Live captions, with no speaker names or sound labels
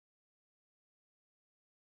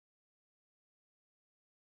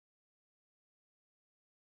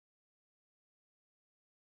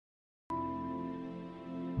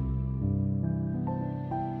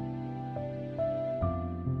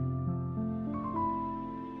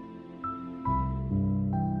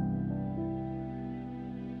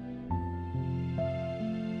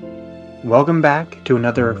Welcome back to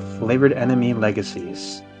another Flavored Enemy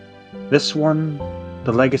Legacies. This one,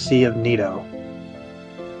 the legacy of Nito.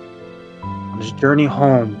 On his journey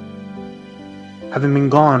home, having been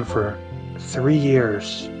gone for 3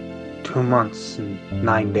 years, 2 months, and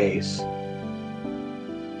 9 days.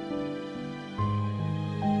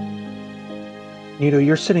 Nito,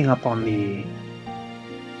 you're sitting up on the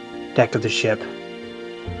deck of the ship,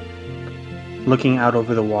 looking out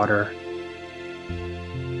over the water.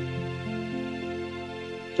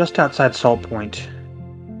 Just outside Salt Point.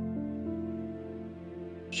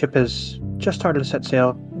 Ship has just started to set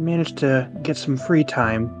sail. Managed to get some free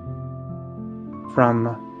time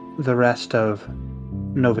from the rest of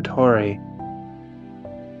Novatori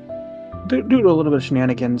due to a little bit of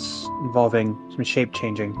shenanigans involving some shape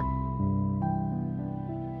changing.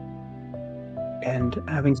 And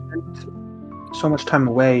having spent so much time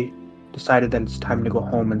away, decided that it's time to go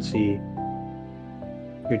home and see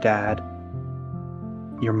your dad,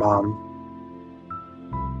 your mom,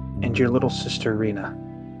 and your little sister Rena.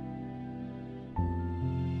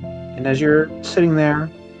 And as you're sitting there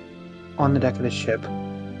on the deck of the ship,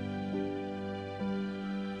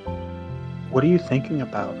 what are you thinking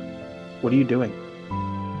about? What are you doing?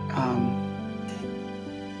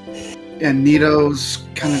 And Nito's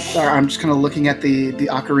I'm just kind of looking at the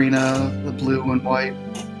ocarina, the blue and white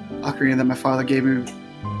ocarina that my father gave me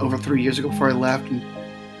over 3 years ago before I left, and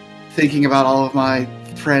thinking about all of my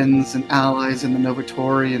friends and allies in the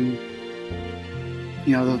Novatori, and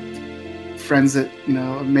the friends that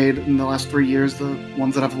I've made in the last 3 years, the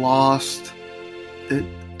ones that I've lost, the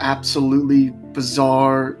absolutely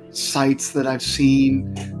bizarre sights that I've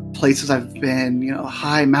seen, places I've been,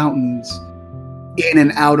 high mountains, in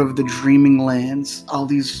and out of the dreaming lands, all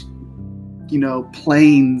these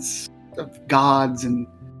planes of gods, and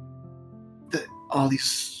all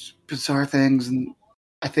these bizarre things. And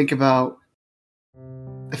I think about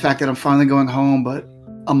the fact that I'm finally going home, but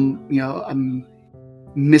I'm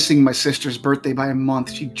missing my sister's birthday by a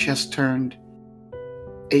month. She just turned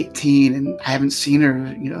 18, and I haven't seen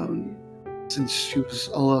her, since she was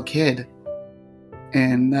a little kid.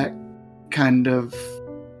 And that kind of,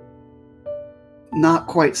 not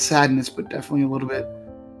quite sadness, but definitely a little bit,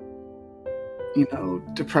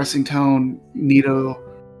 depressing tone.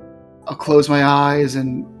 I'll close my eyes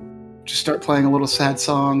and just start playing a little sad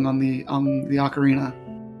song on the ocarina.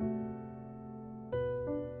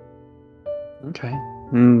 Okay.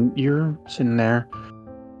 And you're sitting there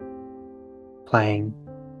playing,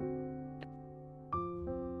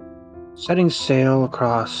 setting sail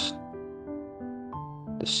across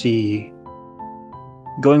the sea,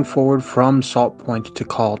 going forward from Salt Point to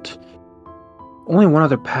Kalt. Only one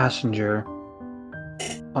other passenger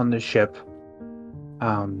on the ship,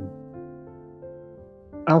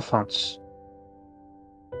 Alphonse.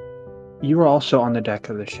 You were also on the deck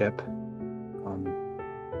of the ship.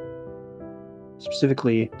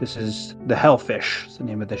 Specifically, this is the Hellfish, is the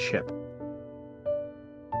name of the ship.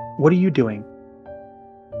 What are you doing?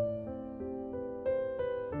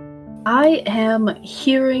 I am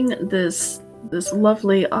hearing this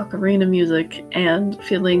lovely ocarina music and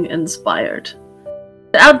feeling inspired.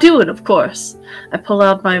 To outdo it, of course. I pull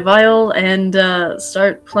out my viol and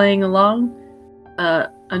start playing along,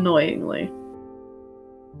 annoyingly.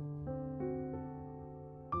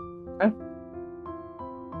 Okay.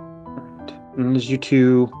 And as you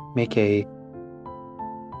two make a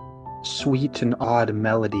sweet and odd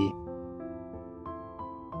melody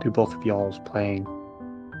through both of y'all's playing,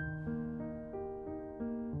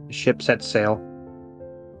 the ship sets sail.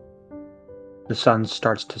 The sun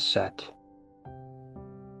starts to set.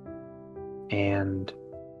 And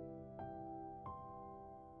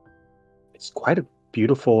it's quite a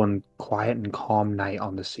beautiful and quiet and calm night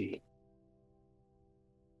on the sea.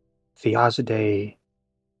 Theazide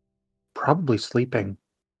probably sleeping.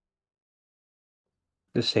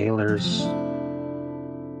 The sailors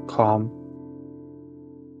calm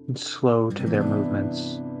and slow to their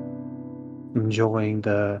movements, enjoying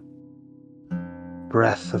the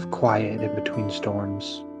breath of quiet in between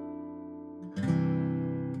storms.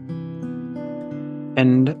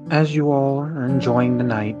 And as you all are enjoying the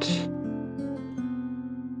night,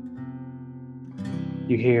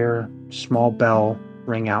 you hear a small bell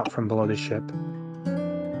ring out from below the ship.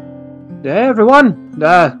 Hey, everyone!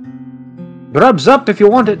 Grub's up if you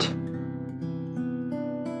want it.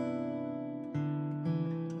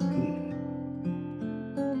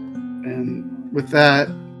 And with that,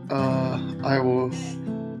 I will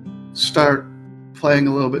start playing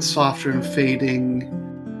a little bit softer and fading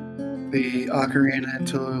the ocarina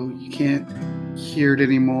until you can't hear it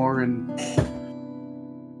anymore, and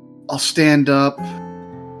I'll stand up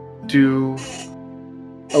do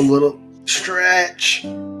a little stretch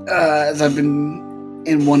as I've been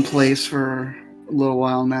in one place for a little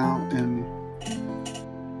while now, and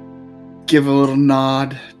give a little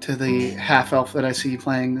nod to the half-elf that I see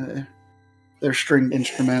playing their stringed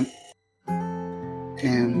instrument,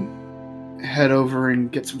 and head over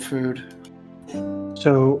and get some food.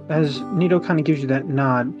 So as Nito kind of gives you that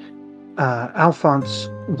nod, Alphonse,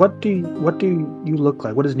 what do you look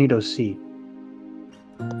like? What does Nito see?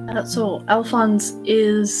 So Alphonse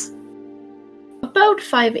is about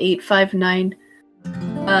 5'8", 5'9".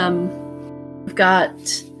 I've got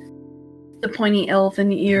the pointy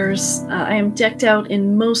elven ears. I am decked out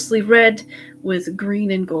in mostly red with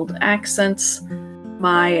green and gold accents.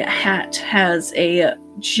 My hat has a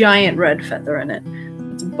giant red feather in it.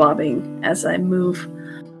 It's bobbing as I move.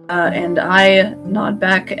 And I nod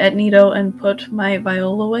back at Nito and put my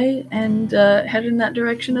viola away and head in that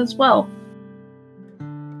direction as well.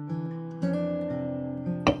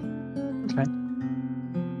 Okay.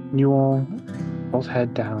 You all both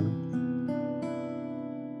head down.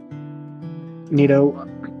 Nito,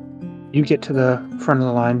 you get to the front of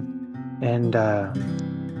the line, and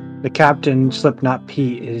the captain, Slipknot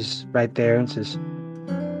Pete, is right there and says,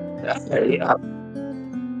 "Hey,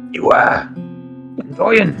 you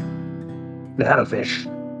enjoying the hellfish?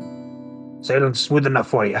 Sailing smooth enough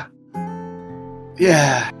for you?"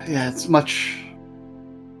 Yeah, it's much...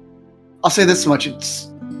 I'll say this much, it's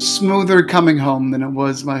smoother coming home than it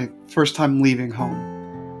was my first time leaving home.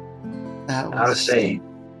 That I'll was say,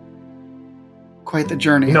 quite the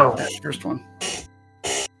journey, No. that first one.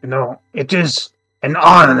 it is an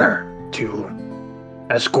honor to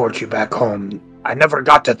escort you back home. I never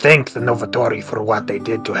got to thank the Novatori for what they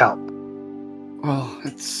did to help. Well,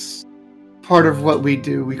 it's part of what we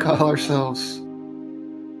do. We call ourselves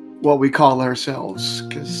what we call ourselves,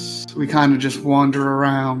 because we kind of just wander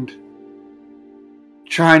around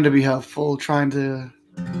trying to be helpful, trying to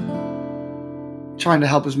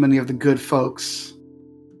help as many of the good folks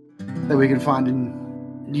that we can find.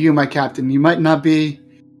 And you, my captain, you might not be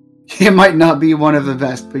one of the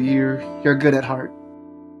best, but you're good at heart,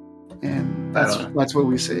 and that's what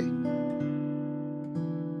we see.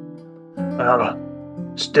 Well,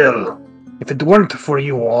 still, if it weren't for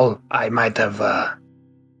you all, I might have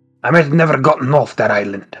never gotten off that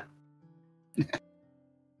island.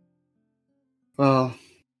 Well,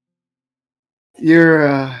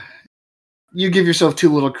 you give yourself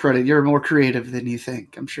too little credit. You're more creative than you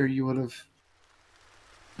think. I'm sure you would have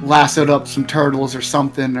lassoed up some turtles or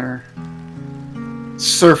something, or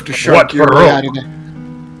surfed a shark. What for rope?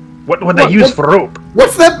 What would they use for rope?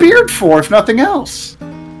 What's that beard for, if nothing else?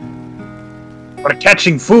 For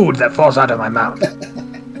catching food that falls out of my mouth.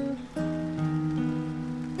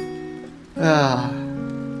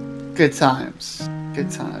 Good times. Good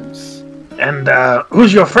times. And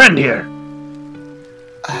who's your friend here?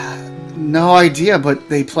 No idea, but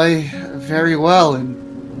they play very well, and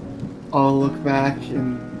I'll look back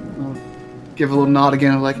and I'll give a little nod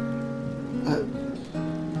again. I'm like,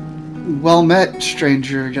 well met,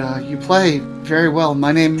 stranger. You play very well.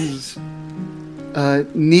 My name is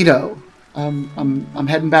Nito. I'm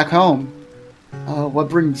heading back home. What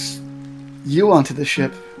brings you onto the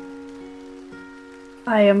ship?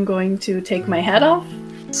 I am going to take my hat off,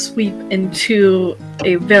 sweep into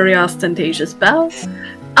a very ostentatious bow.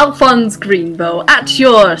 Alphonse Greenbow, at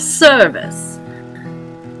your service.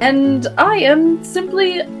 And I am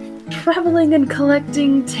simply traveling and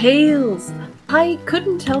collecting tales. I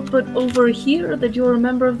couldn't help but overhear that you're a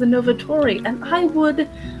member of the Novatori, and I would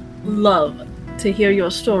love to hear your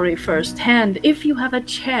story firsthand if you have a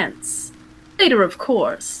chance. Later, of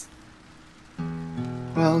course.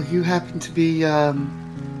 Well, you happen to be a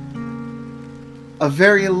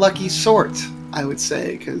very lucky sort, I would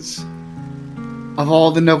say, because of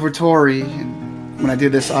all the Novatori, and when I do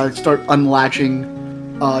this, I start unlatching,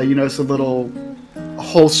 it's a little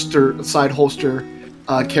holster, side holster,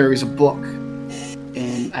 carries a book,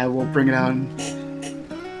 and I will bring it out. And,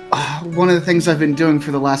 one of the things I've been doing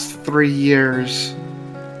for the last 3 years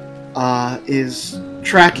is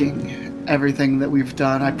tracking everything that we've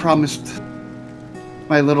done. I promised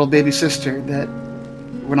my little baby sister that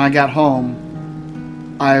when I got home,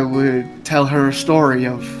 I would tell her a story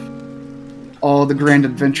of all the grand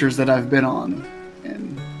adventures that I've been on.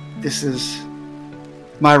 And this is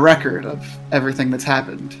my record of everything that's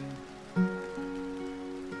happened.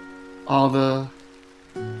 All the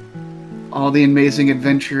amazing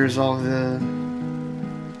adventures, all the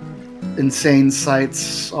insane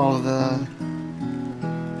sights, all the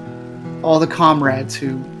comrades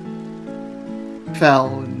who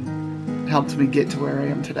fell and helped me get to where I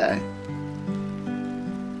am today.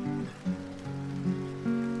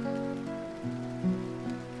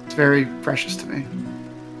 It's very precious to me.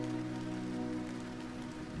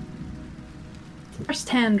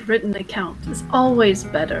 First-hand written account is always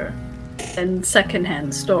better than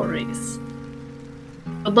second-hand stories.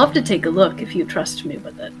 I'd love to take a look if you trust me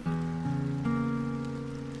with it.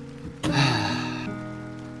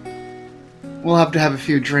 We'll have to have a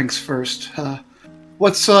few drinks first.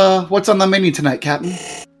 What's on the menu tonight, Captain?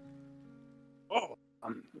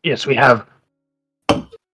 Yes, we have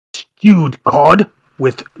stewed cod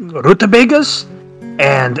with rutabagas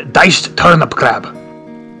and diced turnip crab.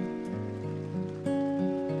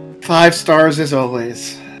 5 stars as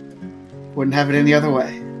always. Wouldn't have it any other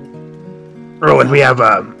way. Oh, and we have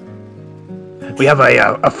a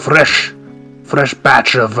fresh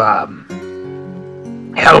batch of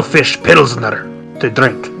hellfish pilsner to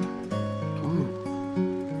drink.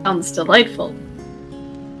 Ooh, Sounds delightful.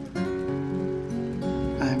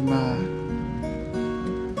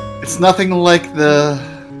 It's nothing like the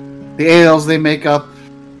ales they make up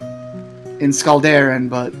in Skaldaren,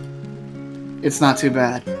 but it's not too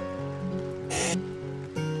bad.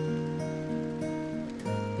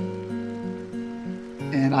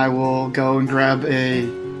 And I will go and grab a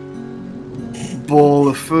bowl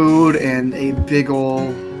of food and a big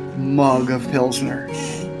ol' mug of Pilsner.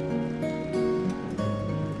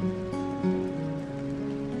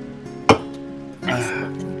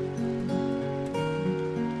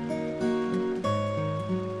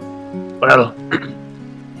 Well,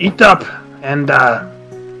 eat up, and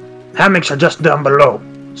hammocks are just down below,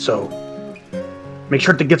 so make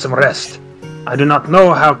sure to get some rest. I do not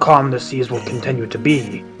know how calm the seas will continue to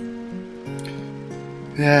be.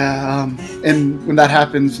 Yeah, and when that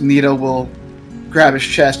happens, Nito will grab his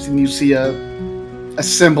chest, and you see a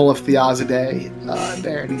symbol of Theozide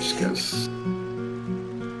there, and he just goes,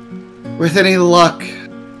 "With any luck,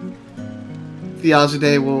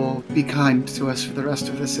 Theozide will be kind to us for the rest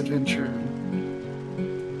of this adventure.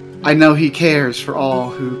 I know he cares for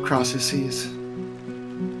all who cross his seas."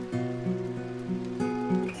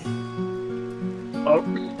 Oh,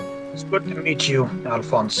 it's good to meet you,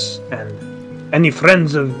 Alphonse, and any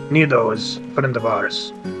friends of Nido is a friend of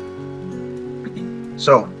ours.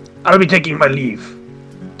 So, I'll be taking my leave.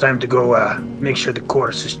 Time to go make sure the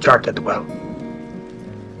course is charted well.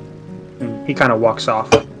 And he kind of walks off.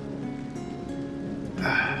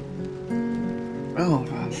 Well,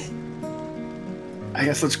 I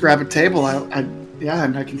guess let's grab a table.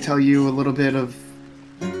 And I can tell you a little bit of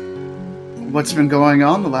what's been going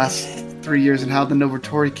on the last 3 years and how the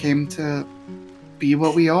Novatori came to be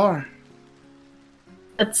what we are.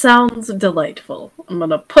 That sounds delightful. I'm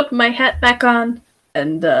gonna put my hat back on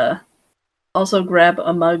and also grab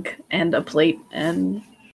a mug and a plate and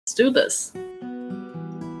let's do this.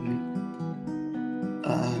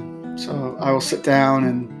 So I will sit down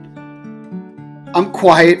and I'm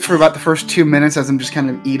quiet for about the first 2 minutes as I'm just kind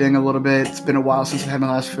of eating a little bit. It's been a while since I had my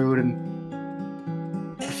last food, and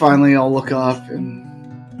finally I'll look up and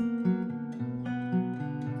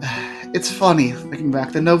it's funny looking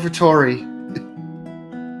back. The Novatori,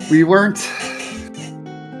 we weren't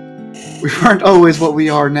always what we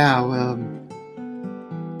are now.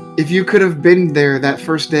 If you could have been there that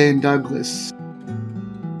first day in Douglas,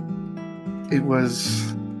 it was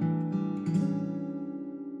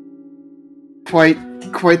quite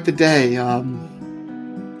the day. I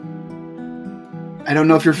don't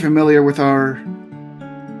know if you're familiar with our,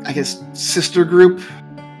 I guess, sister group,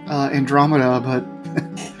 Andromeda, but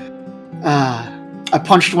I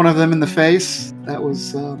punched one of them in the face. That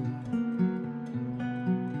was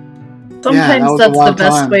Sometimes that's the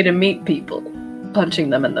best way to meet people, punching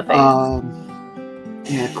them in the face.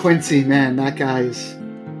 Yeah, Quincy, man, that guy's.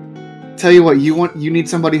 Tell you what, you need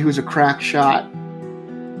somebody who's a crack shot.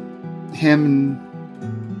 Him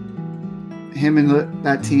and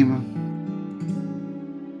that team,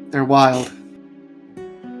 they're wild.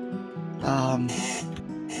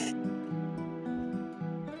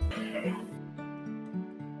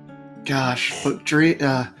 Gosh, but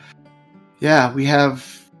yeah, we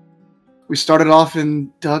started off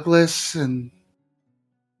in Douglas, and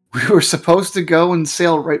we were supposed to go and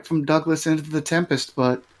sail right from Douglas into the Tempest,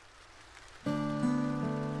 but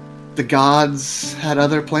the gods had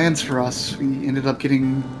other plans for us. We ended up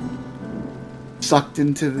getting sucked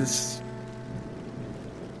into this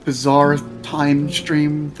bizarre time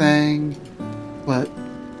stream thing. But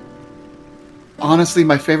honestly,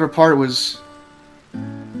 my favorite part was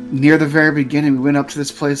near the very beginning. We went up to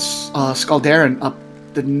this place, Skaldaren, up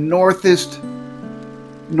the north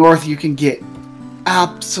you can get.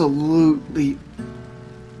 Absolutely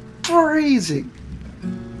freezing.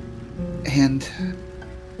 And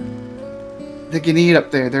the Ganid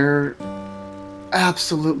up there, they're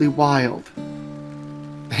absolutely wild.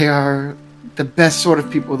 They are the best sort of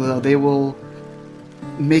people, though. They will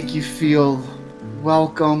make you feel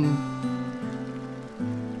welcome.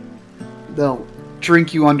 They'll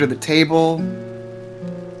drink you under the table.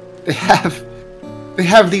 They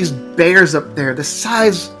have these bears up there, the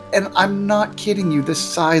size, and I'm not kidding you, the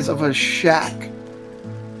size of a shack.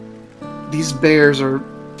 These bears are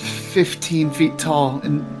 15 feet tall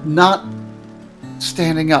and not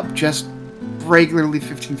standing up, just regularly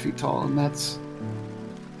 15 feet tall, and that's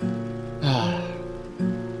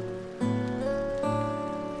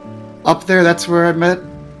up there. That's where I met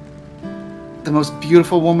the most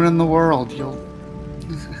beautiful woman in the world.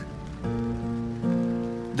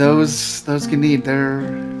 Those Ganid, they're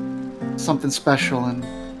something special and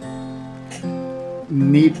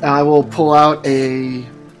neat. I will pull out a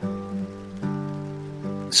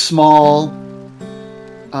small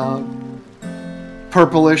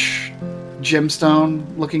purplish gemstone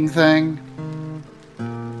looking thing,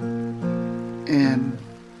 and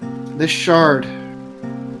this shard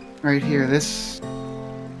right here, this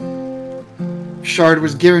shard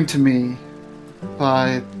was given to me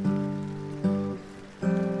by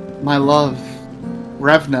my love,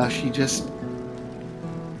 Revna. She just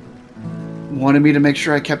wanted me to make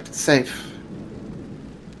sure I kept it safe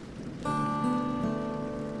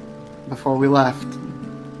before we left.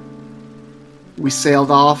 We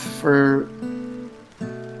sailed off for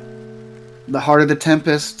the heart of the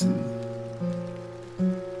Tempest.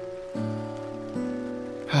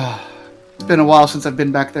 It's been a while since I've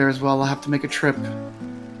been back there as well. I'll have to make a trip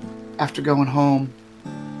after going home.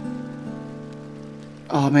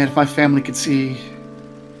 Oh man, if my family could see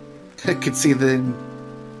them,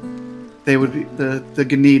 they would be the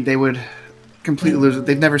Ganid. They would completely lose it.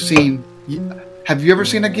 They've never seen. Have you ever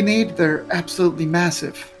seen a Ganid? They're absolutely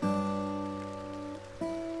massive.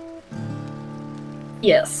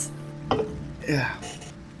 Yes. Yeah.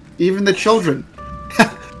 Even the children.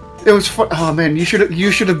 It was fun. Oh man, you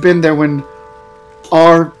should have been there when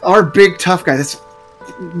our big tough guy, this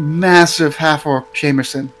massive half-orc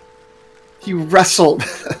Jamerson, he wrestled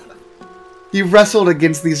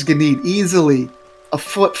against these Ganid easily, a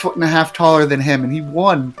foot and a half taller than him, and he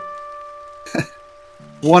won.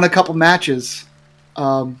 Won a couple matches.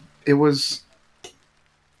 It was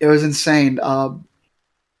insane. Our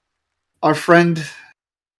friend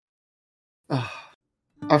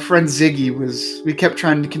Ziggy we kept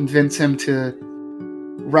trying to convince him to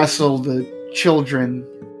wrestle the children,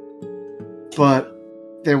 but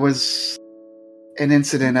there was an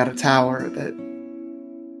incident at a tower that,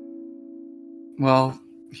 well,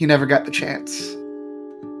 he never got the chance.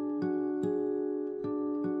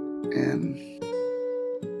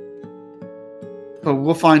 But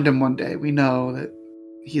we'll find him one day. We know that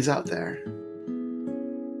he's out there.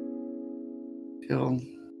 He'll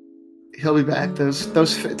be back. Those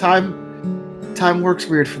time works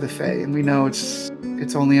weird for the Fae, and we know it's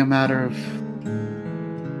only a matter of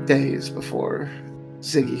days before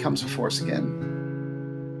Ziggy comes to force again.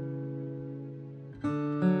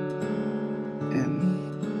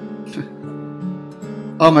 And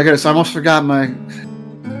oh my goodness, I almost forgot my.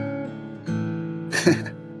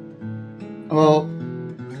 Well,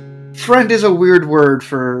 friend is a weird word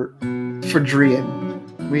for Drian.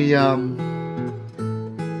 We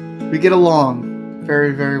get along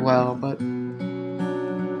very, very well, but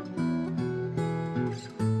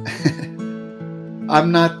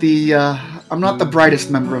I'm not the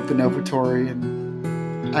brightest member of the Novatori,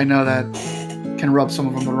 and I know that can rub some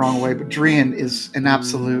of them the wrong way, but Drian is an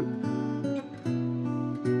absolute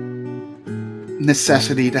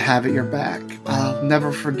necessity to have at your back. I'll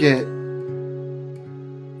never forget.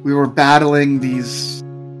 We were battling these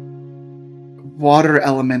water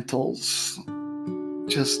elementals.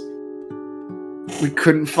 Just, we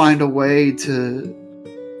couldn't find a way to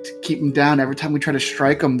keep them down. Every time we tried to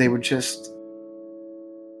strike them, they would just,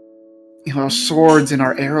 our swords and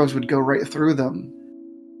our arrows would go right through them.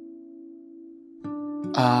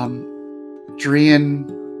 Drian,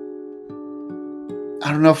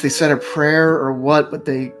 I don't know if they said a prayer or what, but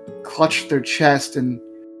they clutched their chest and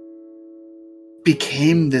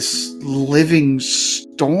became this living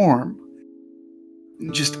storm.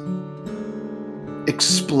 Just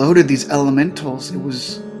exploded these elementals. It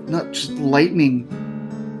was not just lightning.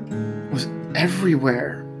 It was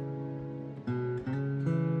everywhere.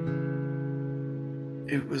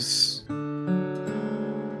 It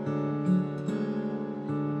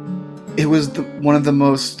was one of the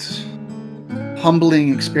most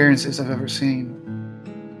humbling experiences I've ever seen.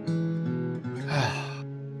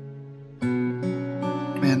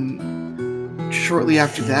 And shortly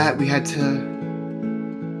after that, we had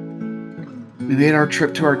we made our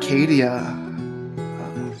trip to Arcadia.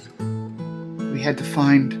 We had to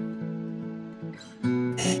find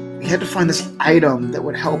this item that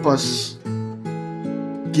would help us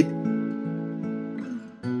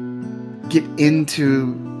get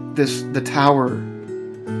into the tower,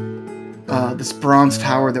 this bronze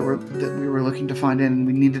tower that we were looking to find in.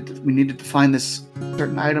 We needed to find this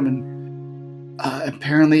certain item, and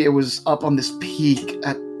apparently it was up on this peak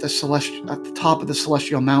at the top of the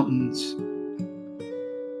Celestial Mountains,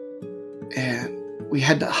 and we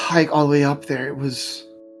had to hike all the way up there. It was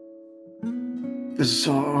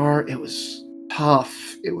bizarre. It was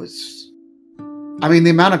tough. I mean,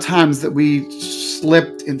 the amount of times that we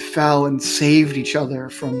slipped and fell and saved each other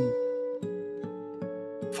from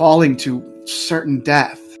falling to certain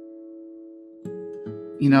death.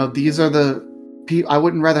 You know, these are the people. I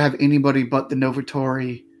wouldn't rather have anybody but the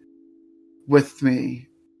Novatori with me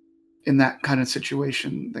in that kind of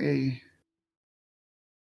situation.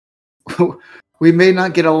 We may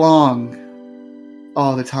not get along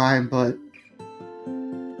all the time, but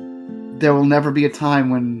there will never be a time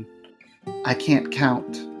when I can't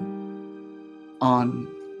count on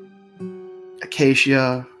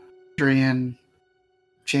Acacia, Adrian,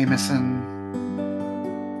 Jameson,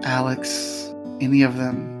 Alex, any of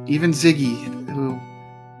them, even Ziggy, who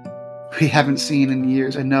we haven't seen in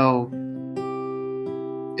years. I know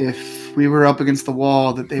if we were up against the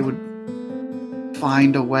wall that they would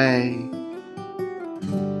find a way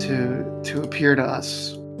to appear to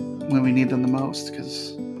us when we need them the most,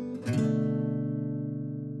 because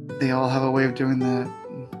they all have a way of doing that.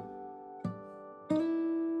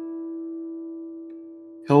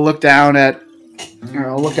 I'll look down at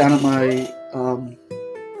my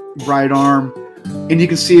right arm, and you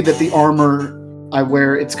can see that the armor I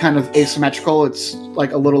wear, it's kind of asymmetrical. It's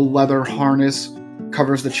like a little leather harness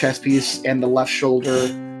covers the chest piece and the left shoulder,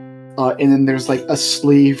 and then there's like a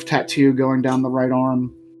sleeve tattoo going down the right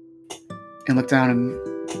arm. And look down and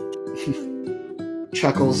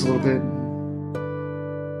chuckles a little bit.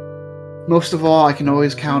 Most of all, I can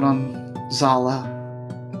always count on Zala,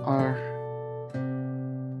 our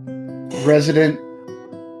resident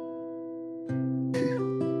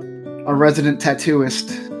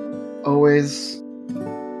tattooist, always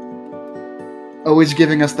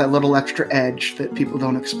giving us that little extra edge that people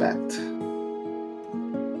don't expect.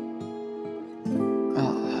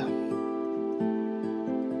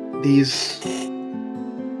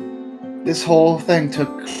 This whole thing took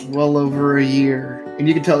well over a year, and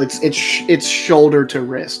you can tell it's shoulder to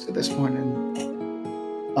wrist at this point. And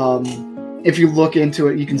if you look into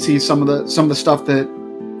it, you can see some of the stuff that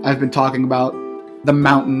I've been talking about: the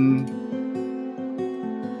mountain,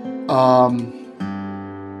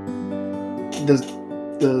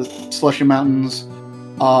 the Celestial Mountains,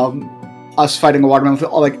 us fighting a watermelon.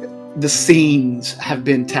 All like the scenes have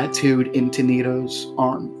been tattooed into Nito's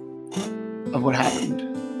arm of what happened.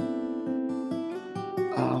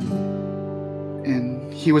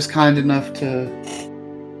 And he was kind enough to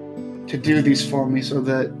do these for me, so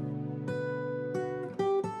that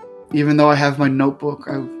even though I have my notebook,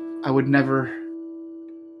 I would never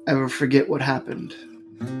ever forget what happened.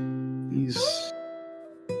 These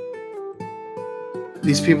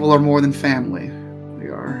people are more than family.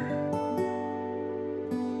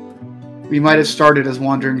 We might have started as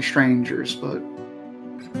wandering strangers, but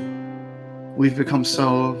we've become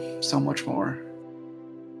so much more.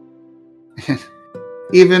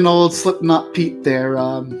 Even old Slipknot Pete there,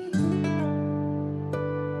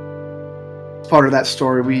 part of that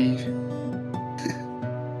story, we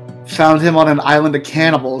found him on an island of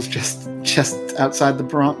cannibals just outside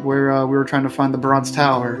where we were trying to find the Bronze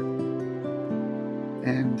Tower.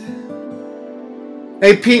 And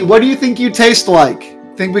hey Pete, what do you think you taste like?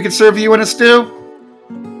 Think we could serve you in a stew?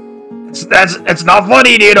 It's not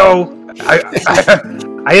funny, Nito.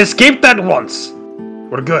 I escaped that once.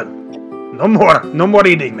 We're good. No more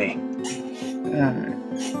eating me. Alright.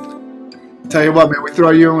 Tell you what, man, we throw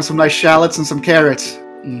you in with some nice shallots and some carrots.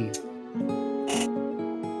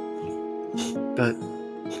 But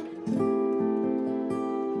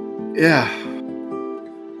yeah,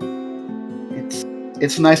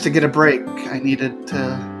 it's nice to get a break. I needed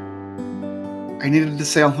to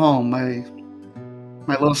sail home. My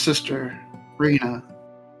little sister, Rena,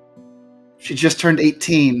 she just turned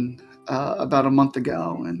 18 about a month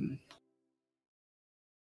ago, and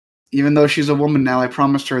even though she's a woman now, I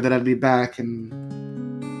promised her that I'd be back and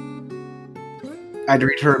I'd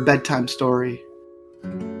read her a bedtime story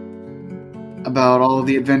about all of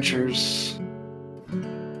the adventures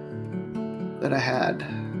that I had.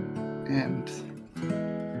 And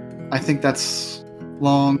I think that's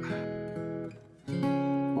long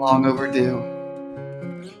overdue.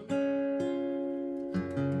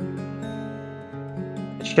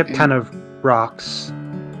 ship kind of rocks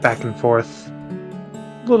back and forth.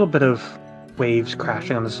 A little bit of waves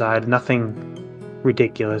crashing on the side. Nothing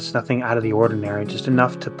ridiculous, nothing out of the ordinary. Just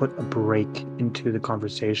enough to put a break into the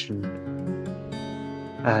conversation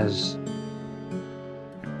as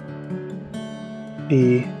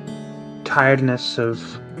the tiredness of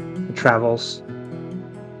the travels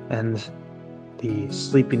and the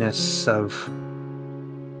sleepiness of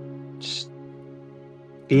just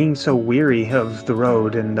being so weary of the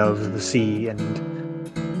road and of the sea and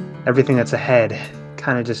everything that's ahead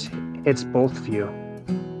kind of just hits both of you.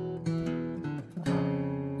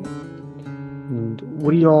 And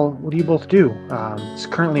what do you both do? It's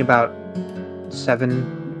currently about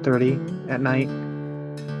 7:30 at night.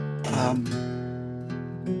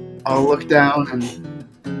 I'll look down and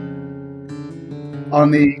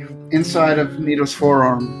on the inside of Nito's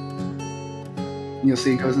forearm, you'll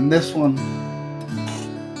see it goes in this one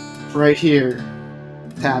right here.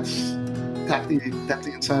 Tap the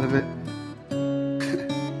inside of it.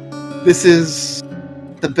 This is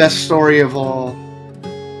the best story of all.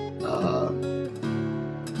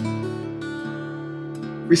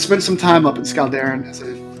 We spent some time up in Skaldaren,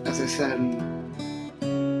 as I said,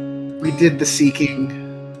 and we did the seeking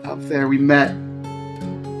up there. We met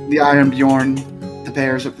the Ironbjorn, the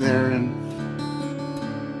bears up there, and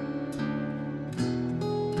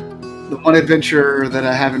the one adventurer that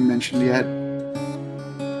I haven't mentioned yet,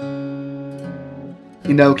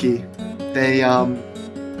 Inoki.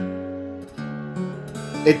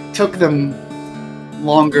 It took them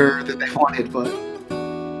longer than they wanted, but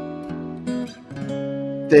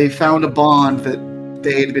they found a bond that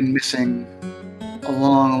they had been missing a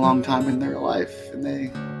long time in their life, and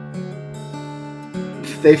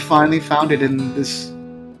they finally found it in this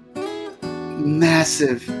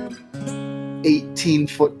massive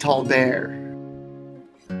 18-foot tall bear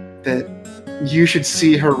that you should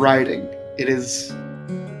see her riding. It is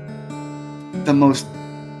the most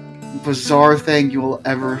bizarre thing you will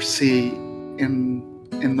ever see in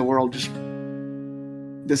the world. Just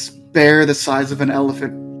this bear the size of an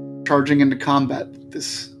elephant charging into combat.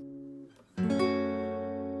 This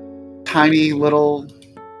tiny little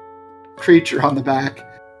creature on the back,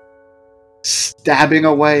 stabbing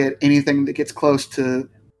away at anything that gets close to,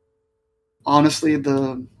 honestly,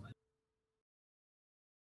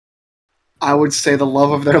 I would say the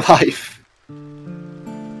love of their life.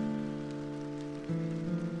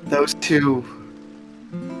 Those two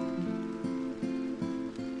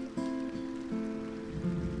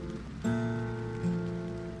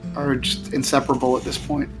are just inseparable at this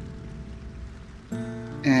point.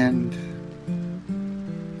 And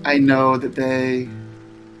I know that they'll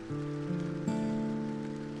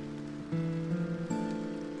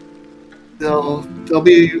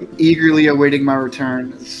be eagerly awaiting my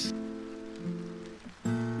return. As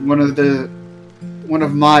one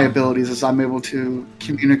of my abilities is I'm able to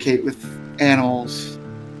communicate with animals,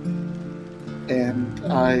 and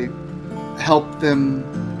I helped them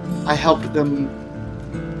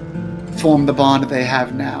form the bond that they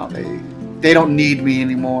have now. They don't need me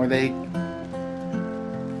anymore. They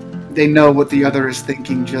know what the other is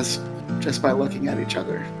thinking just by looking at each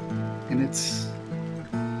other. And it's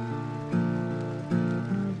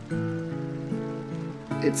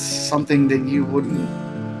something that you wouldn't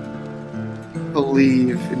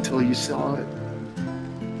believe until you saw it.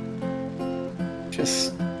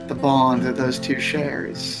 Just the bond that those two share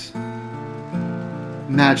is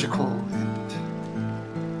magical and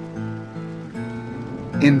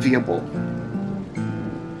enviable.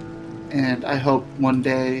 And I hope one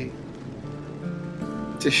day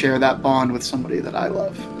to share that bond with somebody that I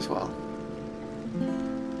love as well.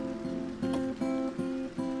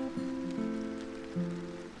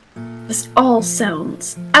 This all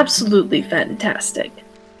sounds absolutely fantastic.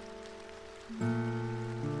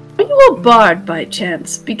 Are you a bard by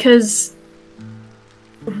chance? Because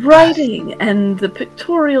writing and the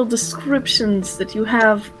pictorial descriptions that you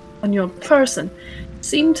have on your person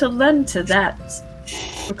seem to lend to that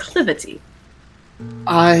proclivity.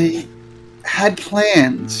 I had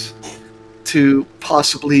plans to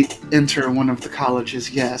possibly enter one of the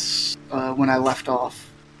colleges, yes, when I left off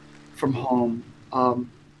from home.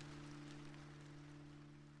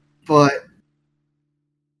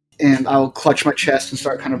 And I'll clutch my chest and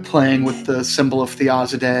start kind of playing with the symbol of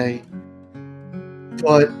Theozide.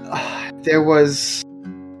 But there was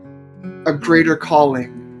a greater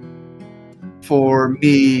calling for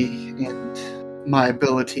me and my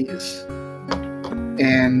abilities.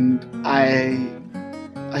 And I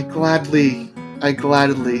gladly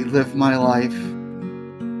live my life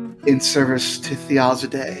in service to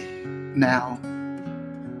Theozide now,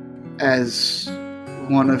 as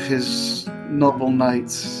one of his noble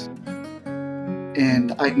knights,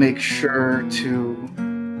 and I make sure to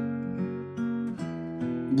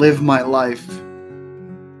live my life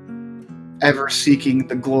ever seeking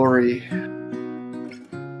the glory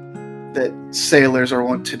that sailors are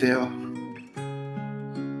wont to do.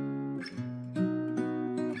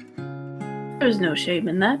 There's no shame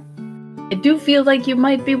in that. I do feel like you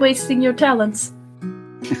might be wasting your talents.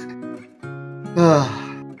 Or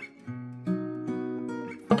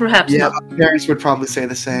perhaps Yeah, not. my parents would probably say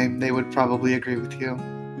the same. They would probably agree with you.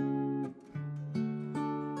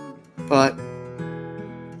 But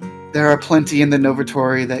there are plenty in the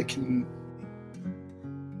Novatory that can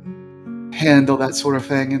handle that sort of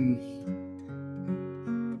thing, and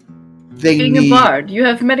they Being need... a bard, you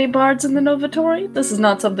have many bards in the Novatory? This is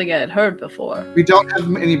not something I had heard before. We don't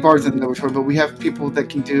have any bards in the Novatory, but we have people that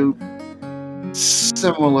can do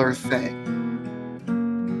similar thing.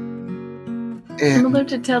 Similar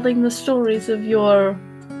to telling the stories of your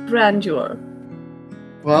grandeur.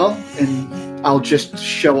 Well, and I'll just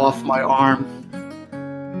show off my arm.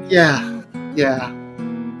 Yeah.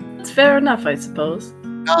 It's fair enough, I suppose.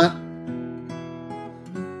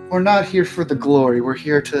 We're not here for the glory. We're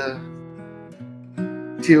here to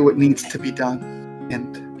do what needs to be done.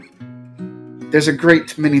 And there's a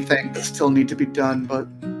great many things that still need to be done, but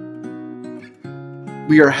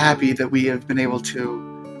we are happy that we have been able to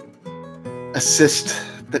assist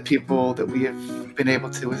the people that we have been able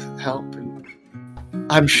to help. And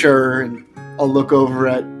I'm sure, and I'll look over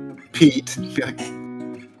at Pete and be like,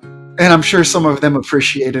 and I'm sure some of them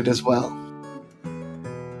appreciate it as well.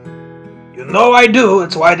 You know I do.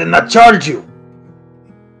 It's why I did not charge you.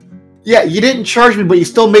 Yeah, you didn't charge me, but you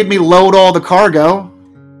still made me load all the cargo.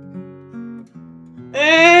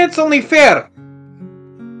 It's only fair.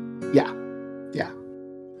 Yeah.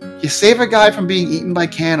 You save a guy from being eaten by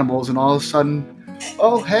cannibals, and all of a sudden,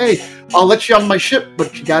 oh, hey, I'll let you on my ship,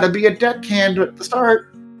 but you gotta be a deckhand at the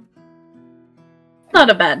start.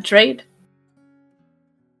 Not a bad trade.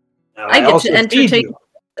 I get also to feed entertain you.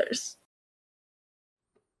 others.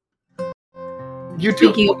 You do.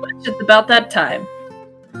 Speaking of which, it's about that time.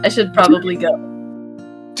 I should probably go.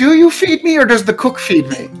 Do you feed me, or does the cook feed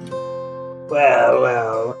me?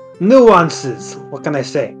 Well, nuances. What can I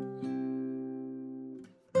say?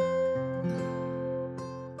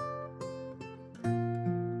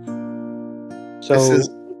 So,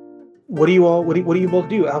 what do you both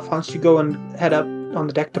do? Alphonse, you go and head up on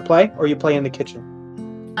the deck to play, or you play in the kitchen?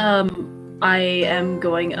 I am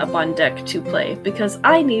going up on deck to play because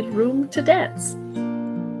I need room to dance.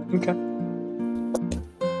 Okay.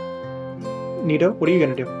 Nito, what are you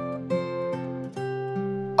gonna do?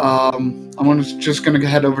 I'm just gonna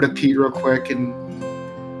head over to Pete real quick and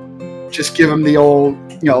just give him the old,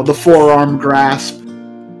 the forearm grasp.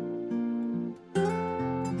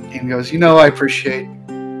 And goes, I appreciate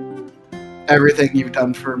everything you've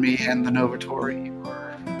done for me and the Novatory. You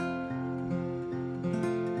are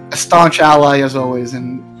a staunch ally as always,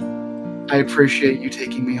 and I appreciate you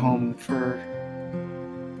taking me home for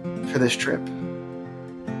this trip.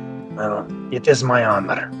 Well, it is my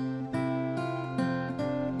honor.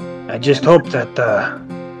 I just hope that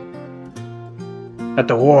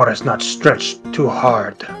the war is not stretched too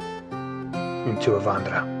hard into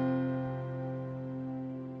Avandra.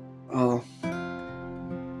 Well,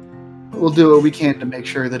 we'll do what we can to make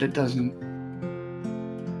sure that it doesn't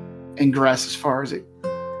ingress as far as it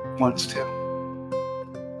wants to.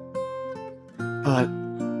 But,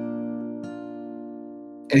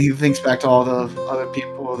 and he thinks back to all the other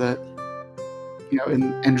people that,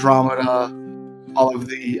 in Andromeda, all of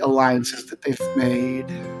the alliances that they've made.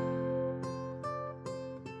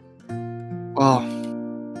 Well,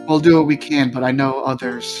 we'll do what we can, but I know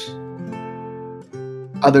others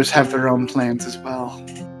have their own plans as well.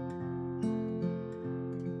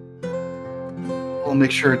 We'll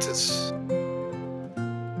make sure the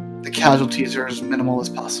casualties are as minimal as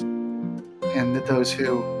possible, and that those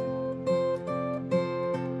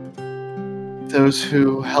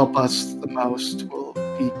who help us the most will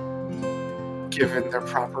be given their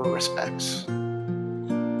proper respects.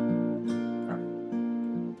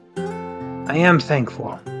 I am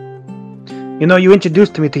thankful. You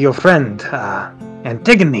introduced me to your friend,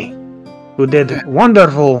 Antigone, who did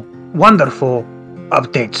wonderful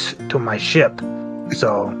updates to my ship.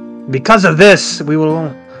 So, because of this, we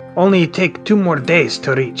will only take 2 more days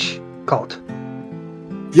to reach Cult.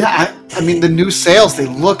 Yeah, I mean, the new sails, they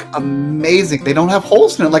look amazing. They don't have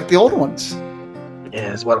holes in it like the old ones.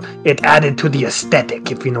 Yes, well, it added to the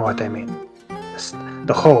aesthetic, if you know what I mean.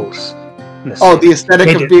 The holes. The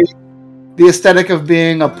aesthetic of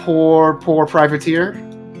being a poor privateer?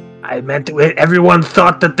 I meant everyone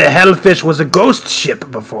thought that the Hellfish was a ghost ship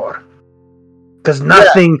before. Because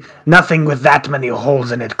nothing with that many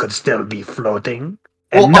holes in it could still be floating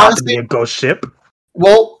and Well, not honestly, be a ghost ship.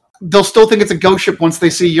 well, they'll still think it's a ghost ship once they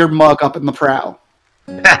see your mug up in the prow.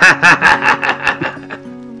 You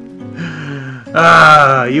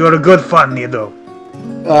are a good fun, Nido.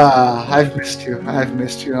 I've missed you.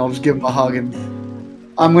 I'll just give him a hug, and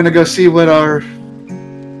I'm gonna go see what our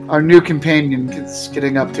new companion is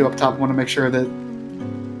getting up to up top. I want to make sure that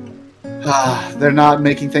they're not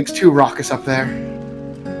making things too raucous up there.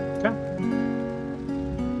 Okay.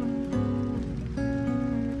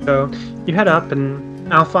 So you head up,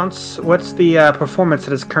 and Alphonse, what's the performance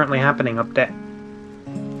that is currently happening up there?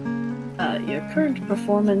 Your current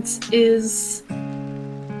performance is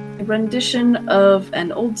a rendition of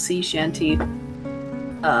an old sea shanty.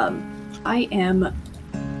 I am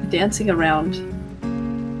dancing around.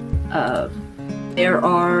 There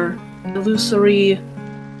are illusory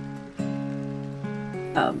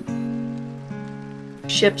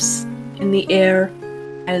ships in the air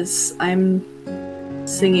as I'm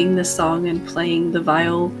singing the song and playing the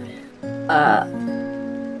viol,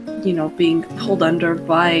 being pulled under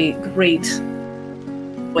by great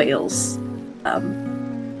whales.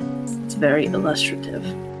 It's very illustrative.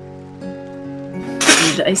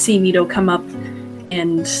 And I see Nito come up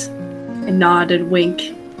and nod and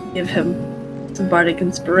wink, give him some bardic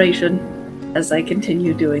inspiration as I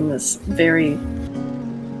continue doing this very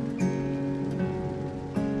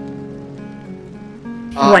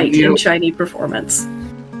bright and shiny performance.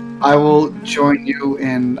 I will join you,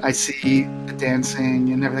 and I see the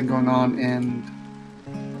dancing and everything going on, and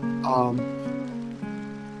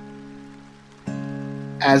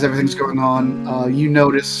as everything's going on, you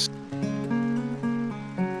notice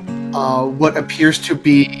what appears to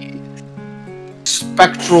be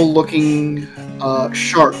spectral-looking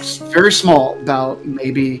sharks, very small, about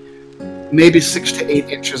maybe 6 to 8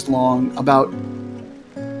 inches long, about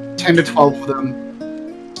 10 to 12 of them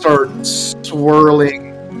start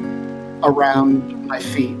swirling around my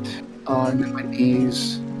feet and my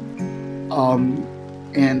knees,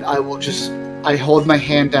 and I hold my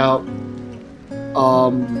hand out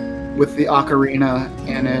with the ocarina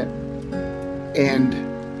in it, and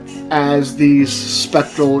as these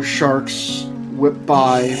spectral sharks whip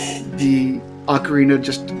by, the ocarina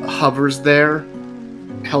just hovers there,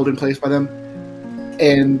 held in place by them,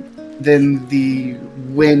 and then the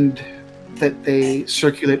wind that they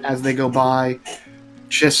circulate as they go by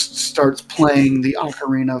just starts playing the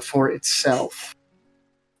ocarina for itself.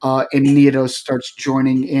 And Nito starts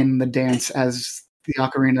joining in the dance as the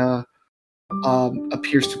ocarina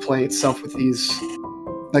appears to play itself with these,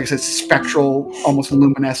 like I said, spectral, almost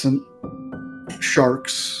luminescent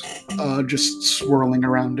sharks just swirling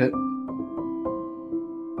around it.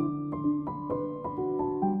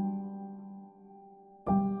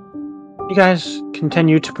 You guys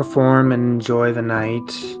continue to perform and enjoy the night.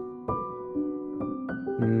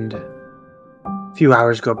 And a few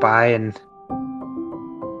hours go by, and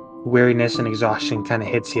weariness and exhaustion kind of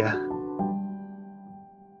hits you.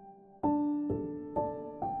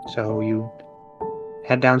 So you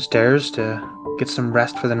head downstairs to get some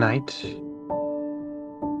rest for the night.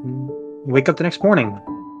 Wake up the next morning.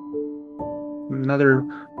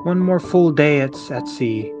 One more full day at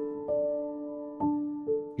sea.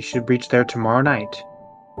 You should reach there tomorrow night.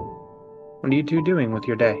 What are you two doing with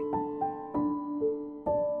your day?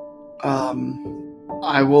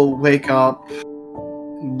 I will wake up a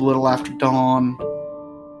little after dawn,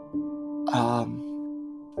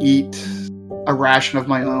 eat a ration of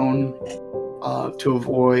my own to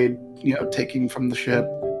avoid, taking from the ship.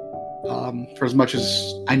 For as much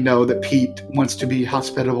as I know that Pete wants to be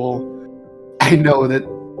hospitable, I know that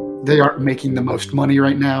they aren't making the most money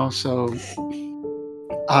right now, so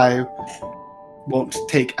I won't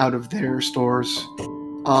take out of their stores.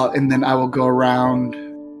 And then I will go around,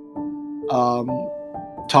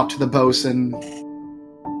 talk to the bosun,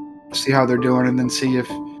 see how they're doing, and then see if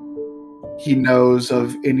he knows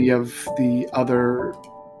of any of the other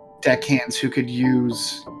deckhands who could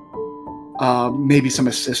use maybe some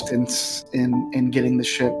assistance in getting the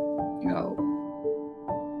ship,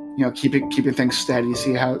 keeping things steady.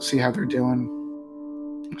 See how they're doing.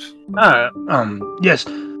 Yes.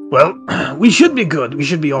 Well, we should be good. We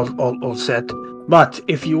should be all set. But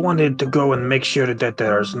if you wanted to go and make sure that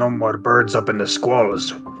there's no more birds up in the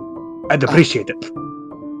squalls, I'd appreciate it.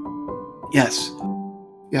 Yes,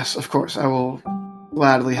 of course. I will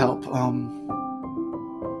gladly help.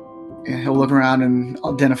 And he'll look around and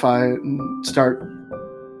identify it and start,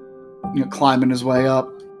 climbing his way up,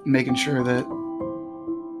 making sure that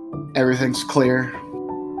everything's clear.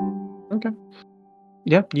 Okay.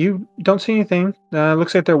 Yep, you don't see anything.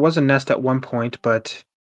 Looks like there was a nest at one point, but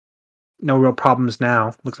no real problems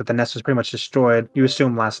now. Looks like the nest was pretty much destroyed. You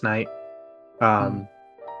assume last night. Mm. Um,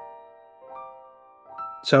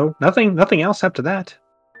 so nothing else after that.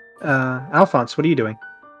 Alphonse, what are you doing?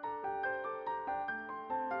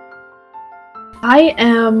 I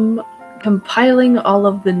am compiling all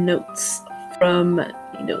of the notes from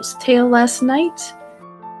Nino's tale last night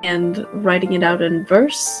and writing it out in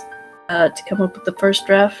verse to come up with the first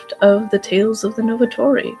draft of the Tales of the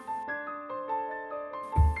Novatori.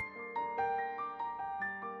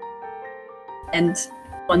 And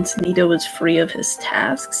once Nito is free of his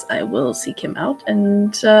tasks, I will seek him out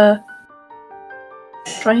and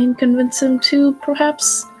try and convince him to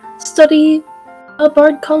perhaps study a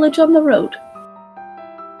Bard College on the road.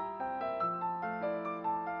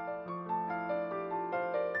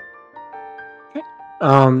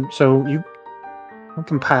 So you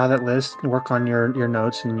compile that list, work on your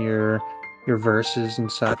notes and your verses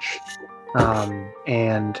and such.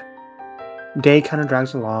 And day kind of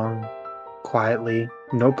drags along quietly,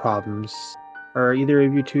 no problems. Are either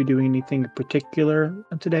of you two doing anything particular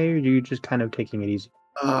today, or are you just kind of taking it easy?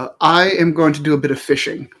 I am going to do a bit of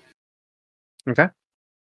fishing. Okay.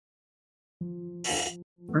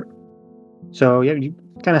 So yeah, you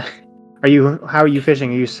kind of. How are you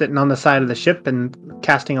fishing? Are you sitting on the side of the ship and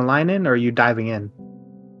casting a line in, or are you diving in?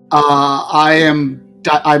 I'm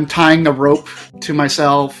tying the rope to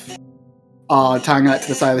myself, tying that to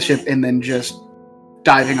the side of the ship, and then just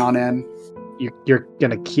diving on in. You're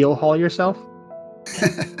gonna keel haul yourself?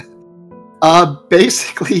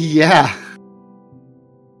 Basically, yeah.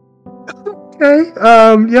 Okay.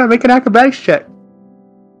 Yeah, make an acrobatics check.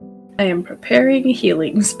 I am preparing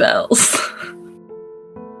healing spells.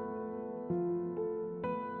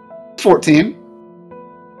 14.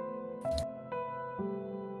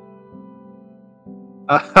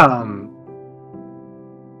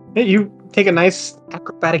 You take a nice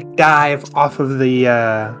acrobatic dive off of the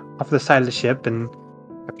side of the ship, and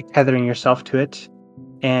after tethering yourself to it,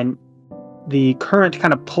 and the current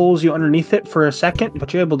kind of pulls you underneath it for a second,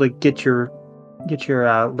 but you're able to get your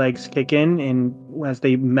legs kick in, and as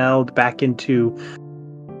they meld back into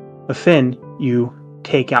the fin, you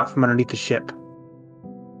take out from underneath the ship.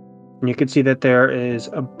 And you can see that there is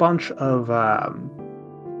a bunch of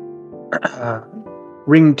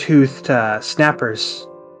ring-toothed snappers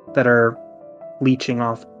that are leeching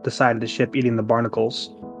off the side of the ship, eating the barnacles.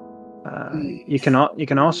 You can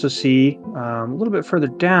also see a little bit further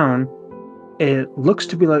down. It looks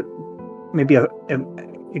to be like maybe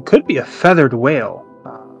it could be a feathered whale,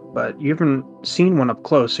 but you haven't seen one up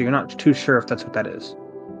close, so you're not too sure if that's what that is.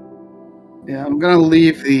 Yeah, I'm gonna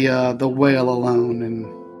leave the whale alone and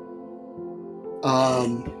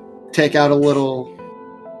take out a little,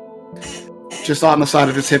 just on the side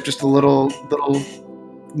of his hip, just a little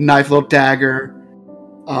knife, little dagger.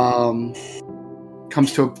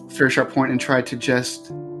 Comes to a very sharp point and try to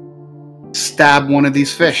just stab one of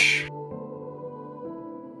these fish.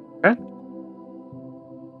 Okay.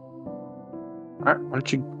 All right, why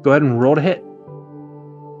don't you go ahead and roll to hit?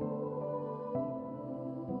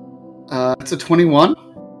 It's a 21.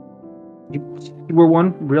 You were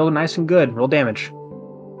one real nice and good. Roll damage.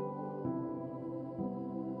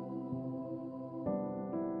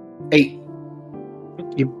 8.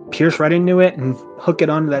 You pierce right into it and hook it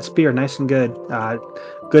onto that spear, nice and good.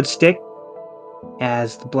 Good stick,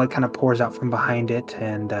 as the blood kind of pours out from behind it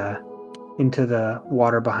and into the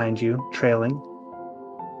water behind you, trailing.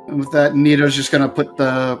 And with that, Nito's just gonna put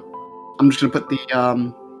the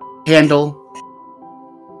handle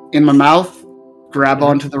in my mouth, grab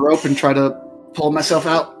onto the rope, and try to pull myself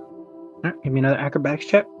out. All right, give me another acrobatics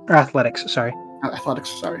check. Or athletics, sorry. Athletics,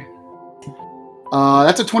 sorry.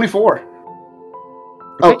 That's a 24.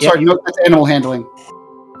 Okay, oh, sorry, no, that's animal handling.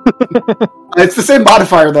 It's the same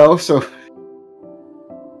modifier, though, so...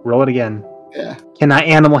 Roll it again. Yeah. Can I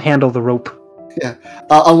animal handle the rope? Yeah.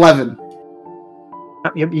 11.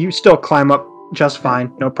 You still climb up just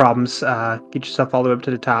fine, no problems. Get yourself all the way up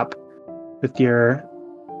to the top with your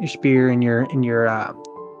spear and your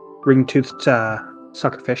ring-toothed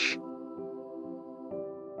suckerfish.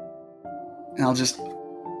 And I'll just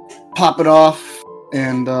pop it off,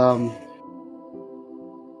 and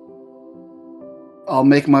I'll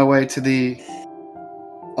make my way to the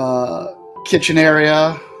kitchen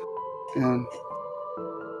area and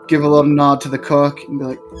give a little nod to the cook and be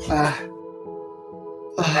like, Yeah.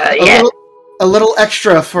 a little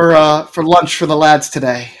extra for lunch for the lads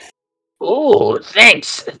today. Oh,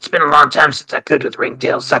 thanks. It's been a long time since I cooked with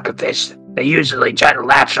ringtail suckerfish. They usually try to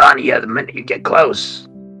latch on to you the minute you get close.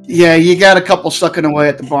 Yeah, you got a couple sucking away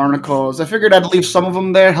at the barnacles. I figured I'd leave some of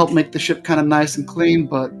them there, help make the ship kind of nice and clean,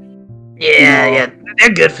 but... Yeah,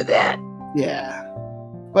 they're good for that. Yeah.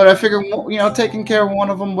 But I figured, taking care of one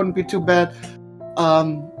of them wouldn't be too bad.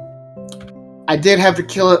 I did have to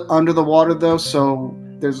kill it under the water, though, so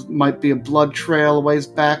there might be a blood trail a ways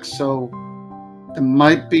back, so there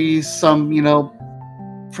might be some,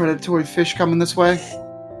 predatory fish coming this way.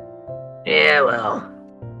 Yeah, well,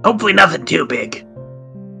 hopefully nothing too big.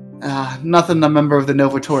 Nothing a member of the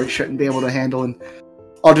Novatori shouldn't be able to handle, and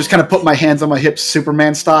I'll just kind of put my hands on my hips,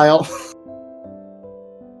 Superman style.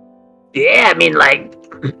 Yeah, I mean, like,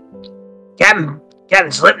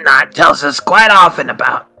 Captain Slipknot tells us quite often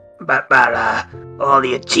about all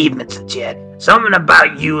the achievements that you had. Something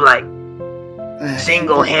about you, like,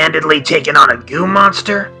 single-handedly taking on a goo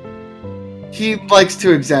monster? He likes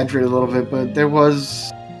to exaggerate a little bit, but there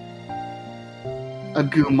was a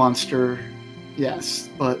goo monster, yes,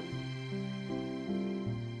 but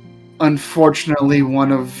unfortunately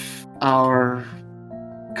one of our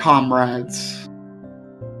comrades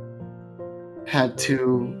had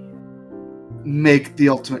to make the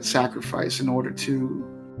ultimate sacrifice in order to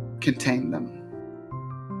contain them.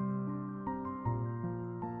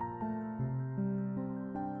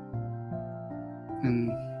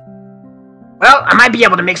 Well, I might be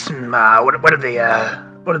able to make some, what are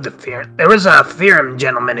the Fearum? There was a Fearum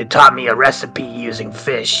gentleman who taught me a recipe using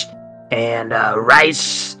fish and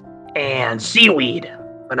rice and seaweed.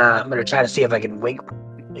 I'm gonna try to see if I can whip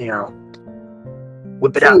it up.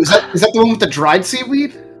 Is that the one with the dried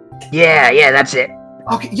seaweed? Yeah, that's it.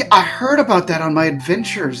 Okay, yeah, I heard about that on my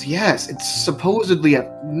adventures. Yes, it's supposedly a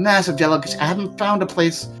massive delicacy. I haven't found a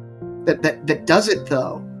place that does it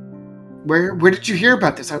though. Where did you hear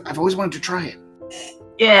about this? I've always wanted to try it.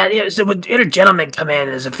 Yeah. So we had a gentleman come in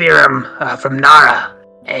as a Fearum from Nara,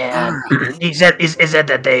 and he said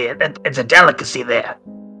that it's a delicacy there.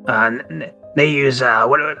 They use I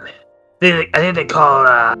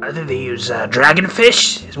think they use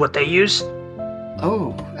dragonfish is what they use.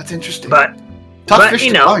 Oh, that's interesting. But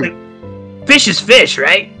fish fish is fish,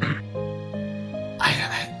 right?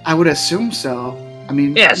 I would assume so. I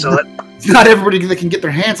mean, yeah. So not everybody that can get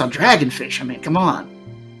their hands on dragonfish. I mean, come on.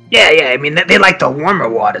 Yeah. I mean, they like the warmer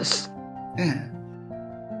waters. Yeah.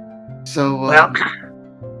 So well,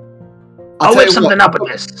 I'll whip something up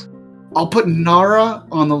with this. I'll put Nara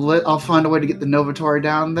on the list. I'll find a way to get the Novatori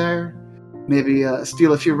down there. Maybe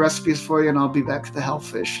steal a few recipes for you, and I'll be back to the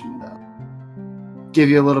Hellfish and give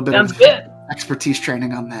you a little bit of expertise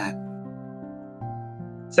training on that.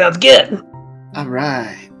 Sounds good. All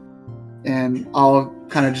right. And I'll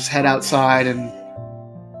kind of just head outside and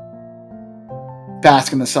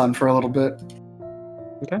bask in the sun for a little bit.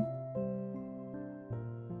 Okay.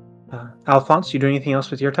 Alphonse, you do anything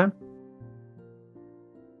else with your time?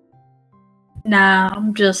 Nah,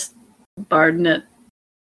 I'm just barding it.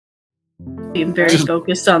 Being very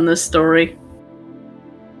focused on this story.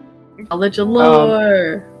 Knowledge of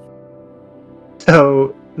lore.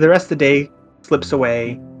 So the rest of the day slips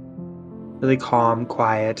away. Really calm,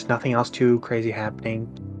 quiet, nothing else too crazy happening.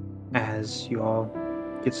 As you all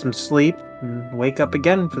get some sleep and wake up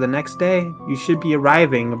again for the next day. You should be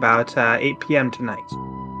arriving about 8 p.m. tonight.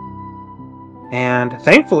 And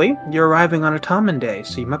thankfully, you're arriving on a Taman day,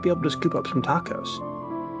 so you might be able to scoop up some tacos.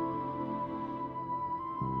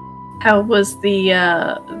 How was the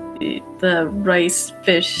rice,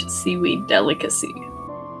 fish, seaweed delicacy?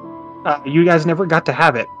 You guys never got to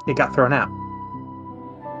have it. It got thrown out.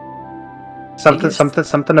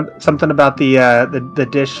 Something about the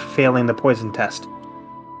dish failing the poison test.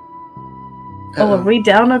 Oh, are we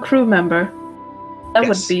down a crew member? That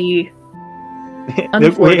would be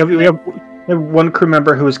unfortunate. We have one crew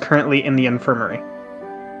member who is currently in the infirmary.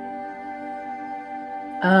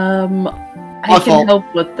 I can help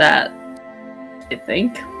with that, I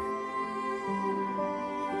think.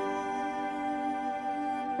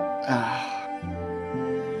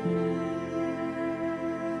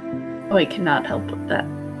 Oh, I cannot help with that.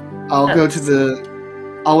 I'll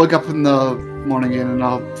wake up in the morning again and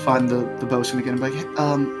I'll find the bosun again and be like,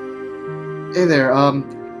 hey there, I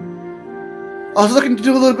was looking to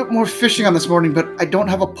do a little bit more fishing on this morning, but I don't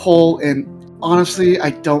have a pole, and honestly,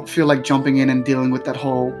 I don't feel like jumping in and dealing with that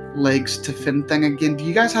whole legs to fin thing again. Do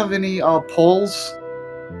you guys have any poles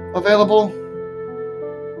available?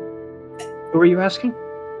 Who were you asking?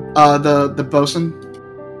 The bosun.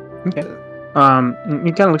 Okay.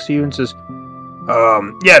 He kind of looks at you and says,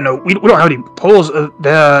 yeah, no, we don't have any poles.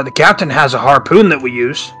 The captain has a harpoon that we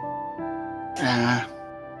use.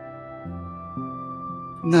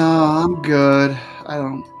 No, I'm good.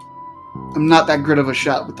 I'm not that good of a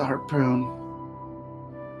shot with the harpoon.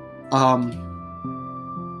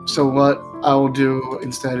 So what I will do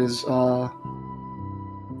instead is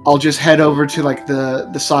I'll just head over to like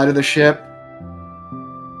the side of the ship,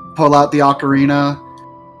 pull out the ocarina,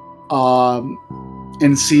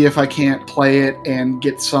 and see if I can't play it and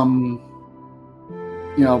get some,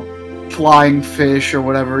 flying fish or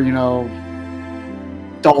whatever,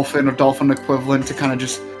 dolphin or dolphin equivalent to kind of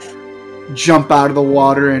just jump out of the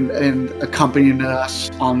water and accompany us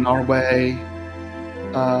on our way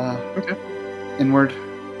inward.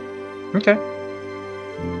 Okay.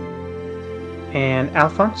 And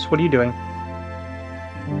Alphonse, what are you doing?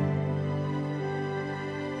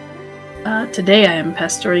 Today I am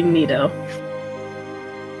pestering Nito.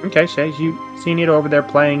 Okay, so you see Nito over there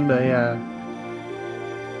playing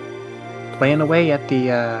away at the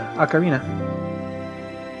ocarina.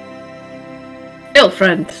 Still,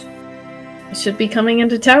 friend, you should be coming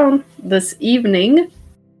into town this evening. I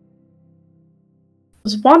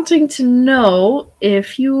was wanting to know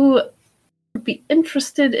if you would be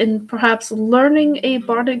interested in perhaps learning a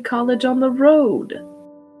bardic college on the road.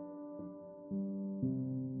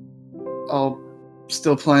 I'll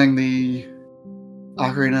still playing the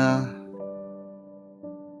ocarina.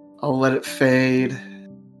 I'll let it fade.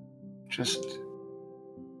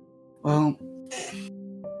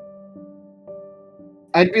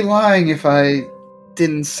 I'd be lying if I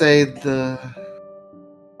didn't say the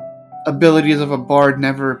abilities of a bard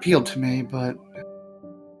never appealed to me, but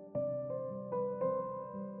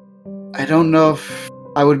I don't know if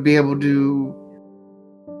I would be able to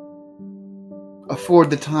afford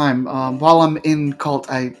the time. While I'm in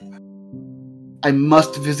cult, I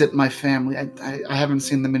must visit my family. I haven't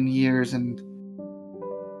seen them in years, and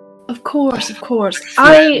Of course.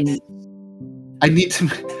 I need to.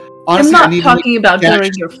 Honestly, I'm I not need talking to about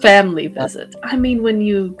during your family visit. I mean when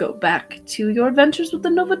you go back to your adventures with the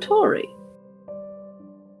Novatori.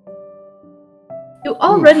 You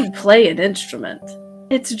already play an instrument.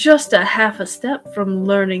 It's just a half a step from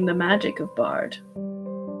learning the magic of Bard.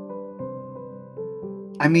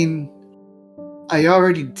 I mean, I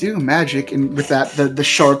already do magic, and with that, the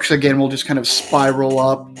sharks again will just kind of spiral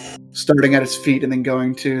up, starting at his feet and then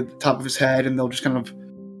going to the top of his head, and they'll just kind of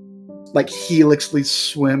like helixly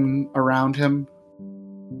swim around him.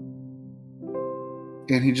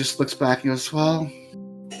 And he just looks back and goes, "Well,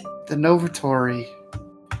 the Novatori.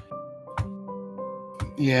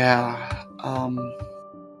 Yeah,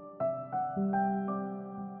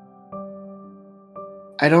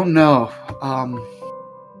 I don't know.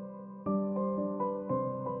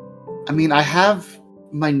 I mean, I have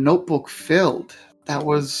my notebook filled. That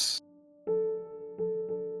was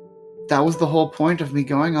the whole point of me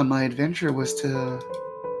going on my adventure, was to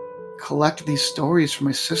collect these stories for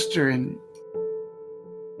my sister." And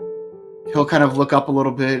he'll kind of look up a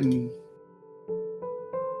little bit, and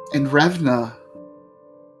Revna,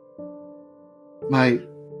 my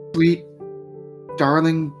sweet,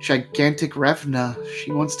 darling, gigantic Revna,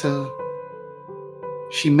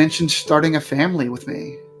 she mentioned starting a family with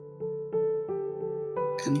me.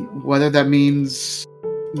 And whether that means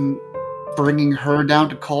bringing her down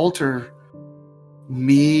to Cult or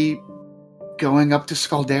me going up to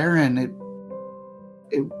Skaldaren,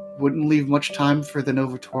 it wouldn't leave much time for the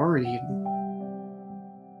Novatori.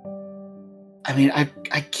 I mean, I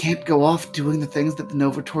can't go off doing the things that the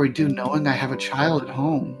Novatori do, knowing I have a child at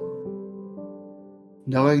home.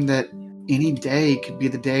 Knowing that any day could be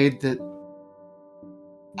the day that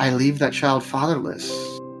I leave that child fatherless.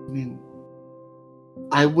 I mean,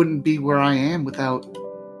 I wouldn't be where I am without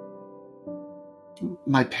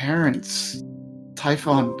my parents,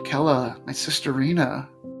 Typhon, Kella, my sister Rena.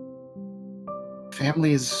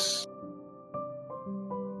 Family's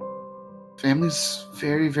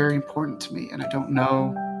very, very important to me, and I don't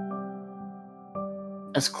know.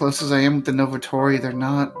 As close as I am with the Novatori, they're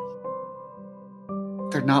not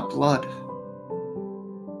blood.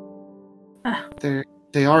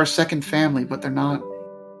 They are a second family, but they're not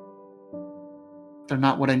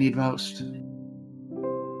what I need most.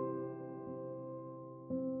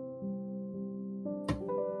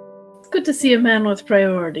 It's good to see a man with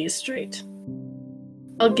priorities straight.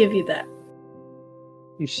 I'll give you that.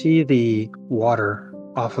 You see the water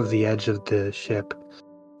off of the edge of the ship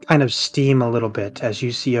kind of steam a little bit as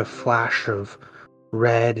you see a flash of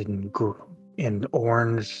red and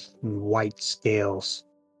orange and white scales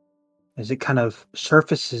as it kind of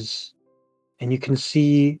surfaces, and you can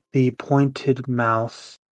see the pointed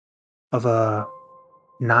mouth of a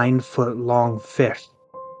 9-foot long fish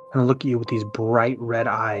kind of look at you with these bright red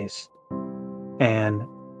eyes and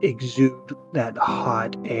exude that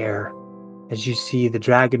hot air as you see the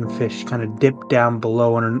dragonfish kind of dip down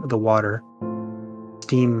below under the water,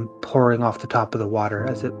 steam pouring off the top of the water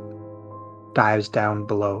as it dives down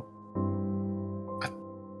below.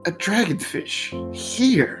 A dragonfish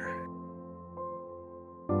here.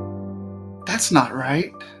 That's not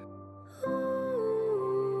right.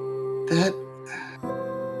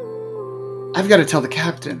 I've got to tell the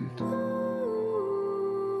captain.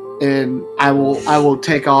 And I will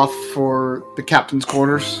take off for the captain's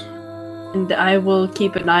quarters. And I will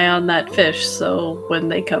keep an eye on that fish, so when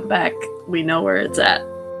they come back, we know where it's at.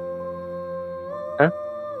 Okay.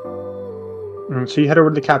 So you head over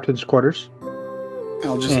to the captain's quarters.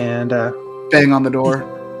 I'll just and bang on the door.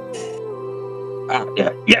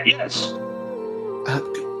 Yes.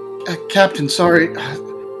 Captain, sorry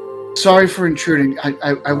for intruding.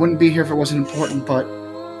 I wouldn't be here if it wasn't important, but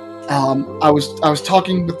I was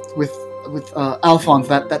talking with Alphonse,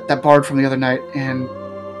 that bard from the other night, and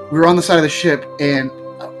we were on the side of the ship, and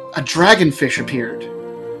a dragonfish appeared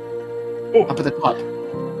up at the top.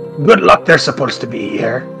 Good luck. They're supposed to be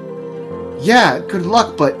here. Yeah, good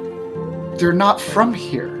luck, but they're not from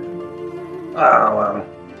here. Oh well.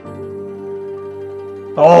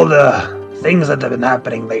 All the things that have been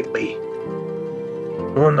happening lately.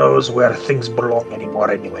 Who knows where things belong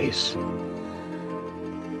anymore, anyways?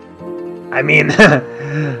 I mean,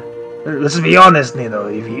 let's be honest, Nino.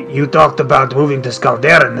 If you talked about moving to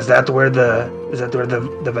Scalderan, is that where the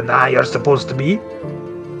Vanai are supposed to be?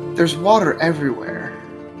 There's water everywhere.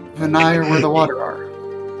 Vanai are where the water are.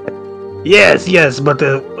 Yes, but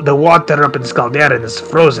the water up in Scalderan is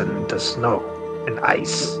frozen to snow and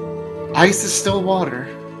ice. Ice is still water.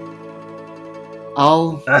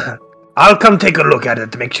 I'll come take a look at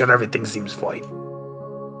it to make sure everything seems fine.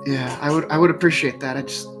 Yeah, I would appreciate that.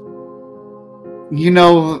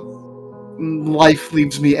 Life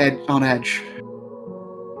leaves me on edge.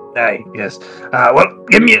 Aye, yes. Well,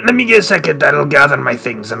 let me get a second. I'll gather my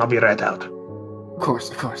things and I'll be right out. Of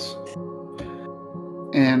course.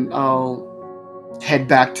 And I'll head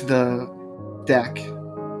back to the deck.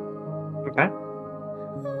 Okay.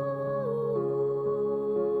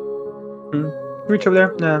 Reach over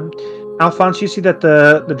there. Alphonse, you see that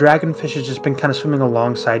the dragonfish has just been kind of swimming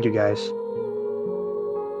alongside you guys.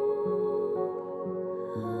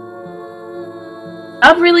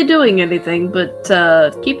 Not really doing anything, but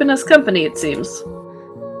keeping us company, it seems.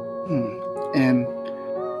 And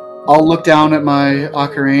I'll look down at my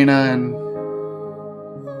ocarina and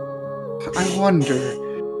I wonder.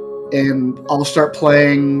 And I'll start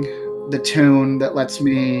playing the tune that lets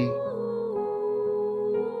me,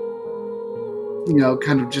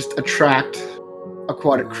 kind of just attract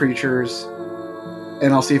aquatic creatures.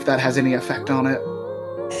 And I'll see if that has any effect on it.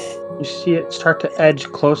 You see it start to edge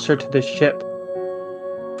closer to the ship,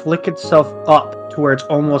 flick itself up to where it's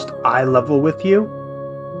almost eye level with you,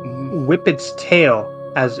 whip its tail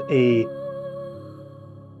as a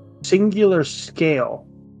singular scale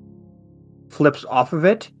flips off of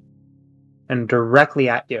it and directly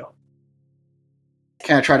at you.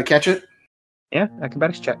 Can I try to catch it? Yeah,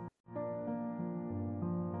 acrobatics check.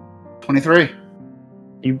 23.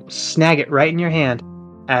 You snag it right in your hand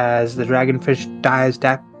as the dragonfish dives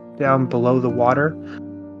down below the water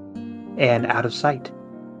and out of sight.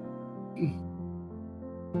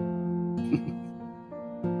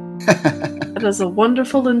 That is a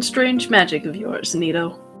wonderful and strange magic of yours,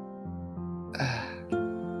 Nito.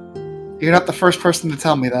 You're not the first person to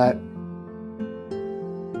tell me that.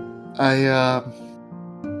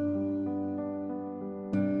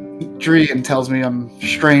 Drian tells me I'm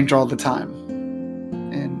strange all the time.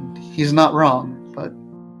 And he's not wrong, but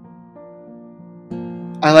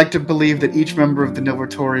I like to believe that each member of the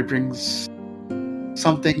Novatori brings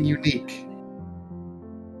something unique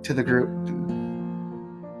to the group.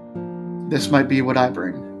 This might be what I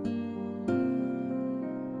bring.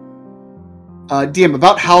 DM,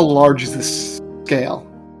 about how large is this scale?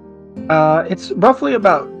 It's roughly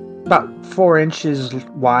about 4 inches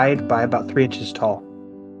wide by about 3 inches tall.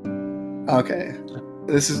 Okay.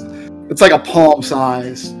 It's like a palm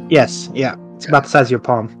size. Yes, yeah. It's about the size of your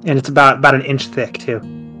palm. And it's about an inch thick too.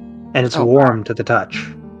 And it's warm to the touch.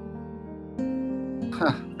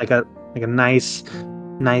 Huh. Like a nice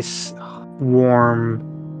warm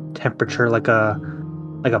temperature, like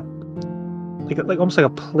almost like a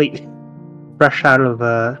plate fresh out of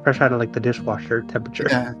like the dishwasher temperature.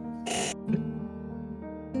 Yeah.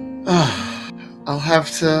 I'll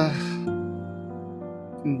have to.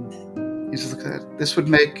 You just look at it. This would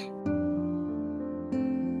make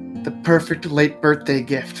the perfect late birthday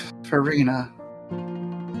gift for Rena.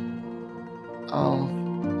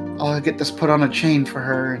 I'll get this put on a chain for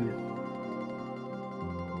her and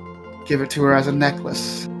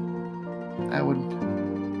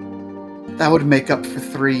That would make up for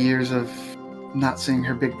 3 years of not seeing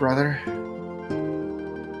her big brother.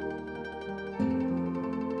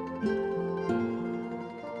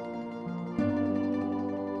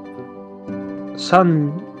 The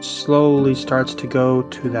sun slowly starts to go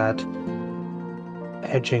to that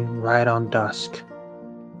edging right on dusk.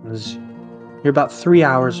 You're about 3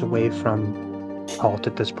 hours away from halt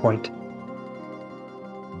at this point.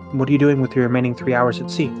 What are you doing with your remaining 3 hours at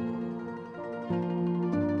sea?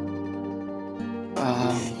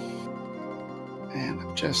 Man,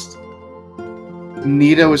 I'm just...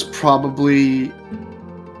 Nito is probably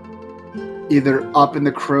either up in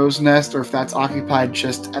the crow's nest, or if that's occupied,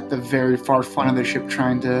 just at the very far front of the ship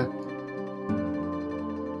trying to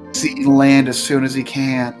see land as soon as he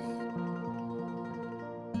can.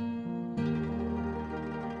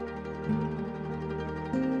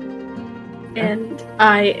 And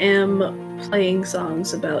I am playing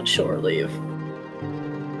songs about shore leave.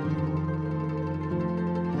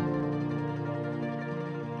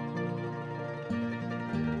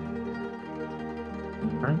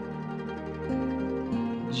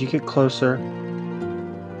 As you get closer,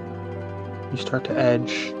 you start to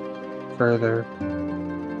edge further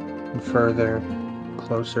and further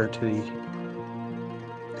closer to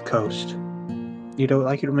the coast. I'd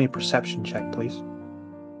like you to make a perception check, please.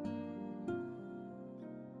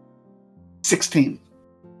 16.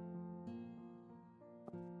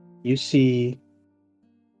 You see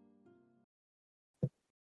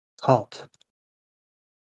halt,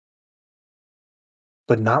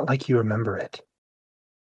 but not like you remember it.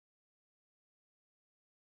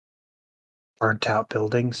 Burnt out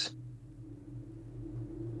buildings,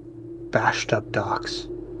 bashed up docks,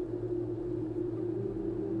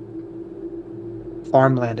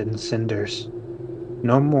 farmland in cinders.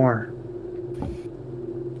 No more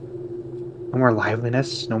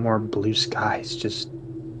liveliness, no more blue skies, just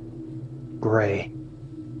gray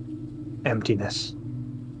emptiness.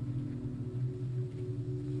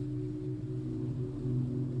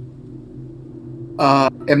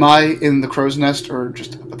 Am I in the crow's nest or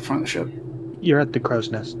just up at the front of the ship? You're at the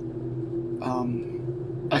crow's nest.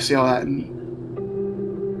 I see all that, and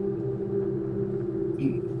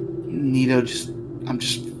Nito I'm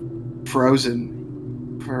just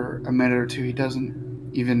frozen for a minute or two. He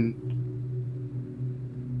doesn't even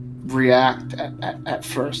react at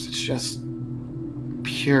first. It's just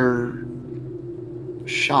pure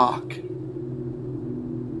shock.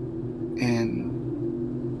 And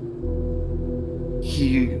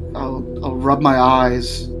I'll rub my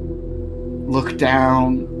eyes, look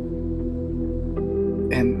down,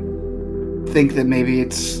 and think that maybe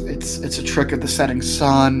it's a trick of the setting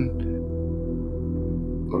sun,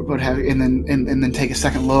 or what have you, and then take a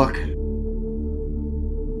second look.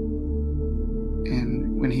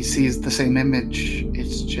 And when he sees the same image,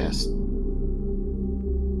 it's just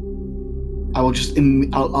I'll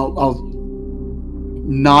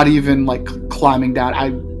not even like climbing down.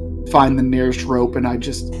 I find the nearest rope and I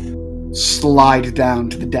just slide down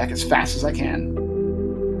to the deck as fast as I can.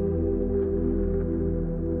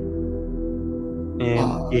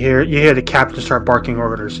 And you hear the captain start barking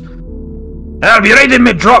orders. Be ready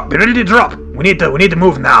to drop. Be ready to drop. We need to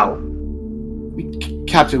move now.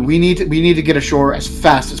 Captain, we need to get ashore as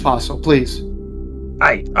fast as possible, please.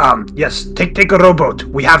 Yes. Take a rowboat.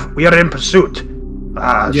 We are in pursuit.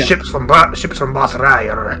 Ships from Basarai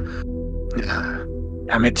are.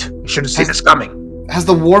 Damn it! We should have seen this coming. Has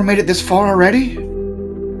the war made it this far already?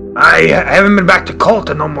 I haven't been back to Colt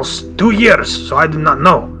in almost 2 years, so I do not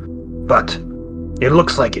know. But it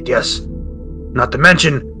looks like it, yes. Not to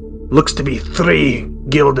mention, looks to be 3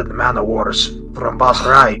 gilded man-o'-wars from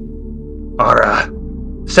Basarai are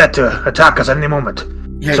set to attack us at any moment.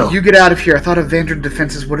 Yeah, so, you get out of here. I thought Evander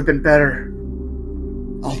defenses would have been better.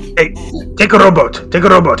 Hey, take a rowboat. Take a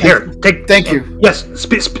rowboat. Here, take. Thank you. Yes,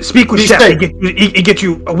 speak with Chef. He get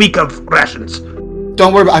you a week of rations.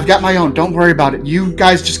 Don't worry. I've got my own. Don't worry about it. You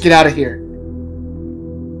guys just get out of here.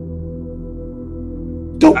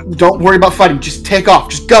 Don't worry about fighting. Just take off.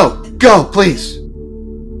 Just go, please.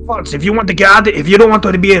 Fox, if you want to get out, if you don't want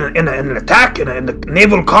to be in an attack, in the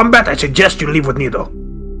naval combat, I suggest you leave with Nido.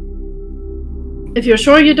 If you're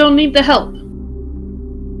sure you don't need the help.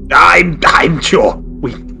 I'm sure.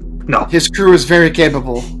 No. His crew is very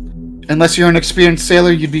capable. Unless you're an experienced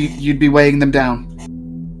sailor, you'd be weighing them down.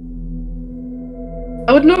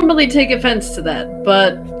 I would normally take offense to that,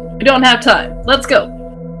 but we don't have time. Let's go.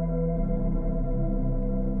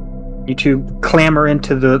 You two clamber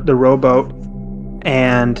into the rowboat,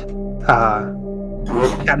 and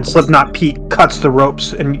Captain Slipknot Pete cuts the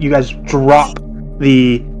ropes, and you guys drop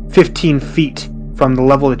the 15 feet from the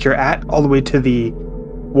level that you're at all the way to the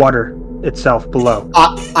water itself below.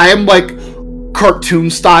 I am like cartoon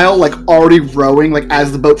style, like already rowing, like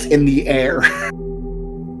as the boat's in the air.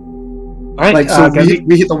 All right, Like so,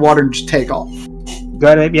 we hit the water and just take off. Go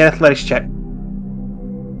ahead and make me an athletics check.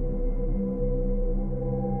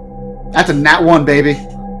 That's a nat 1, baby.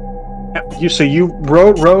 You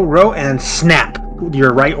row, and snap.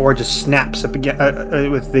 Your right oar just snaps up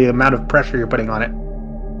again with the amount of pressure you're putting on it.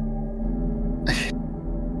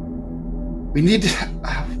 We need to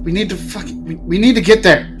get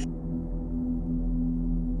there.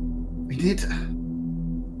 We need to.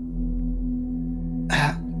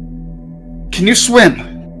 Can you swim?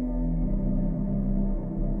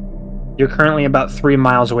 You're currently about 3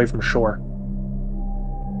 miles away from shore.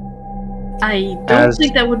 I don't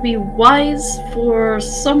think that would be wise for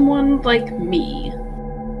someone like me.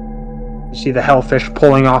 You see the hellfish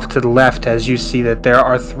pulling off to the left as you see that there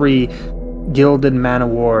are 3 gilded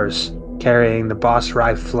man-o'-wars carrying the Boss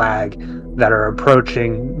Rye flag that are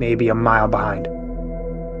approaching maybe a mile behind.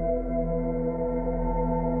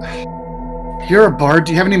 You're a bard.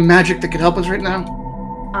 Do you have any magic that could help us right now?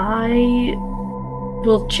 I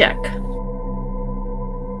will check.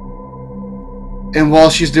 And while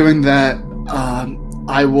she's doing that,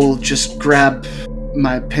 I will just grab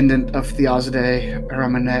my pendant of Theoside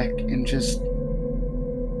around my neck and just...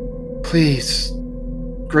 Please,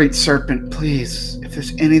 Great Serpent, please, if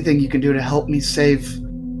there's anything you can do to help me save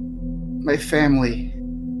my family,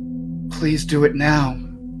 please do it now.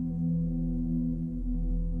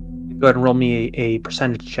 Go ahead and roll me a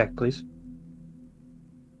percentage check, please.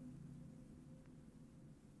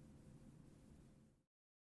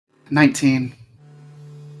 $19.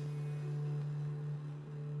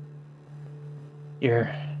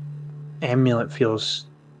 Your amulet feels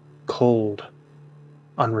cold,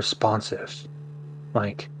 unresponsive.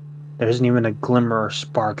 Like there isn't even a glimmer or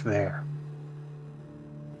spark there.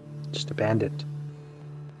 Just abandoned.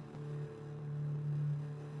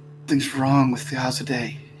 Something's wrong with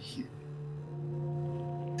Theoside.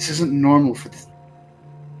 This isn't normal for this.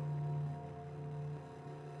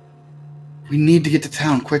 We need to get to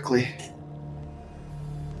town quickly.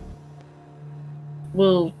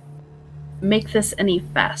 Will make this any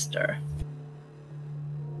faster.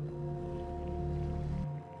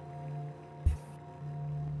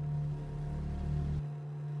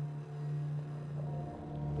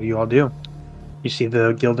 What do you all do? You see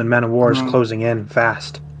the Gilded Men of Wars No. closing in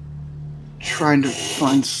fast. Trying to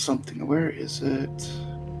find something. Where is it?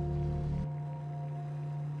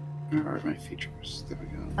 Where are my features? There we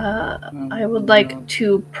go. I would like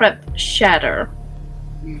to prep Shatter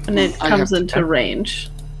when it comes into range.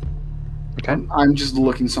 Okay. I'm just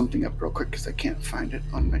looking something up real quick because I can't find it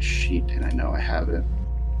on my sheet, and I know I have it.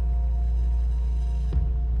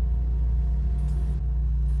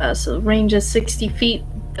 So range is 60 feet.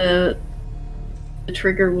 The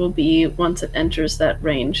trigger will be once it enters that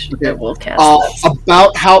range. Okay. It will cast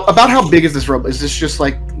that. About how big is this rowboat? Is this just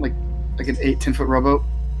like an 8-10 foot rowboat?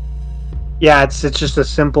 Yeah, it's just a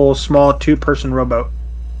simple, small 2-person rowboat.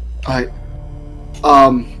 I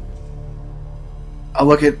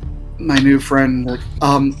look at my new friend. Like,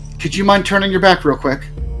 could you mind turning your back real quick?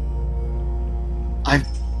 I've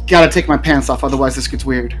got to take my pants off, otherwise this gets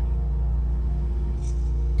weird.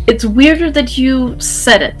 It's weirder that you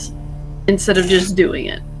said it instead of just doing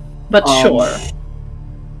it, but sure.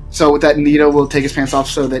 So with that, Nito will take his pants off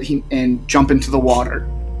so that and jump into the water.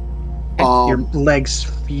 Your legs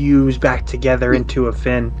fuse back together into a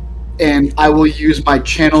fin. And I will use my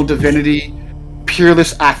channel divinity,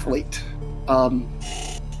 Peerless Athlete.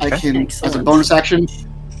 I can, as a Excellent. bonus action,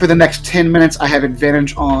 for the next 10 minutes, I have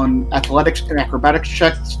advantage on athletics and acrobatics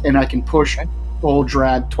checks, and I can push full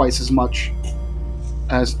drag twice as much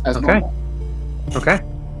as normal. Okay.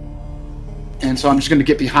 And so I'm just going to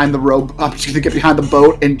get behind the rope. I'm just going to get behind the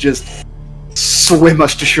boat and just swim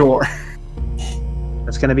us to shore.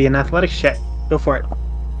 That's going to be an athletics check. Go for it.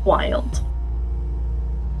 Wild.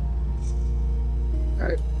 All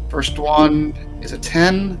right. First one is a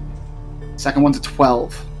 10. Second one's a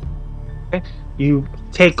 12. Okay. You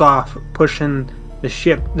take off, pushing the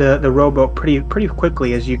ship, the rowboat pretty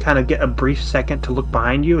quickly as you kind of get a brief second to look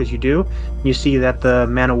behind you. As you do, you see that the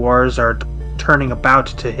man-o'-wars are turning about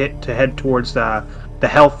to head towards the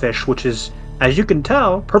hellfish, which is, as you can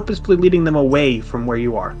tell, purposefully leading them away from where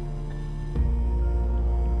you are.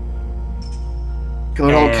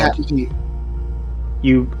 Good old cat and heat.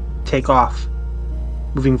 You take off,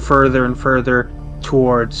 moving further and further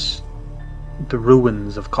towards the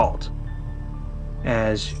ruins of Cult.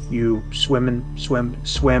 As you swim,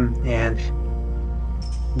 and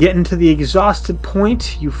getting to the exhausted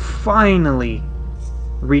point, you finally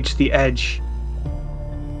reach the edge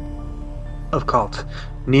of Cult,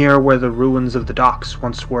 near where the ruins of the docks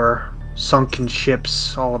once were, sunken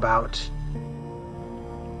ships all about,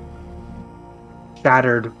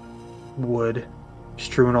 shattered wood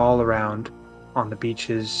strewn all around on the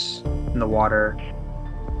beaches, in the water.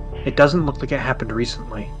 It doesn't look like it happened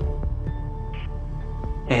recently.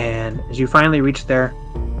 And as you finally reach there,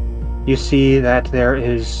 you see that there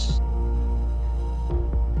is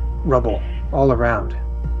rubble all around.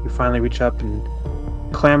 You finally reach up and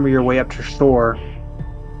clamber your way up to shore,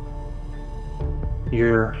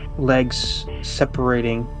 your legs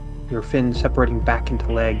separating, your fins separating back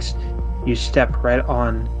into legs. You step right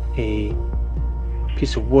on a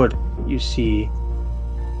piece of wood you see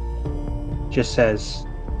just says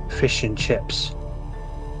fish and chips.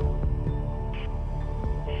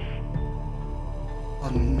 Oh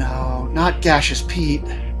no, not Gaseous Pete.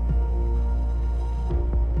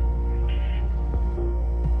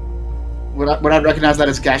 Would I recognize that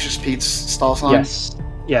as Gaseous Pete's stall sign? Yes.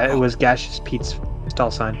 Yeah, it was Gaseous Pete's stall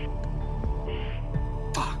sign.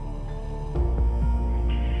 Fuck.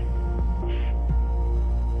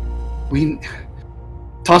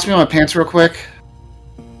 Toss me on my pants real quick.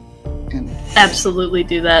 And Absolutely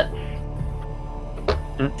do that.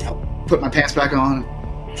 put my pants back on.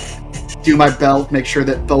 Do my belt, make sure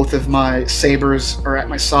that both of my sabers are at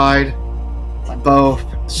my side. My bow,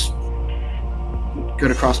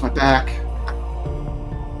 good across my back.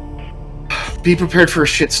 Be prepared for a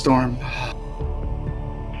shitstorm.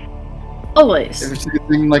 Always. If there's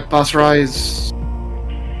anything like Basrai is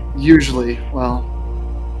usually, well,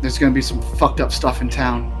 there's going to be some fucked up stuff in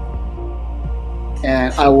town.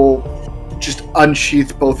 And I will just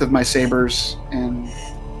unsheath both of my sabers and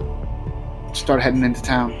start heading into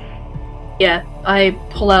town. Yeah, I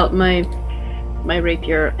pull out my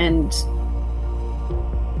rapier and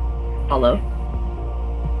follow.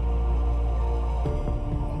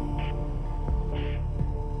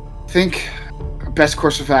 I think our best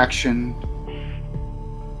course of action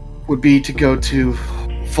would be to go to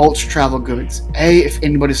Volt's Travel Goods. If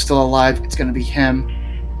anybody's still alive, it's going to be him.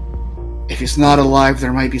 If he's not alive,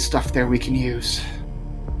 there might be stuff there we can use.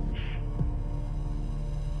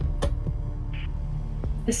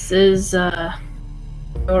 This is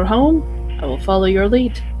your home. I will follow your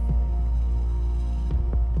lead.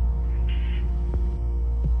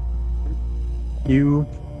 You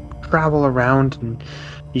travel around and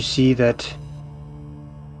you see that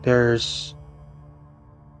there's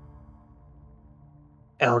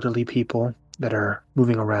elderly people that are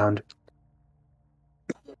moving around,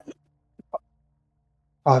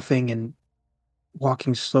 coughing and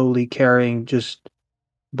walking slowly, carrying just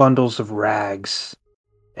bundles of rags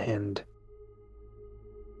and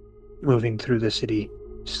moving through the city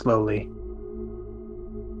slowly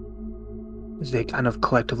as they kind of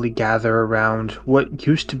collectively gather around what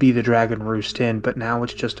used to be the Dragon Roost Inn, but now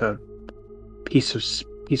it's just a piece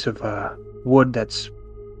of wood that's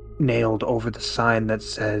nailed over the sign that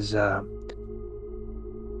says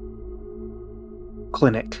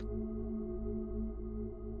clinic.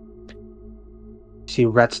 See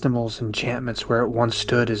Retstimel's enchantments where it once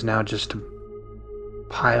stood is now just a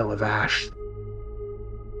pile of ash,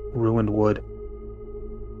 ruined wood.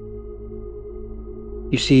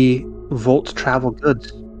 You see Volt's Travel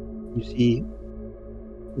Goods. You see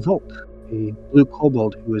Volt, a blue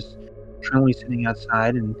kobold who is currently sitting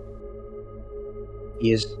outside, and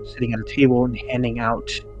he is sitting at a table and handing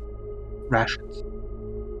out rations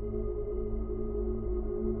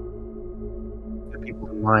to people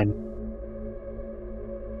in line.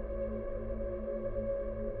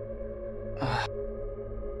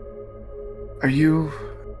 Are you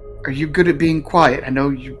good at being quiet? I know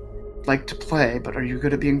you like to play, but are you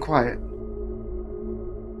good at being quiet?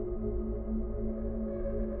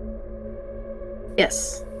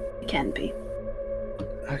 Yes, it can be.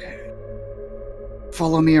 Okay.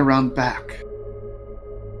 Follow me around back.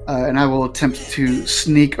 And I will attempt to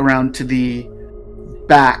sneak around to the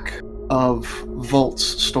back of Volt's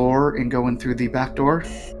store and go in through the back door.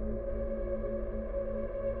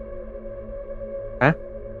 Okay.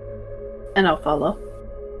 And I'll follow.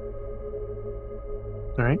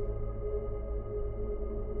 Alright.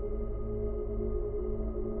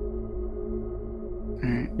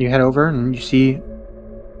 You head over and you see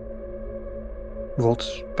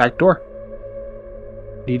Volt's back door.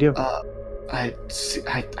 What do you do? I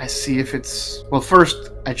see if it's... Well,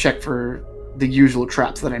 first, I check for the usual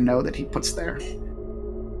traps that I know that he puts there.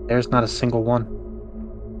 There's not a single one.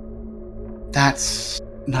 That's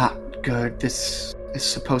not good. This is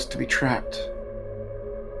supposed to be trapped.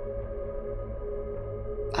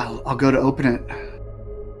 I'll go to open it.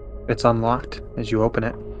 It's unlocked as you open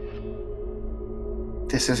it.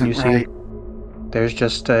 This isn't You see right. There's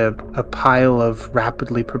just a pile of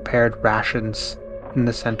rapidly prepared rations in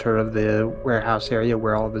the center of the warehouse area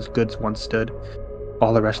where all of his goods once stood.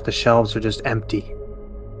 All the rest of the shelves are just empty.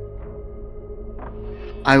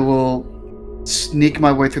 I will sneak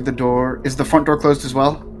my way through the door. Is the front door closed as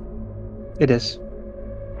well? It is.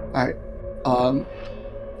 Alright.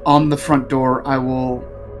 On the front door, I will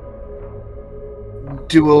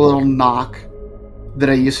do a little knock that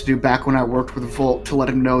I used to do back when I worked with Volt to let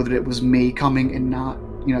him know that it was me coming and not,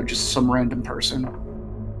 just some random person.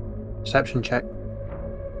 Perception check.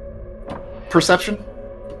 Perception?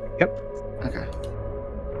 Yep. Okay.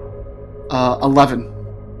 11.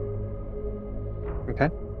 Okay.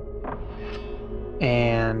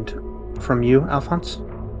 And from you, Alphonse?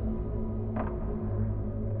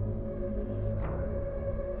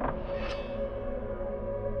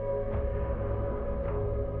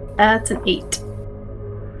 That's an 8.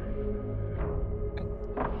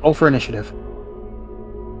 Roll for initiative.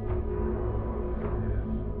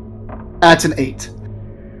 That's an 8.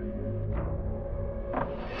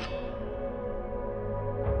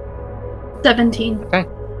 $17. Okay.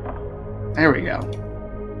 There we go.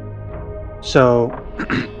 So,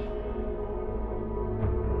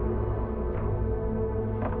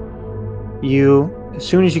 as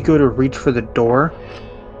soon as you go to reach for the door,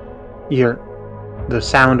 you hear the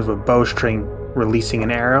sound of a bowstring releasing an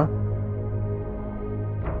arrow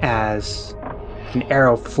as an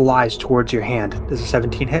arrow flies towards your hand. Does a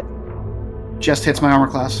 17 hit? Just hits my armor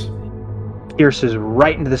class. Pierces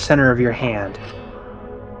right into the center of your hand.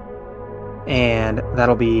 And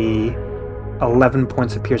that'll be 11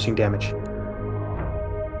 points of piercing damage.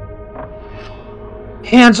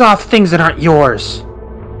 Hands off things that aren't yours!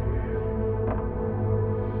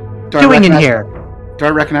 Doing in here? Do I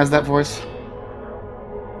recognize that voice?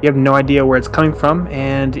 You have no idea where it's coming from,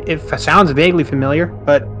 and it sounds vaguely familiar,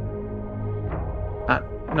 but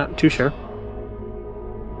not too sure.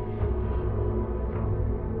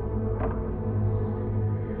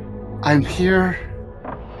 I'm here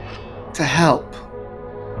to help.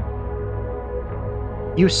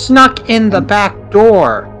 You snuck in the back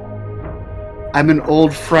door. I'm an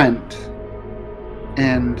old friend,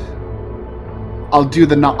 and I'll do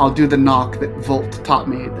the knock that Volt taught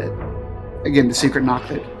me. That, again, the secret knock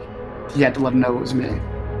that he had to let him know it was me.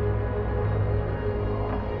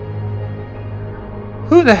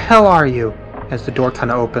 Who the hell are you? As the door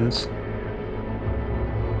kind of opens,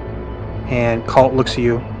 and Colt looks at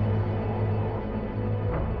you.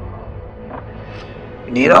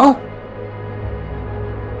 Nito?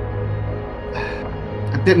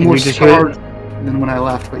 A bit more scarred than when I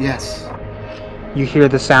left, but yes. You hear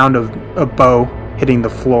the sound of a bow hitting the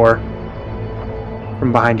floor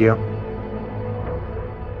from behind you.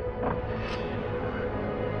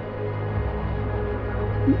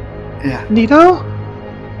 Yeah. Nito?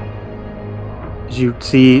 As you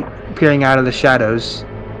see peering out of the shadows,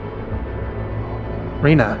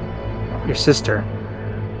 Rena, your sister,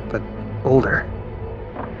 but older.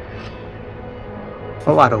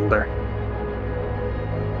 A lot older.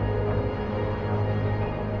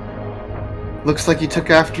 Looks like you took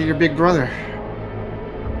after your big brother.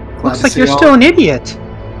 Looks like you're still an idiot.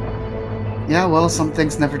 Yeah, well, some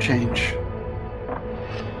things never change.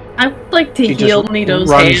 I would like to heal Nito's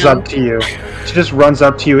runs hand. up to you. She just runs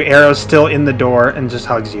up to you, arrow still in the door, and just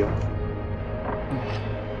hugs you.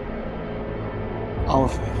 I'll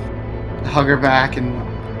hug her back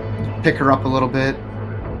and pick her up a little bit.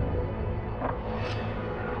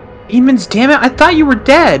 Demons, damn it, I thought you were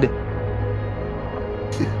dead.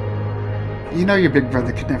 You know your big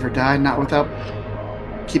brother could never die, not without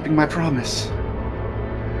keeping my promise.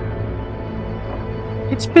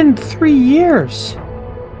 It's been 3 years.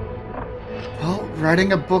 Well,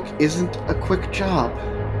 writing a book isn't a quick job.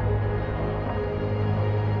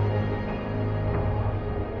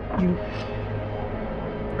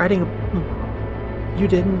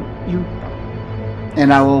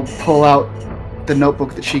 And I will pull out the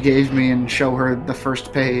notebook that she gave me and show her the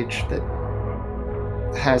first page that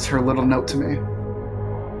has her little note to me.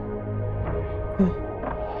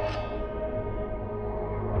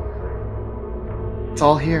 It's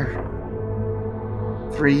all here.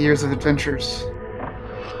 3 years of adventures.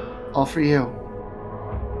 All for you.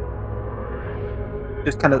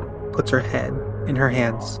 Just kind of puts her head in her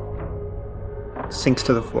hands. Sinks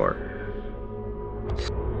to the floor.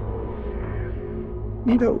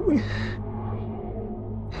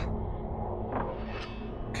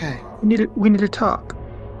 Okay. We need to talk.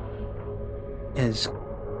 As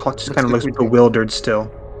Clock just kind of looks bewildered still.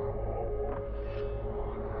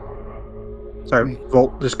 Sorry,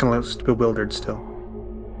 Volt just kind of looks bewildered still.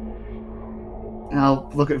 And I'll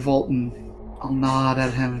look at Volt and I'll nod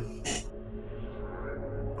at him.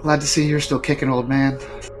 Glad to see you're still kicking, old man.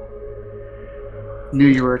 Knew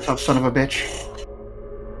you were a tough son of a bitch.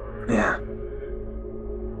 Yeah.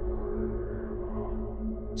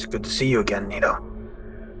 It's good to see you again, Nito.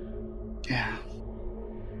 Yeah.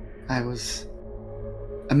 I was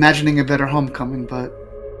imagining a better homecoming, but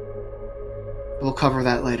we'll cover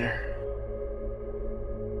that later.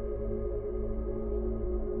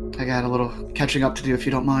 I got a little catching up to do if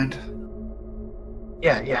you don't mind.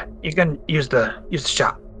 Yeah. You can use the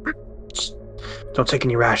shop. Just don't take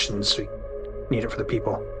any rations. We need it for the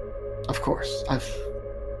people. Of course.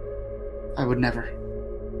 I would never.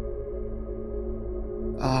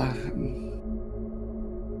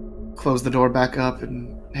 Close the door back up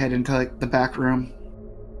and head into like the back room.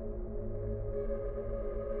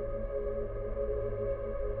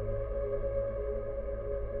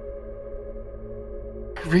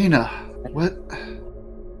 Rena, what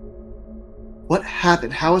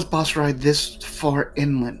happened? How is Boss Ride this far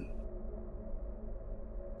inland?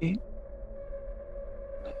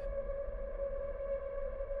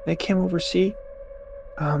 They came overseas.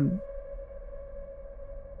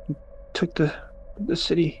 Took the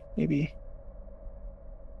city maybe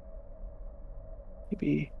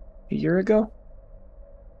a year ago.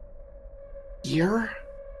 Year?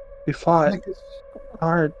 We fought Like this?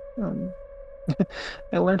 hard.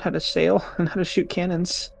 I learned how to sail and how to shoot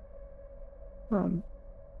cannons.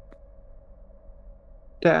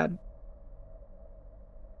 Dad,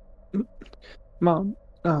 Mom,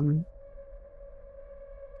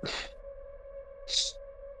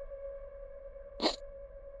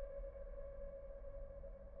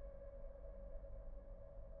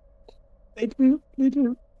 they didn't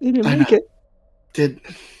I make know. it.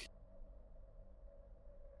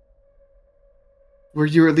 Were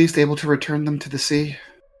you at least able to return them to the sea?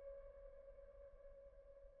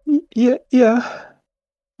 Yeah.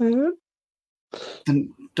 Then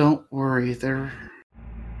don't worry. They're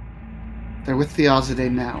with the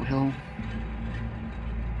Azade now.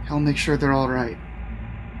 He'll make sure they're all right.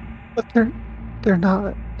 But they're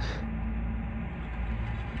not.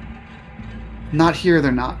 Not here,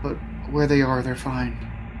 they're not. But where they are, they're fine.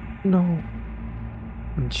 No.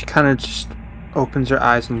 And she kind of just opens her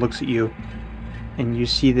eyes and looks at you, and you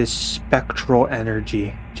see this spectral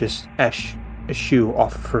energy just eschew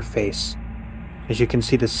off of her face. As you can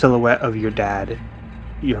see the silhouette of your dad,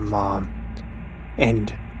 your mom,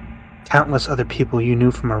 and countless other people you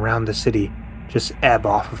knew from around the city just ebb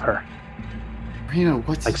off of her. Rena,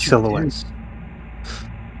 what's like silhouettes.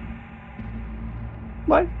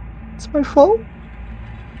 It's my fault.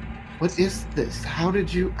 What is this? How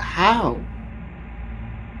did you... How?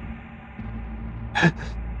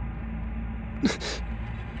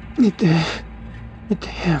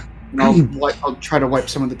 Damn. I'll try to wipe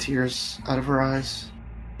some of the tears out of her eyes.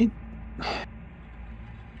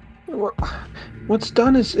 What's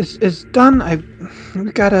done is done.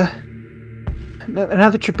 We gotta. Now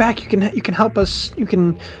that you're back, you can help us. You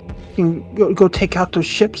can go take out those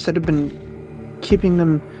ships that have been keeping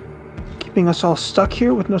us all stuck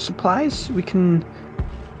here with no supplies. I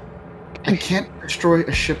can't destroy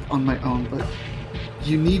a ship on my own, but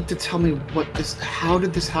you need to tell me how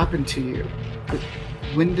did this happen to you?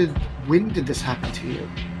 When did this happen to you?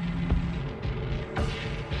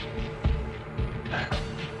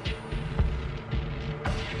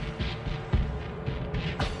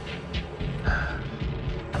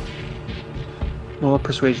 Roll a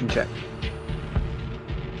persuasion check.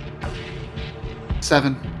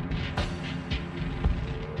 7.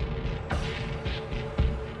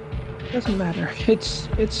 Doesn't matter. It's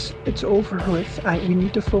over with. We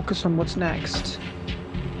need to focus on what's next.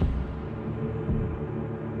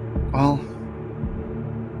 Well,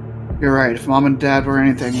 you're right. If Mom and Dad were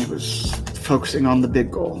anything, it was focusing on the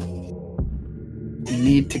big goal. We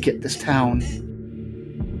need to get this town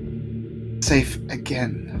safe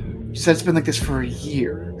again. You said it's been like this for a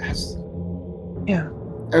year. Yeah.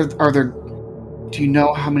 Are there... Do you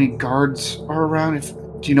know how many guards are around?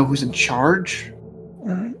 Do you know who's in charge?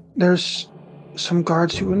 There's some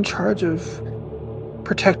guards who are in charge of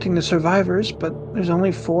protecting the survivors, but there's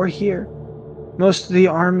only 4 here. Most of the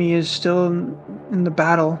army is still in the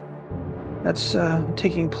battle that's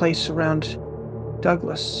taking place around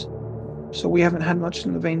Douglas. So we haven't had much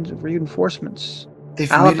in the veins of reinforcements.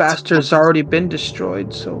 Alabaster's already been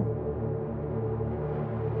destroyed, so...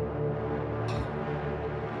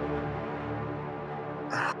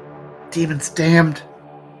 Demons damned.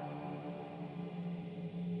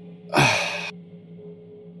 I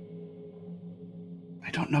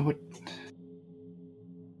don't know what...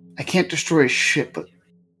 I can't destroy a ship, but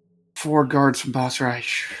 4 guards from Boss Reich.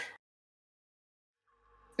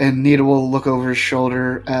 And Nita will look over his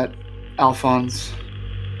shoulder at Alphonse.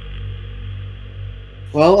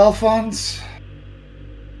 Well, Alphonse,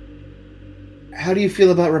 how do you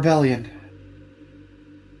feel about rebellion?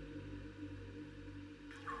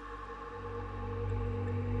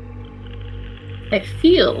 I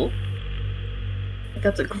feel like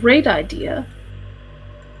that's a great idea.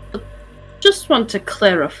 But just want to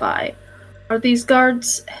clarify. Are these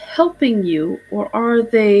guards helping you, or are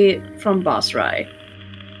they from Boss Rai?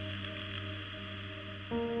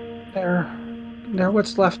 They're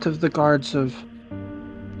what's left of the guards of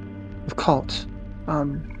Cult.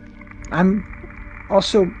 I'm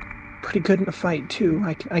also pretty good in a fight too.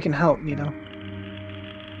 I can help, you know.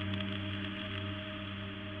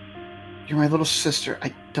 You're my little sister.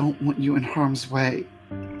 I don't want you in harm's way.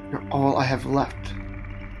 You're all I have left.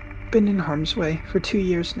 Been in harm's way for 2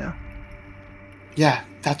 years now. Yeah,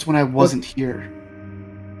 that's when I wasn't here.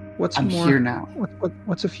 I'm More, here now.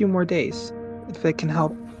 What's a few more days? If they can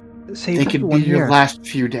help save They could be everyone your here. last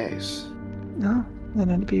few days. No, then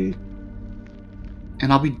it'd be...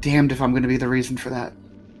 And I'll be damned if I'm going to be the reason for that.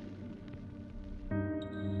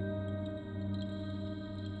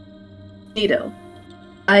 Nito,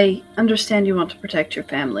 I understand you want to protect your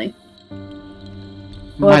family.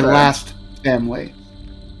 My However- last family.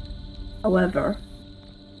 However,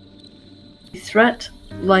 the threat,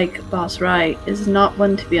 like Boss Rai, is not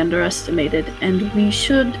one to be underestimated, and we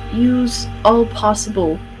should use all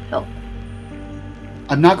possible help.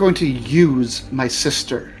 I'm not going to use my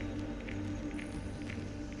sister.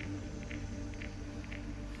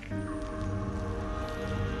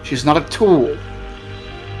 She's not a tool.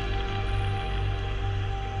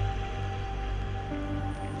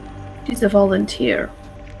 She's a volunteer.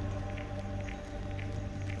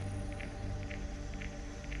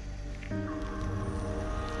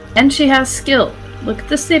 And she has skill. Look at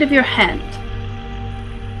the state of your hand.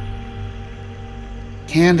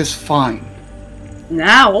 Hand is fine.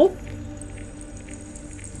 Now,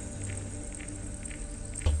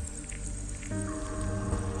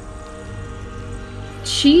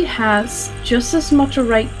 she has just as much a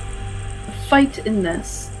right to fight in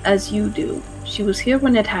this as you do. She was here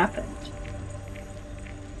when it happened.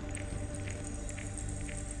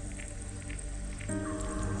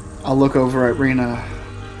 I'll look over at Rena.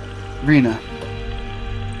 Rena,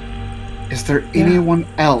 is there anyone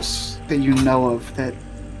else that you know of that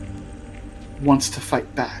wants to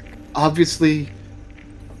fight back? Obviously,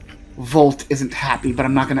 Volt isn't happy, but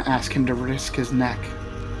I'm not going to ask him to risk his neck.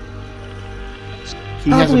 He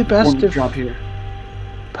has an important job here.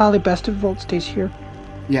 Probably best if Volt stays here.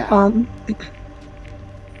 Yeah. To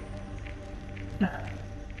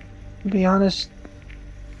be honest,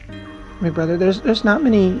 my brother, there's not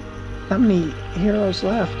many heroes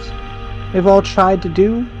left. They've all tried to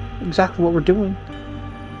do exactly what we're doing,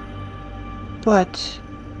 but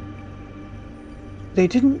they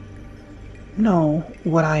didn't know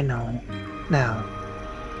what I know now.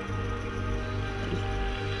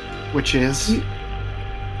 Which is?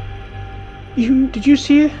 Did you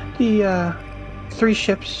see the 3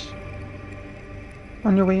 ships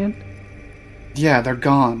on your way in? Yeah, they're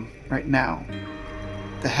gone right now.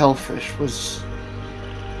 The Hellfish was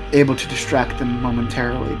able to distract them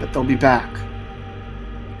momentarily, but they'll be back.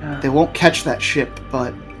 They won't catch that ship,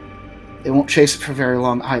 but they won't chase it for very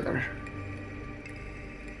long either.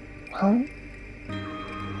 Well,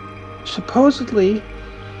 supposedly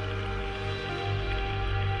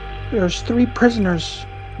there's 3 prisoners,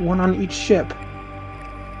 one on each ship,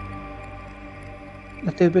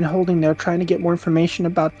 that they've been holding there trying to get more information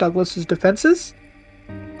about Douglas's defenses.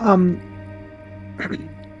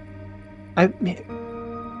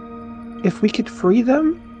 If we could free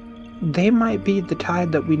them, they might be the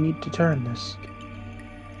tide that we need to turn this.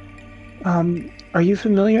 Are you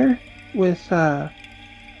familiar with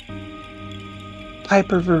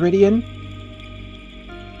Piper Viridian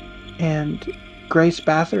and Grace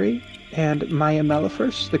Bathory and Maya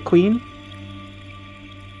Mellifers, the Queen?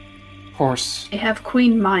 Of course. I have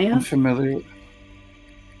Queen Maya. I'm familiar.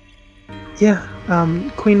 Yeah,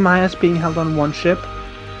 Queen Maya's being held on one ship,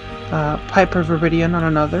 Piper Viridian on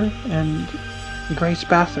another, and Grace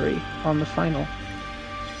Bathory on the final.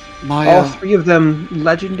 Maya. All 3 of them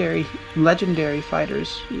legendary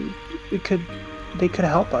fighters. They could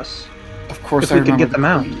help us. Of course, if we could get them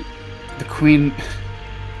out. The Queen.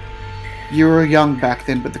 You were young back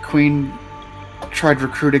then, but the Queen tried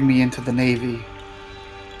recruiting me into the Navy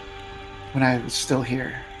when I was still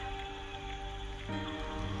here.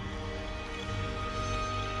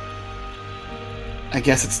 I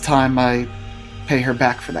guess it's time I pay her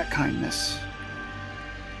back for that kindness.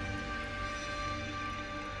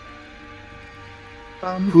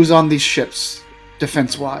 Who's on these ships,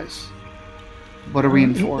 defense-wise? What are we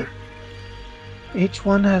in for? Each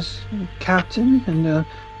one has a captain and a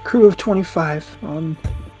crew of 25. On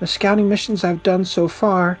the scouting missions I've done so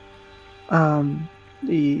far,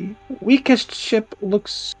 the weakest ship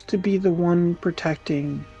looks to be the one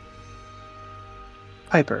protecting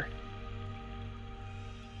Piper.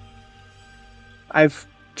 I've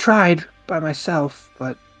tried by myself,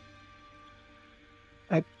 but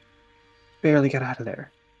I barely got out of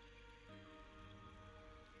there.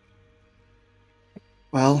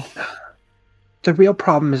 Well, the real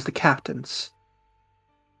problem is the captains.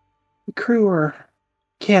 The crew are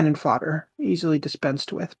cannon fodder, easily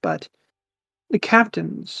dispensed with, but the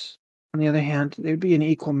captains, on the other hand, they'd be an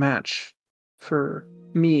equal match for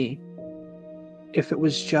me if it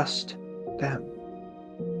was just them.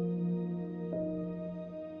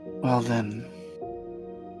 Well then.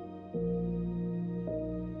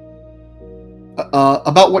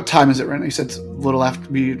 About what time is it right now? You said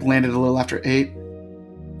we landed a little after 8?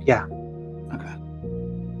 Yeah. Okay.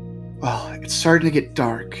 Well, it's starting to get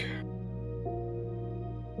dark.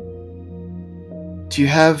 Do you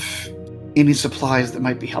have any supplies that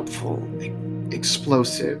might be helpful?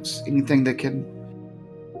 Explosives? Anything that can...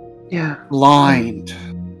 Yeah. Blind?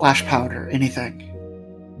 Flash powder? Anything?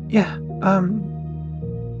 Yeah.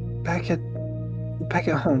 Back at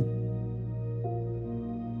home.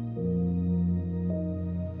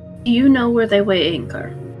 Do you know where they weigh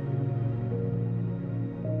anchor?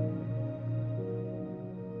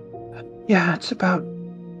 Yeah, it's about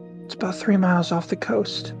 3 miles off the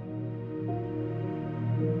coast.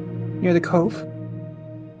 Near the cove.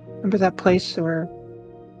 Remember that place where...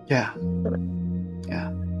 Yeah.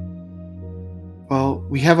 Yeah. Well,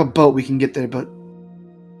 we have a boat we can get there,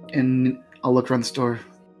 and I'll look around the store.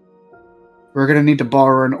 We're gonna need to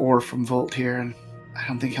borrow an oar from Volt here, and I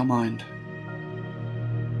don't think he'll mind.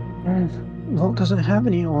 Volt doesn't have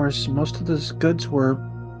any oars. Most of those goods were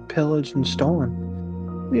pillaged and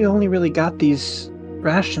stolen. We only really got these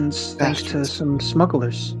rations thanks to some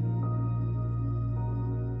smugglers.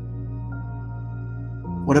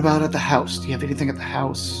 What about at the house? Do you have anything at the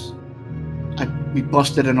house? We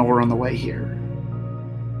busted an oar on the way here.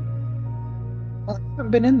 I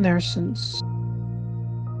haven't been in there since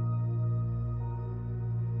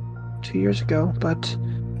 2 years ago, but...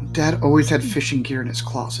 Dad always had fishing gear in his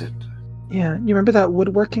closet. Yeah, you remember that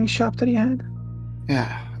woodworking shop that he had?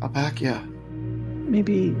 Yeah, out back, yeah.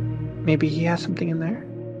 Maybe he has something in there.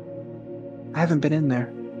 I haven't been in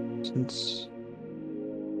there since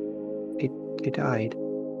he died.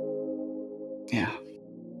 Yeah.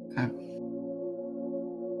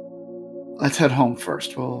 Let's head home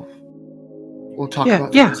first. We'll talk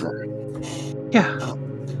about things later. Yeah.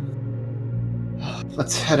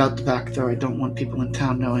 Let's head out the back, though. I don't want people in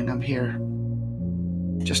town knowing I'm here.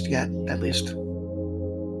 Just yet, at least.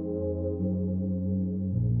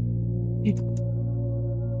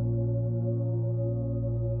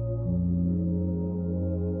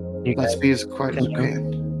 Let's be as quiet as we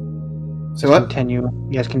can. So what? You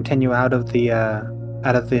guys continue out of the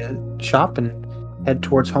shop and head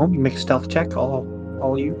towards home. You make a stealth check,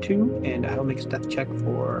 all you two, and I'll make a stealth check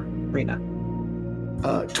for Rena.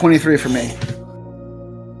 23 for me.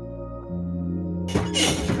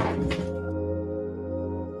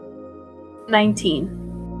 19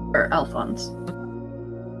 for Alphonse.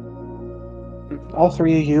 All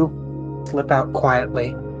three of you slip out quietly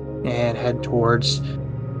and head towards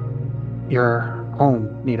your home,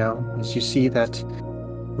 as you see that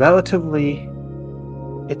relatively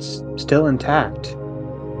it's still intact.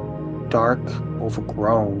 Dark,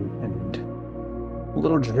 overgrown, and a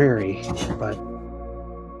little dreary, but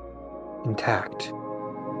intact.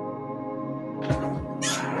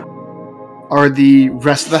 Are the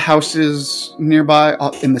rest of the houses nearby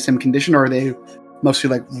in the same condition, or are they mostly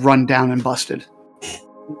like run down and busted?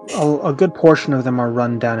 A good portion of them are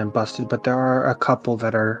run down and busted, but there are a couple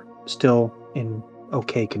that are still in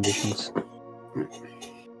okay conditions.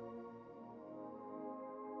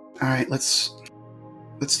 All right, let's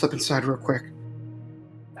slip inside real quick.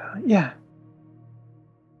 Yeah.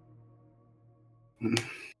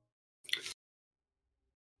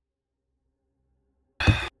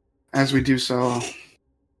 As we do so,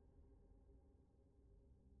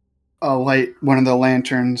 I'll light one of the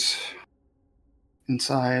lanterns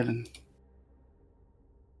inside and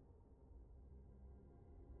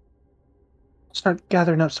start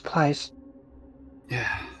gathering up supplies. Yeah.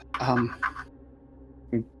 I'm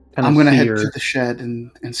going to head to the shed and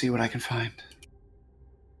see what I can find.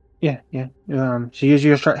 Yeah. So as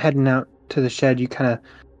you start heading out to the shed, you kind of,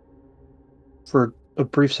 for a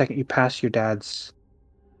brief second, you pass your dad's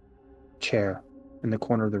chair. in the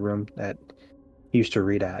corner of the room that he used to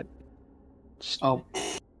read at. Just, I'll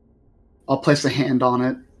place a hand on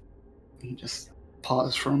it and just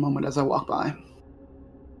pause for a moment as I walk by.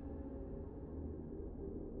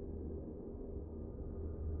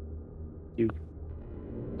 you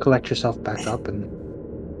collect yourself back up and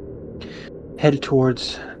head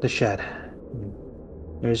towards the shed.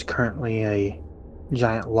 There's currently a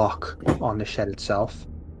giant lock on the shed itself.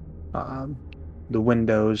 The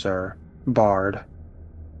windows are barred.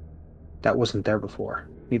 That wasn't there before.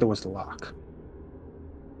 Neither was the lock.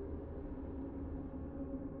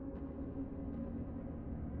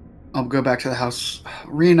 I'll go back to the house.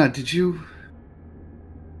 Rena, did you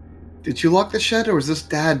lock the shed, or was this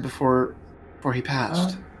Dad before he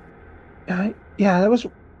passed? Yeah, that was.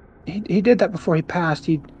 He did that before he passed.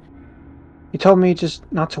 He told me just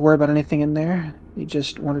not to worry about anything in there. He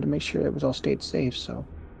just wanted to make sure it was all stayed safe. So.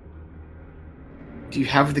 Do you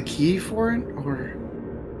have the key for it, or?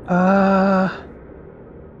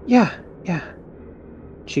 Yeah.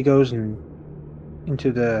 She goes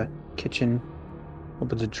into the kitchen,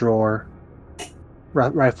 opens a drawer,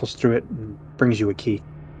 rifles through it, and brings you a key.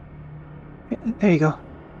 There you go.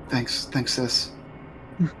 Thanks, sis.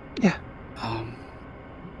 Yeah.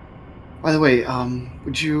 By the way,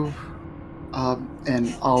 would you,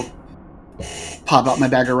 and I'll pop out my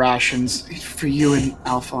bag of rations for you and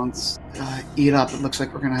Alphonse. Eat up. It looks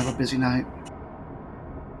like we're gonna have a busy night.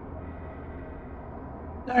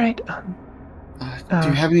 All right. Do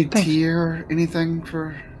you have any thanks. tea or anything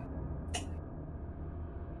for?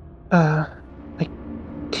 Like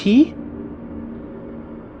tea?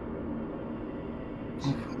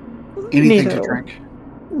 Anything Neither. to drink.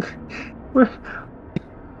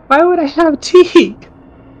 Why would I have tea?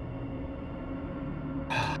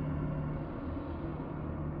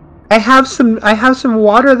 I have some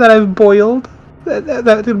water that I've boiled.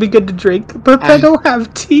 That would be good to drink, but I don't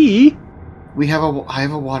have tea. I have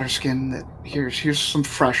a water skin that here's some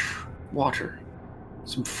fresh water.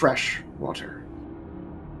 Some fresh water.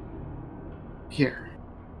 Here.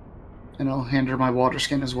 And I'll hand her my water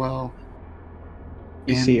skin as well.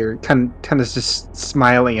 You see her kind of just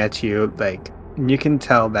smiling at you, like, and you can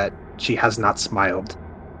tell that she has not smiled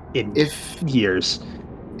in years.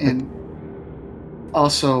 And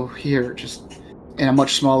also here, just in a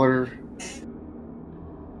much smaller.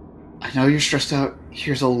 I know you're stressed out.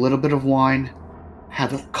 Here's a little bit of wine.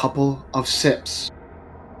 Have a couple of sips.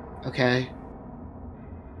 Okay?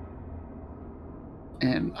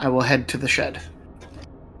 And I will head to the shed.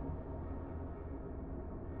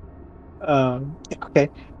 Okay.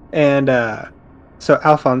 And so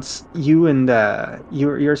Alphonse, you and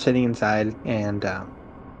you're sitting inside, and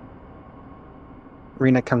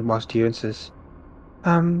Rena walks to you and says,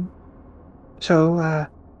 so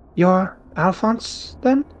you're Alphonse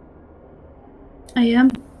then? I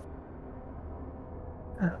am.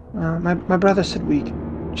 My brother said we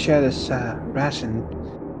share this ration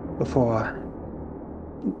before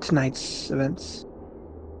tonight's events.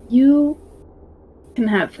 You can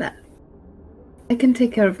have that. I can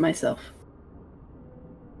take care of myself.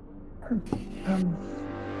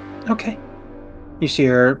 Okay. You see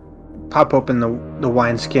her pop open the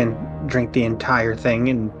wineskin, drink the entire thing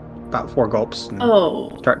in about 4 gulps, and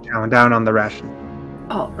start chowing down on the ration.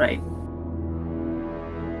 Oh, right.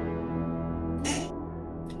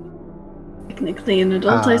 Technically an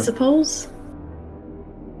adult, I suppose.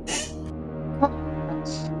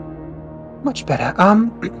 That's much better.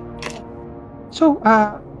 So,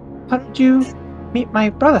 how did you meet my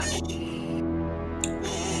brother?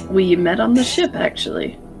 We met on the ship,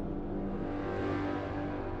 actually.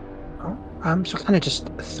 Oh, so kind of just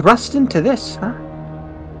thrust into this, huh?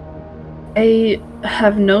 I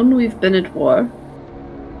have known we've been at war.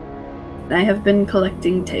 I have been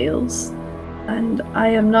collecting tales, and I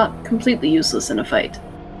am not completely useless in a fight.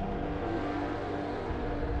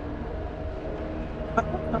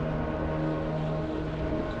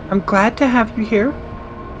 I'm glad to have you here.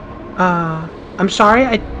 I'm sorry,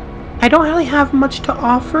 I don't really have much to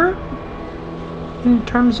offer in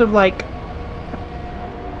terms of, like,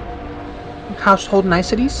 household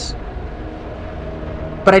niceties.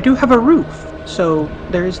 But I do have a roof, so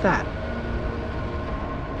there is that.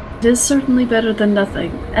 It is certainly better than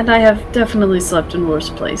nothing, and I have definitely slept in worse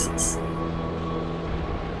places.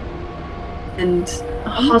 And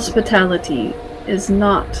hospitality is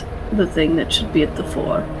not the thing that should be at the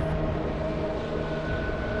fore.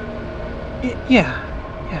 Yeah.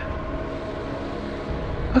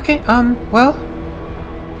 Okay, well,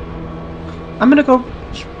 I'm gonna go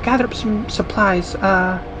gather up some supplies.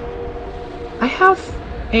 I have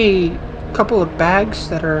a couple of bags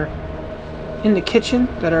that are in the kitchen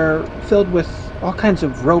that are filled with all kinds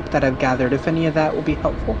of rope that I've gathered, if any of that will be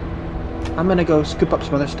helpful. I'm gonna go scoop up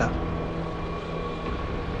some other stuff.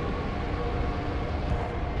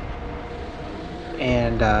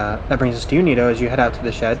 And that brings us to you, Nito, as you head out to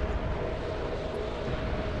the shed.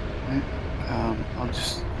 I'll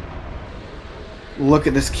just look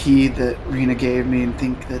at this key that Rena gave me and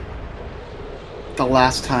think that the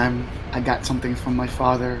last time I got something from my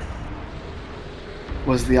father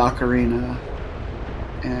was the ocarina,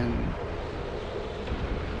 and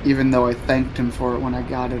even though I thanked him for it when I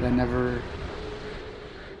got it, I never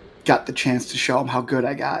got the chance to show him how good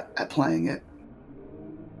I got at playing it,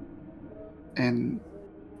 and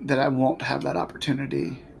that I won't have that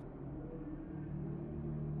opportunity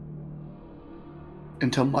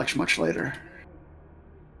until much, much later.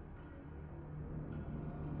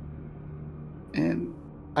 And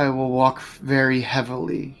I will walk very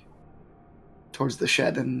heavily towards the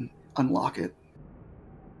shed and unlock it.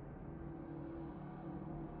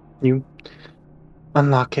 You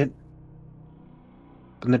unlock it,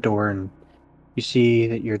 open the door, and you see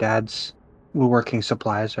that your dad's woodworking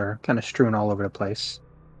supplies are kind of strewn all over the place.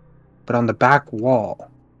 But on the back wall,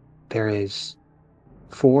 there is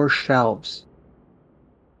 4 shelves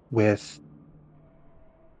with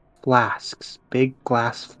flasks, big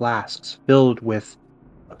glass flasks filled with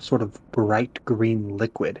a sort of bright green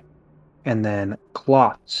liquid, and then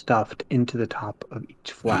cloth stuffed into the top of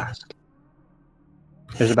each flask.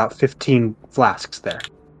 There's about 15 flasks there.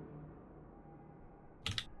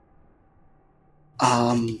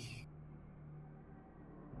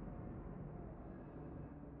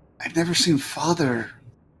 I've never seen Father.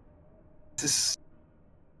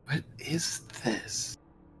 What is this?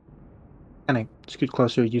 Kind of scoot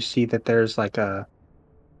closer, you see that there's like a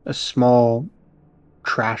small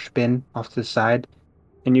trash bin off to the side,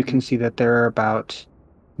 and you can see that there are about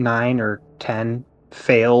 9 or 10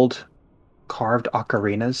 failed carved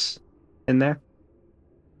ocarinas in there.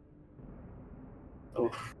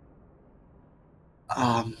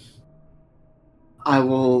 I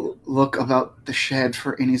will look about the shed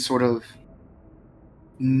for any sort of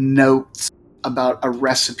notes about a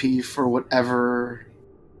recipe for whatever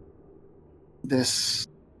this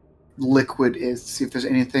liquid is, see if there's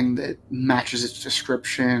anything that matches its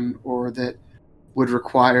description or that would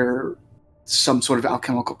require some sort of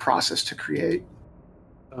alchemical process to create.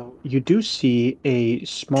 You do see a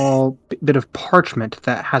small bit of parchment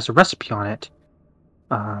that has a recipe on it,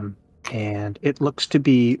 and it looks to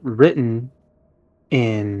be written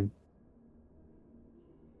in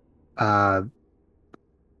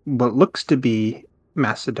what looks to be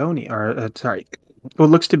Macedonia, or what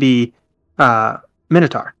looks to be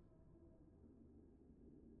Minotaur.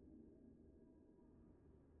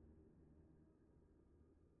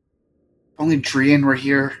 Only Drian were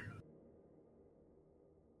here.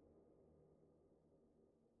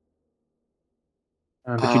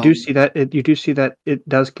 But you do see that it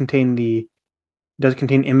does contain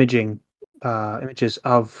images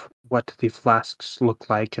of what the flasks look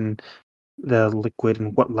like and the liquid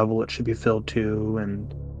and what level it should be filled to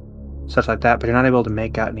and such like that. But you're not able to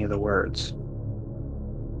make out any of the words.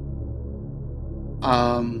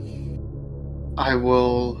 I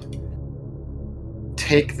will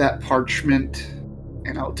take that parchment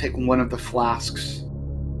and I'll take one of the flasks.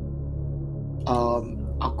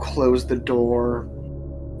 I'll close the door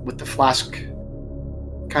with the flask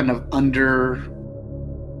kind of under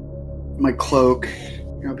my cloak,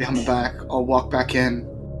 behind my back. I'll walk back in.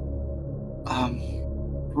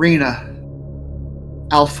 Rena,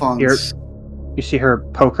 Alphonse. You see her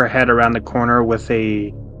poke her head around the corner with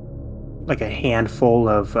a handful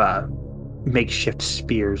of makeshift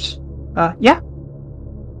spears. Yeah.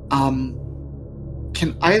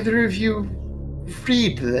 Can either of you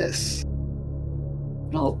read this?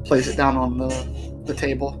 And I'll place it down on the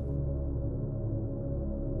table.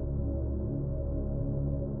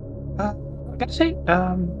 I gotta say,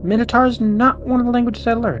 Minotaur is not one of the languages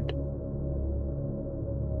I learned.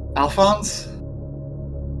 Alphonse?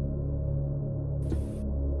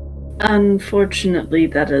 Unfortunately,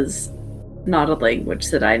 that is not a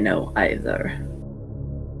language that I know either.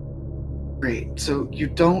 Great. So you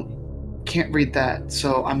can't read that.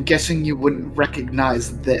 So I'm guessing you wouldn't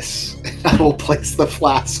recognize this. I will place the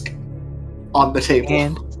flask on the table.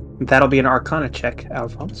 And that'll be an Arcana check,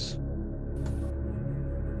 Alphonse.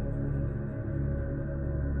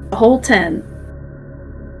 A whole 10.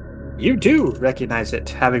 You do recognize it,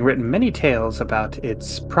 having written many tales about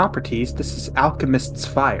its properties. This is Alchemist's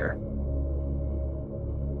Fire.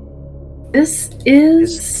 This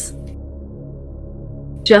is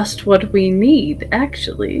just what we need,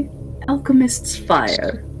 actually. Alchemist's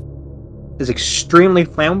Fire. is extremely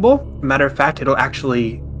flammable. Matter of fact, it'll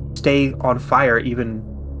actually stay on fire even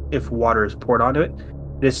if water is poured onto it.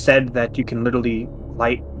 It is said that you can literally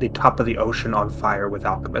light the top of the ocean on fire with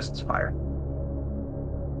alchemist's fire.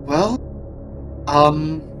 Well,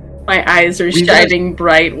 My eyes are We shining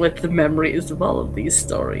bright with the memories of all of these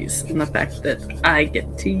stories and the fact that I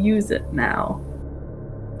get to use it now.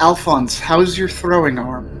 Alphonse, how's your throwing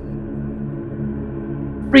arm?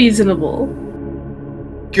 Reasonable.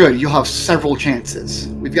 Good, you'll have several chances.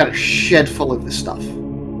 We've got a shed full of this stuff.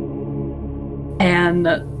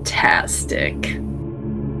 Fantastic.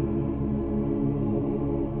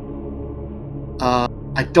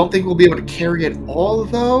 I don't think we'll be able to carry it all,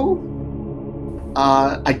 though.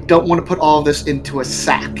 I don't want to put all of this into a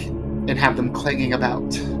sack and have them clanging about.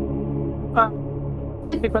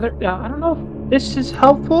 Big brother, I don't know if this is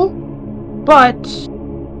helpful, but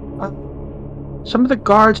some of the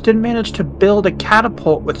guards did manage to build a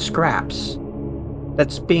catapult with scraps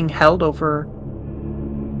that's being held over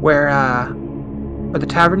where the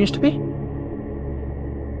tavern used to be.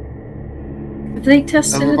 They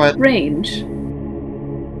tested Over by- its range.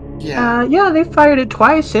 Yeah. Yeah, they fired it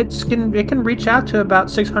twice. It can reach out to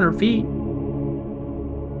about 600 feet.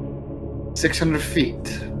 600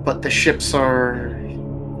 feet, but the ships are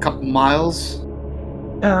a couple miles.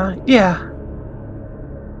 Yeah.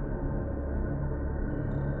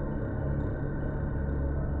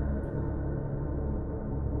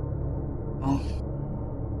 Well,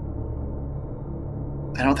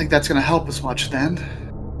 I don't think that's going to help us much then.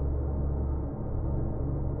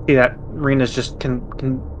 See that Rena's just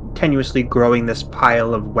continuously growing this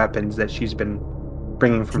pile of weapons that she's been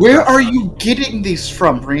bringing from. Where are you getting these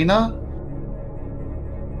from, Rena?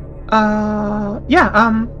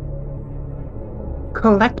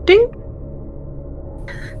 Collecting?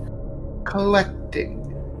 Collecting.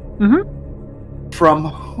 Mm-hmm. From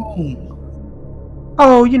whom?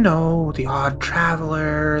 Oh, you know, the odd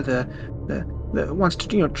traveler, the wants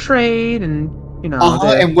to, trade and,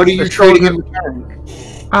 And what are you trading in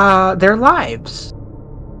return? their lives.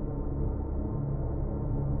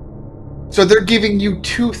 So they're giving you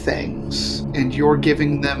two things, and you're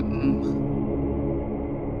giving them...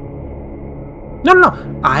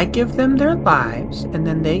 No. I give them their lives, and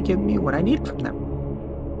then they give me what I need from them.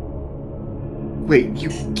 Wait, you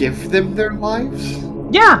give them their lives?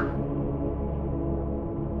 Yeah.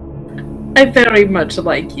 I very much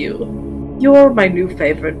like you. You're my new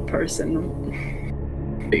favorite person,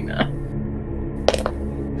 Rena.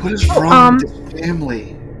 What is wrong with this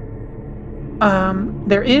family?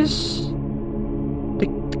 There is...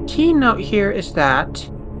 The keynote here is that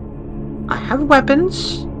I have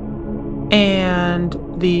weapons, and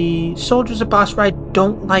the soldiers of Boss Ride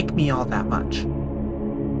don't like me all that much.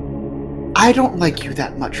 I don't like you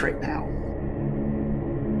that much right now.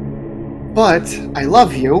 But I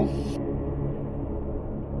love you.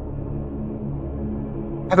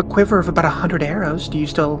 I have a quiver of about 100 arrows. Do you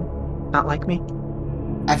still not like me?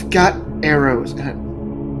 I've got arrows,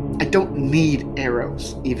 and I don't need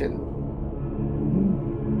arrows, even.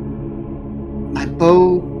 My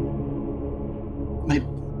bow...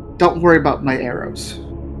 Don't worry about my arrows.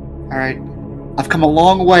 Alright? I've come a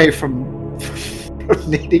long way from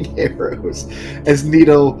needing arrows, as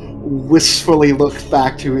Nito wistfully looks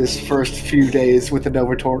back to his first few days with the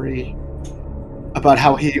Novatori, about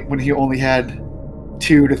how when he only had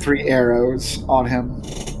 2 to 3 arrows on him.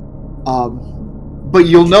 But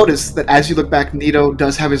you'll notice that as you look back, Nito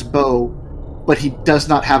does have his bow, but he does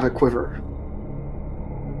not have a quiver.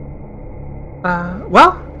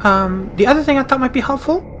 The other thing I thought might be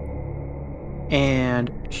helpful, and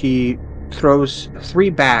she throws 3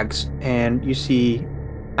 bags, and you see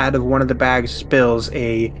out of one of the bags spills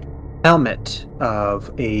a helmet of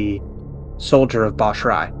a soldier of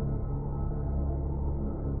Bashrai.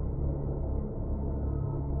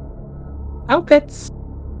 Outfits.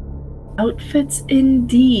 Outfits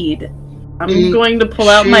indeed. I'm Mm, going to pull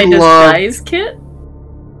out she my loved- disguise kit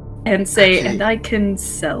and say, Okay. and I can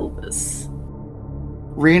sell this.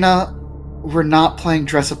 Rena, we're not playing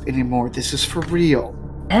dress up anymore. This is for real.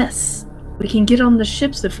 Yes, we can get on the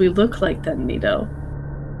ships if we look like them, Nito.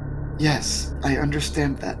 Yes, I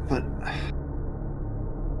understand that, but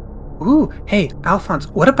Ooh, hey, Alphonse,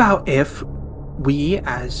 what about if we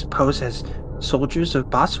pose as soldiers of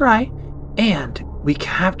Bashrai, and we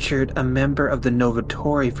captured a member of the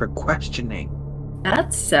Novatori for questioning?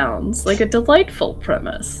 That sounds like a delightful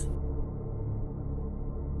premise.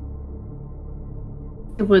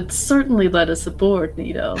 It would certainly let us aboard,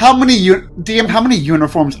 Nito. how many DM? How many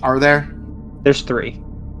uniforms are there? There's 3.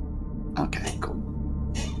 Okay, cool.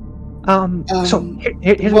 So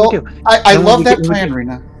here's well, what we do. I Then love we that get- plan,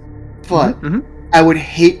 Rena. But Mhm. I would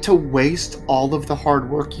hate to waste all of the hard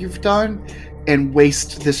work you've done and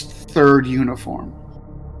waste this third uniform.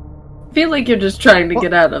 I feel like you're just trying to Well-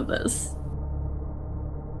 get out of this.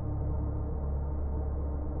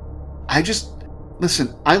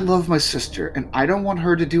 Listen, I love my sister, and I don't want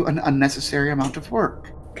her to do an unnecessary amount of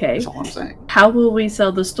work. Okay. That's all I'm saying. How will we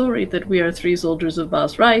sell the story that we are 3 soldiers of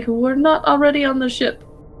Basrai who were not already on the ship?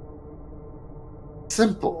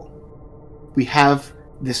 Simple. We have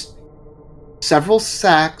this several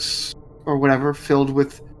sacks or whatever filled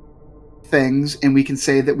with things, and we can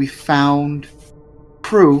say that we found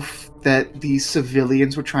proof that these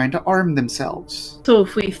civilians were trying to arm themselves. So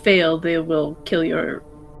if we fail, they will kill your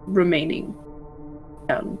remaining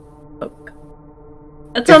town folk.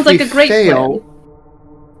 That sounds like a great plan.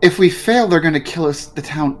 If we fail, they're going to kill us, the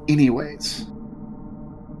town, anyways.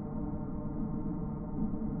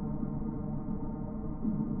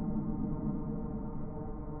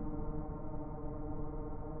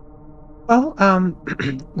 Well,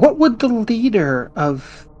 what would the leader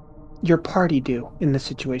of your party do in this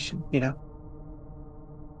situation, you know?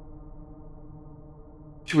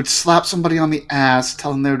 She would slap somebody on the ass,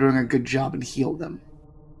 tell them they were doing a good job, and heal them.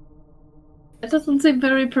 It doesn't seem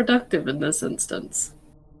very productive in this instance.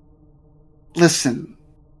 Listen,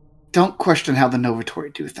 don't question how the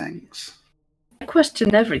Novatori do things. I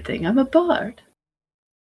question everything. I'm a bard.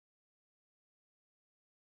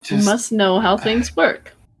 You must know how things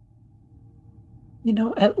work. You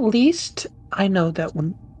know, at least I know that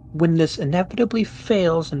when this inevitably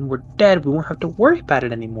fails and we're dead, we won't have to worry about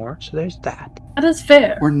it anymore. So there's that. That is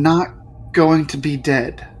fair. We're not going to be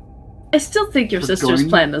dead. I still think your sister's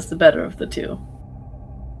plan is the better of the two.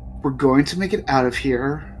 We're going to make it out of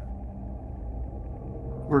here.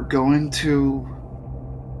 We're going to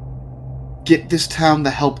get this town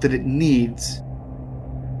the help that it needs.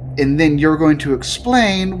 And then you're going to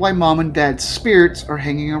explain why Mom and Dad's spirits are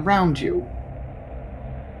hanging around you.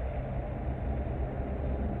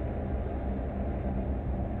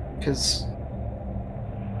 Because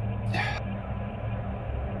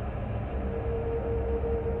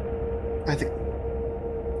I think...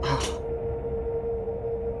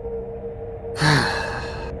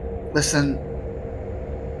 Listen,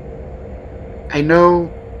 I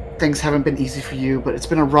know things haven't been easy for you, but it's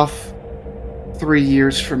been a rough 3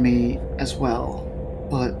 years for me as well.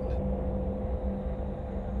 But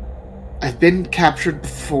I've been captured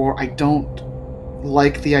before. I don't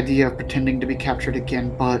like the idea of pretending to be captured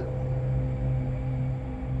again, but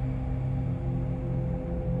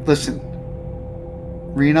listen,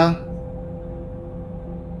 Rena,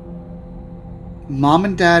 Mom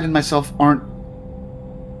and Dad and myself aren't,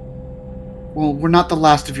 well, we're not the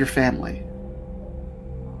last of your family.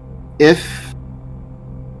 If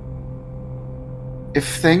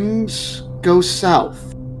things go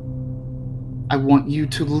south, I want you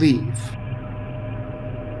to leave.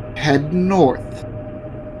 Head north.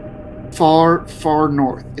 Far, far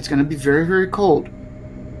north. It's going to be very, very cold.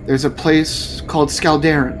 There's a place called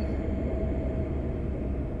Scaldarin.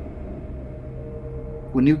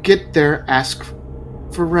 When you get there, ask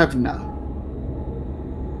for Revna.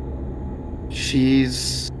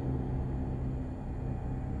 She's...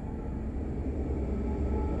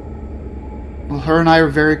 well, her and I are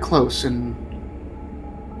very close, and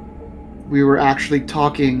we were actually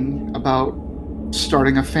talking about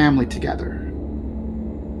starting a family together.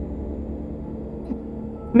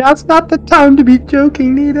 Now's not the time to be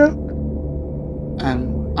joking, Nita.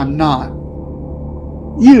 And I'm not.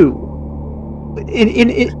 You,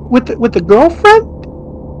 with the girlfriend?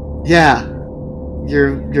 Yeah,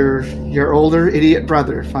 your older idiot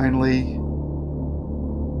brother finally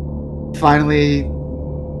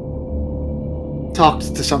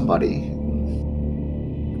talked to somebody.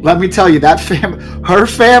 Let me tell you, her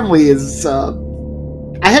family is.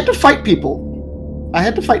 I had to fight people,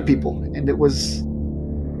 and it was.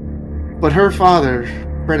 But her father,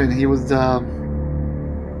 Brennan, he was.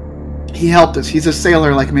 He helped us. He's a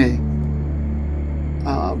sailor like me.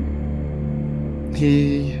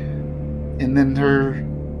 And then her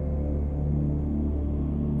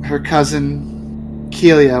cousin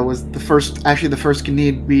Kelia was the first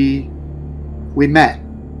Ganid we met.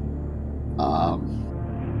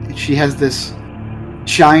 She has this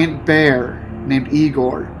giant bear named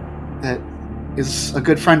Igor that is a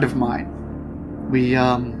good friend of mine.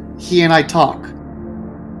 He and I talk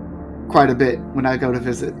quite a bit when I go to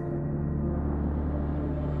visit.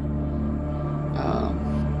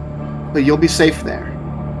 But you'll be safe there.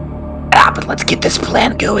 But let's get this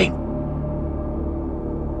plan going.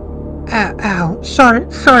 Ow.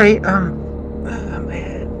 Sorry. Are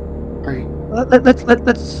you...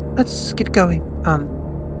 Let's get going.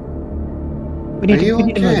 We need Are you we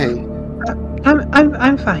need to okay? move.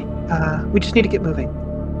 I'm fine. We just need to get moving.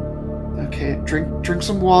 Okay, drink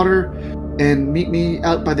some water, and meet me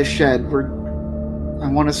out by the shed. I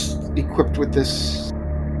want us equipped with this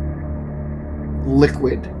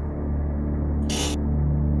liquid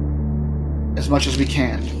as much as we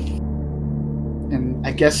can. And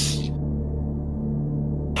I guess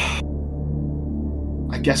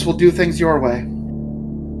we'll do things your way.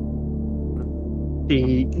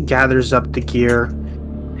 He gathers up the gear,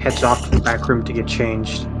 heads off to the back room to get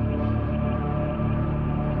changed.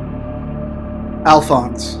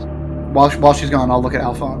 Alphonse. While she's gone, I'll look at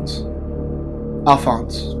Alphonse.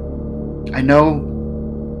 Alphonse, I know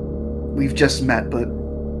we've just met, but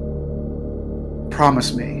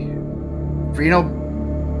promise me, Reno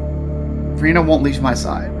won't leave my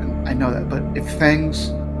side, and I know that, but if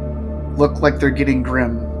things look like they're getting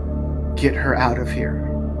grim, get her out of here.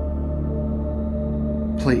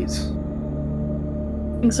 Please.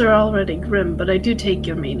 Things are already grim, but I do take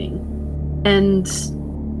your meaning. And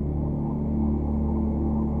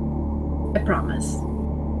I promise.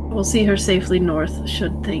 We'll see her safely north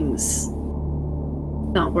should things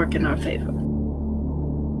not work in our favor.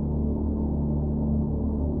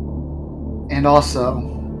 And also,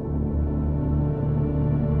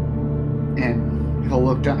 and he'll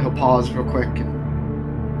look down, he'll pause real quick, and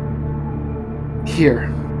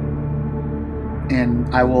here.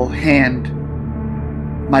 And I will hand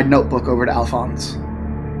my notebook over to Alphonse.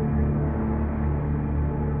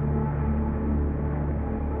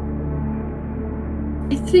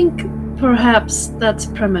 I think perhaps that's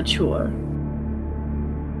premature.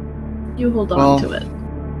 You hold on to it.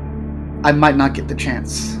 I might not get the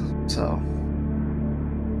chance, so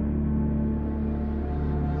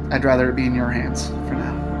I'd rather it be in your hands for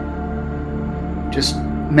now. Just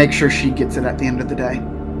make sure she gets it at the end of the day.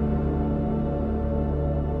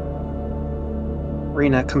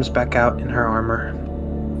 Rena comes back out in her armor.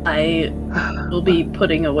 I will be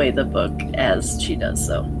putting away the book as she does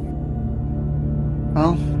so.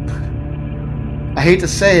 Well, I hate to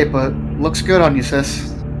say it, but looks good on you,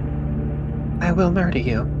 sis. I will murder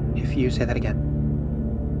you if you say that again.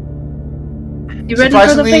 You ready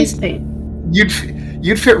for the face paint?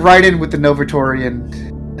 You'd fit right in with the Novatori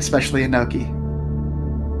and especially Inoki.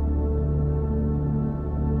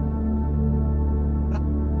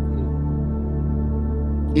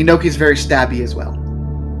 Inoki's very stabby as well.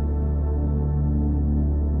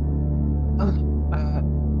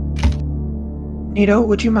 Nito,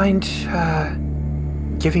 would you mind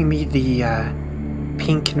giving me the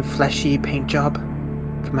pink and fleshy paint job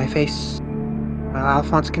for my face while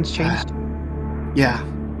Alphonse gets changed? Yeah,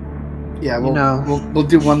 we'll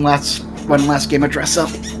do one last game of dress up.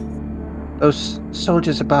 Those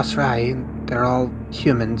soldiers of Basrai, they're all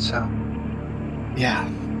human, so yeah,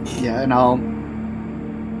 and I'll.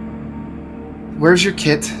 Where's your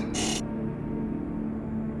kit?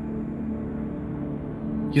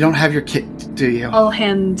 You don't have your kit, do you? I'll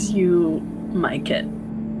hand you my kit.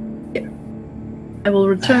 Here. I will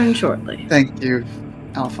return shortly. Thank you,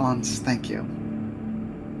 Alphonse. Thank you.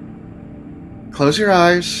 Close your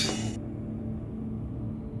eyes.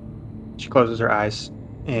 She closes her eyes,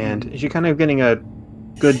 and as you're kind of getting a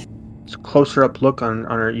good closer up look on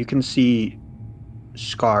her, you can see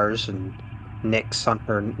scars and nicks on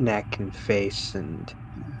her neck and face, and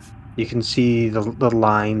you can see the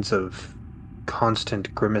lines of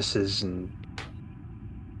constant grimaces and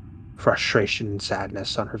frustration and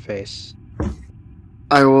sadness on her face.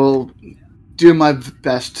 I will do my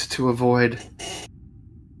best to avoid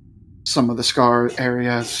some of the scar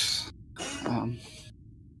areas.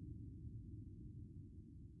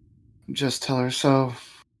 Just tell her, so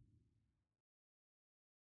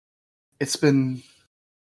it's been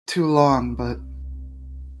too long, but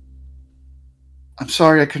I'm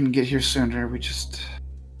sorry I couldn't get here sooner.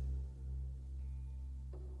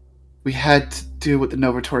 We had to do what the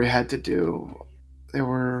Novatori had to do.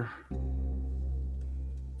 The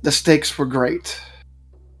stakes were great.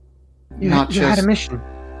 You had a mission.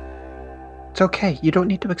 It's okay. You don't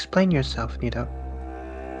need to explain yourself, Nito.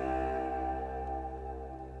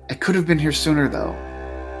 I could have been here sooner, though.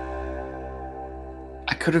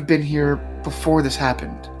 I could have been here before this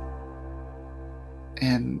happened.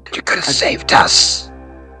 And you could have saved us.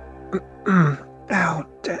 Ow.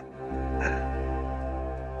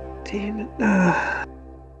 Damn it.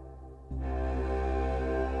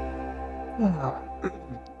 Oh.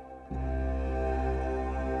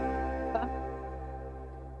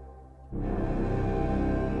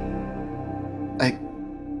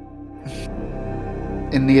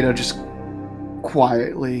 And Nito just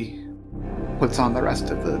quietly puts on the rest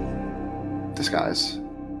of the disguise.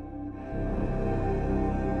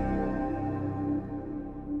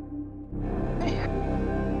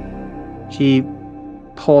 She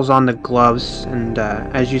pulls on the gloves, and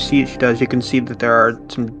as you see she does, you can see that there are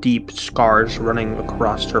some deep scars running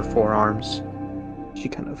across her forearms. She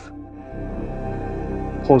kind of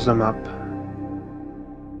pulls them up.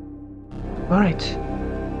 Alright,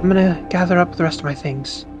 I'm gonna gather up the rest of my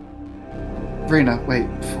things. Rena, wait,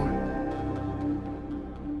 before...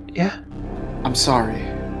 Yeah? I'm sorry.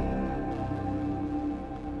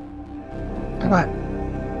 What?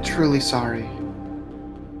 Truly sorry.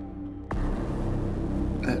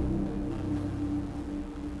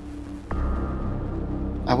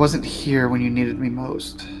 I wasn't here when you needed me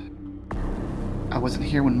most. I wasn't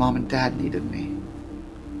here when Mom and Dad needed me.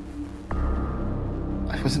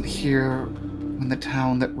 I wasn't here when the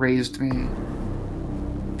town that raised me,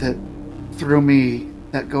 that threw me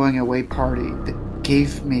that going away party, that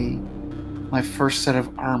gave me my first set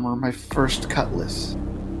of armor, my first cutlass.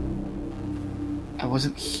 I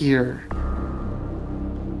wasn't here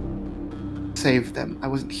to save them. I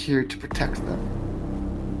wasn't here to protect them.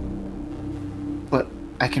 But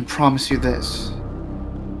I can promise you this.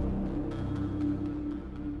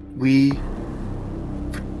 We,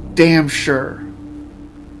 for damn sure,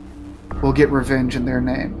 will get revenge in their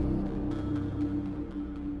name.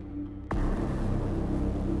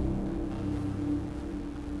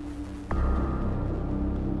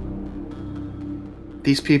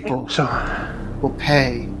 These people will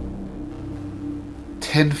pay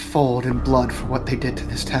tenfold in blood for what they did to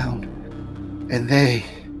this town. And they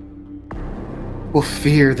will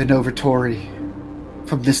fear the Novatori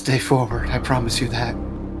from this day forward. I promise you that.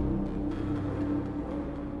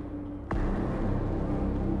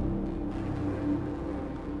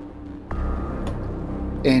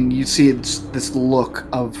 And you see it's this look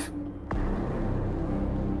of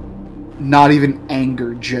not even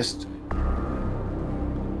anger, just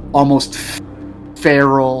almost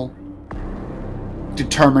feral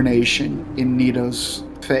determination in Nito's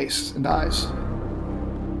face and eyes.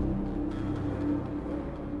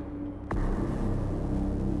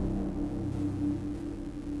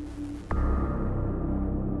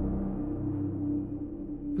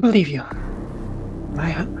 I believe you.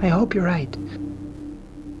 I hope you're right.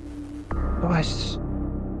 Otherwise,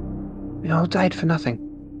 we all died for nothing.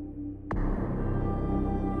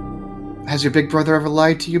 Has your big brother ever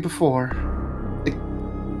lied to you before?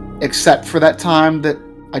 Except for that time that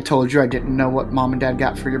I told you I didn't know what Mom and Dad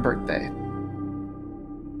got for your birthday.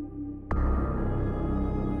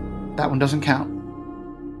 That one doesn't count.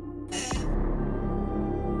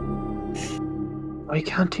 Are you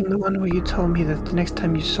counting the one where you told me that the next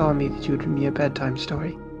time you saw me that you would read me a bedtime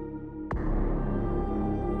story?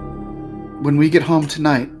 When we get home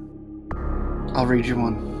tonight, I'll read you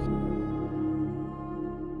one.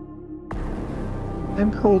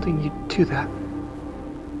 I'm holding you to that.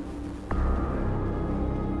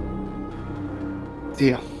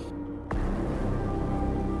 Deal.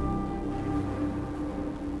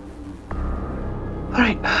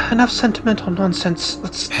 Alright, enough sentimental nonsense.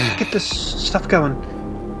 Let's get this stuff going.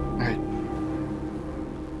 Alright.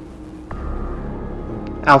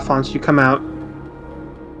 Alphonse, you come out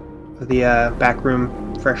of the back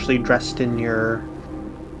room, freshly dressed in your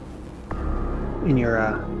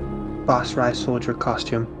Boss Rye soldier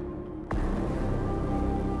costume.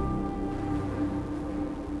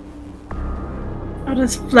 Not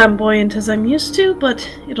as flamboyant as I'm used to, but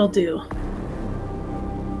it'll do.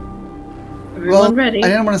 Everyone ready? I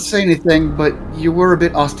didn't want to say anything, but you were a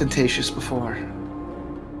bit ostentatious before.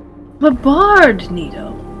 I'm a bard,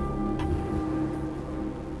 Nito.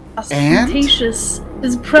 Ostentatious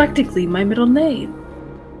is practically my middle name.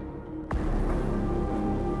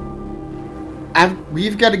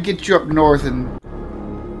 We've got to get you up north and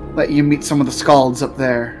let you meet some of the Scalds up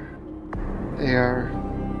there. They are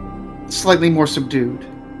slightly more subdued.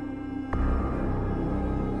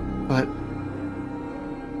 But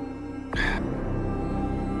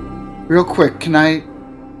real quick, can I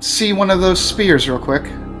see one of those spears real quick?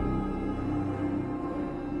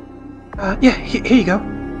 Yeah, here you go.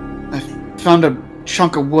 I found a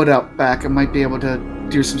chunk of wood out back. I might be able to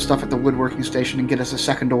do some stuff at the woodworking station and get us a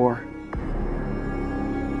second ore.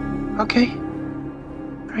 Okay.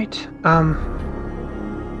 Alright, I'm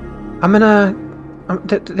gonna...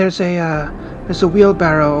 there's a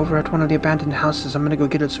wheelbarrow over at one of the abandoned houses. I'm gonna go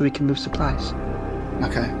get it so we can move supplies.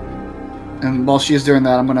 Okay. And while she's doing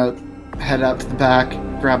that, I'm gonna head out to the back,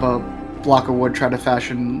 grab a block of wood, try to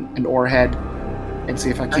fashion an ore head, and see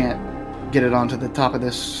if I can't get it onto the top of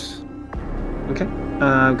this. Okay.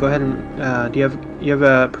 Go ahead and do you have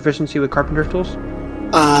a proficiency with carpenter's tools?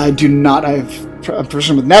 I do not. I'm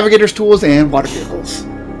proficient with navigator's tools and water vehicles.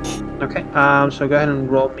 Okay. So go ahead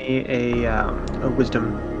and roll me a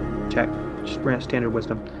wisdom check. Just standard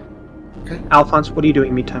wisdom. Okay. Alphonse, what are you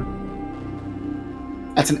doing meantime?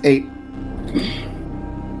 That's an 8.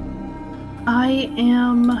 I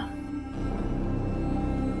am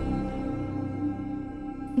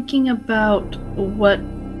thinking about what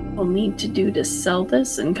we'll need to do to sell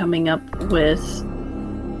this and coming up with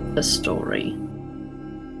a story.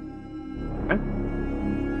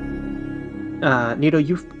 Nito,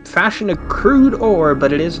 you fashion a crude ore,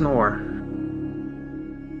 but it is an ore.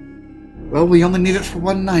 Well, we only need it for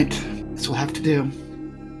one night. This will have to do.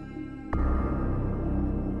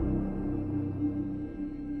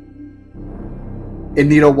 And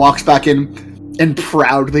Nito walks back in and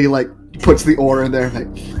proudly, puts the ore in there.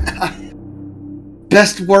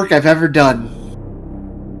 Best work I've ever done.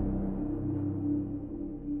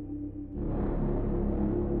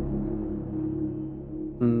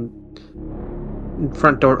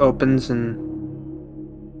 Front door opens and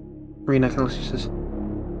Rena kind of says,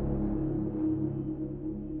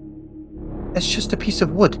 "It's just a piece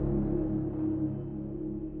of wood."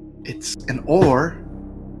 It's an ore.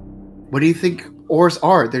 What do you think ores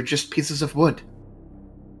are? They're just pieces of wood.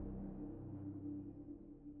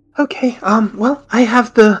 Okay, well, I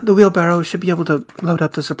have the wheelbarrow. Should be able to load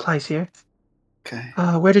up the supplies here. Okay.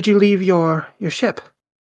 Where did you leave your ship?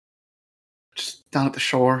 Just down at the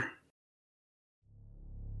shore.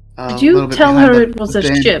 Did you tell her it was a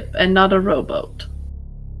ship and not a rowboat?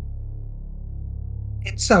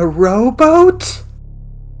 It's a rowboat?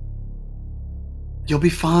 You'll be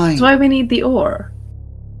fine. That's why we need the ore.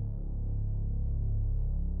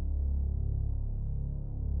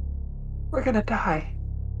 We're gonna die.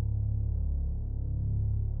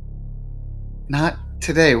 Not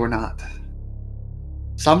today, we're not.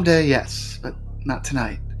 Someday, yes, but not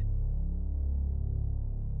tonight.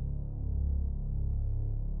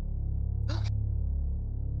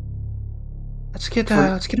 Let's get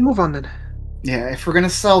a move on then. Yeah, if we're gonna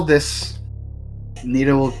sell this,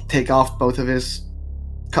 Nito will take off both of his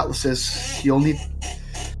cutlasses. You'll need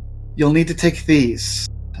to take these.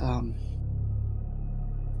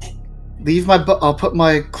 Leave my I'll put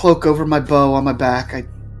my cloak over my bow on my back. I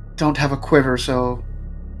don't have a quiver, so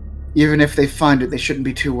even if they find it, they shouldn't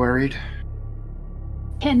be too worried.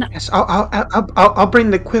 Yes, I'll bring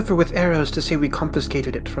the quiver with arrows to say we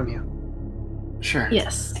confiscated it from you. Sure.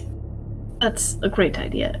 Yes. That's a great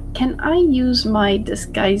idea. Can I use my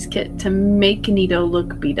disguise kit to make Nito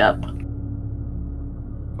look beat up?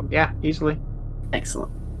 Yeah, easily.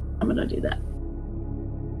 Excellent. I'm gonna do that.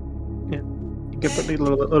 Yeah, you can put a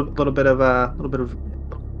little bit of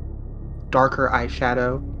darker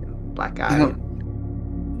eyeshadow, black eye.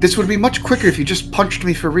 This would be much quicker if you just punched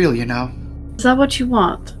me for real. Is that what you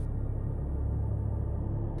want?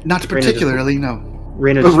 Not particularly, no.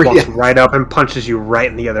 Rena just walks right up and punches you right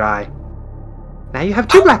in the other eye. Now you have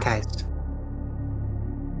 2 black eyes.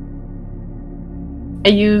 I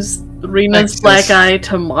use Rena's black eye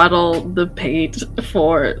to model the paint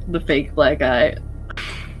for the fake black eye.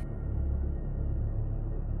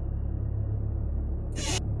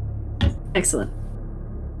 Excellent.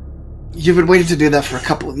 You've been waiting to do that for a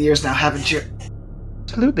couple of years now, haven't you?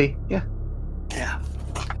 Absolutely, yeah. Yeah.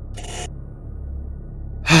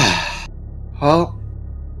 Well,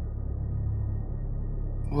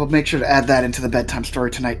 we'll make sure to add that into the bedtime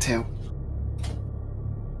story tonight, too.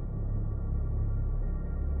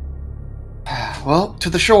 Well, to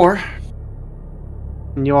the shore.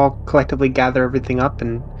 And you all collectively gather everything up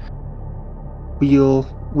and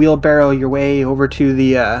wheelbarrow your way over to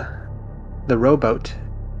the rowboat.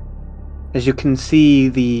 As you can see,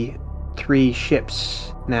 the 3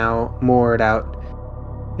 ships now moored out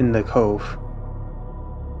in the cove.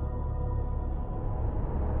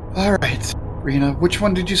 All right, Rena. Which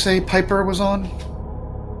one did you say Piper was on?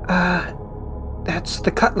 That's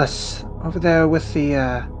the Cutlass over there with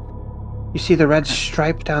the. You see the red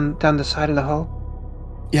stripe down the side of the hull?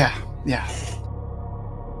 Yeah.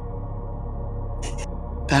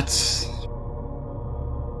 That's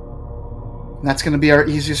going to be our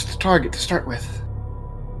easiest target to start with.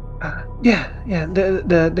 Yeah.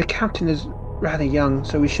 The captain is rather young,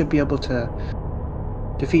 so we should be able to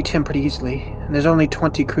defeat him pretty easily. And there's only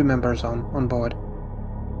 20 crew members on board.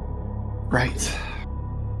 Right.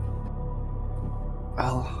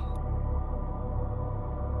 Well,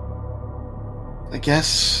 I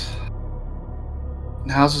guess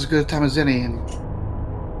now's as good a time as any, and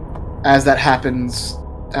as that happens,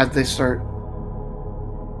 as they start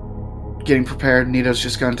getting prepared, Nito's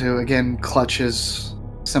just going to, again, clutch his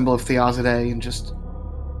symbol of Theoside and just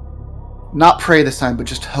not pray this time, but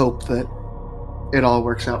just hope that it all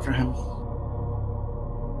works out for him.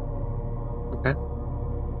 Okay.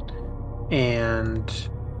 And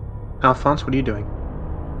Alphonse, what are you doing?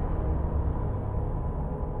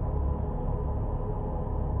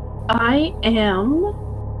 I am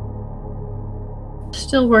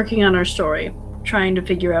still working on our story, trying to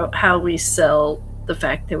figure out how we sell the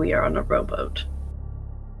fact that we are on a rowboat.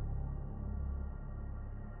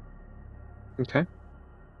 Okay.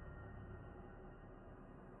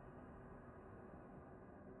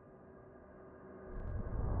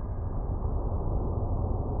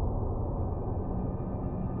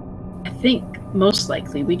 I think, most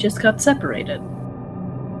likely, we just got separated.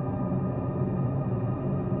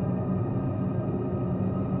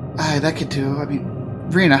 That could do. I mean,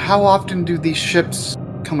 Rena, how often do these ships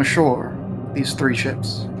come ashore? These 3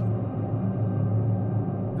 ships?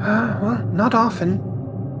 Well, not often.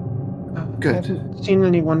 Good. I haven't seen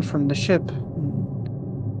anyone from the ship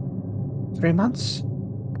in 3 months.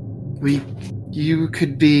 You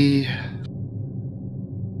could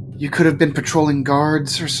have been patrolling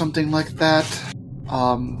guards or something like that.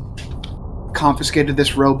 Confiscated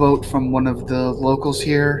this rowboat from one of the locals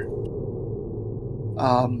here.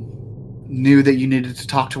 Knew that you needed to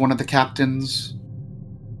talk to one of the captains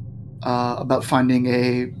about finding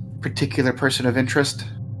a particular person of interest.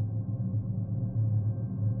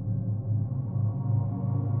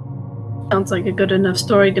 Sounds like a good enough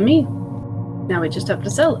story to me. Now we just have to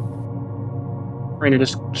sell it. Rena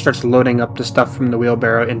just starts loading up the stuff from the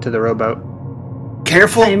wheelbarrow into the rowboat.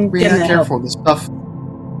 Careful, I'm Rena, gonna careful. help. This stuff,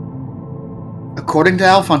 according to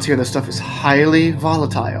Alphonse here, this stuff is highly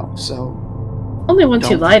volatile, so... Only once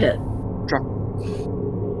you Don't. light it. Drop.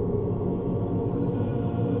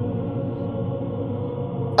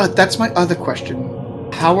 That's my other question.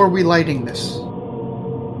 How are we lighting this?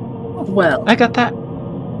 Well, I got that.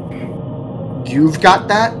 You've got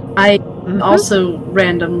that? I Mhm. also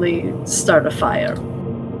randomly start a fire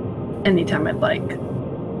anytime I'd like.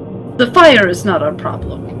 The fire is not our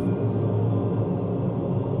problem.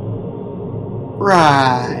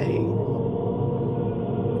 Right.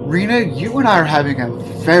 Rena, you and I are having a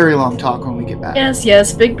very long talk when we get back.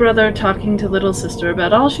 Yes, big brother talking to little sister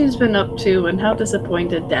about all she's been up to and how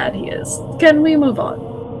disappointed dad he is. Can we move on?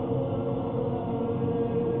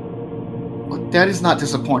 Well, Dad is not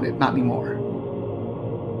disappointed, not anymore.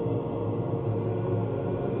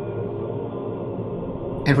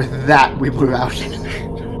 And with that, we move out.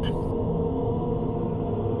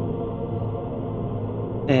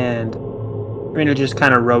 And Rena just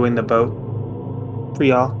kind of rowing the boat for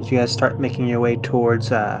y'all as you guys start making your way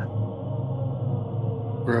towards Row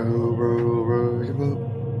your boat.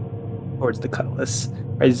 towards the Cutlass.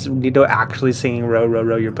 Is Nito actually singing "Row, row,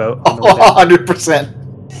 row your boat"? On the way down? 100%.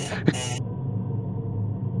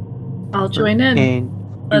 I'll join in. And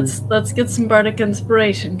Let's get some bardic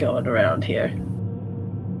inspiration going around here.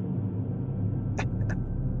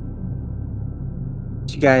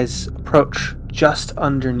 you guys approach just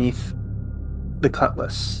underneath the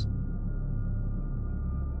Cutlass.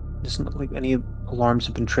 Doesn't look like any alarms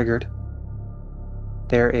have been triggered.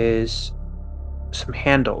 There is some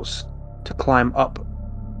handles to climb up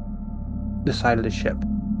the side of the ship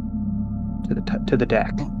to the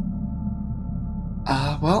deck.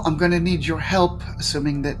 Well, I'm gonna need your help,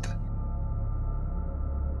 assuming that...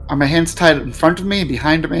 Are my hands tied in front of me,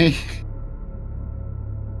 behind me?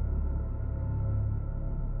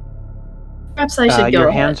 Perhaps I should go Your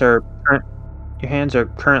ahead. hands are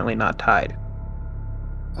currently not tied.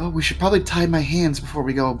 Oh, we should probably tie my hands before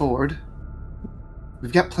we go aboard.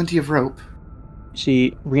 We've got plenty of rope.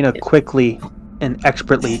 See, Rena quickly and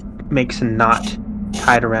expertly makes a knot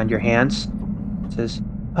tied around your hands. Says,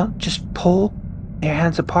 "Well, just pull your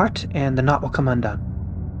hands apart and the knot will come undone."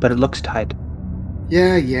 But it looks tied.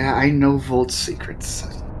 Yeah, I know Volt's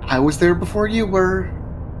secrets. I was there before you were.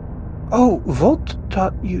 Oh, Volt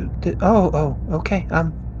taught you that. Oh, okay.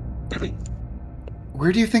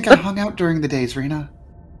 Where do you think I hung out during the days, Rena?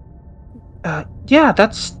 Yeah,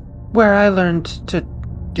 that's where I learned to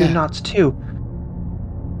do Yeah. knots too.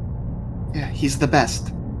 Yeah, he's the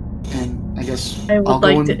best. And I guess I would I'll go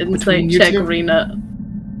like in to between insight you check two. Rena.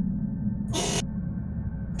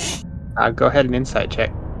 Go ahead and insight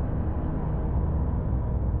check.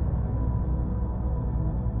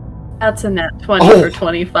 That's a nat 20 Oh. for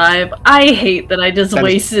 25. I hate that I just That is-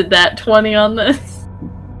 wasted that 20 on this.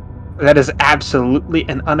 That is absolutely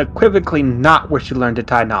and unequivocally not where she learned to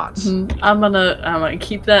tie knots. I'm gonna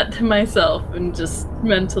keep that to myself and just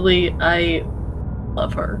mentally, I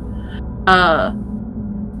love her.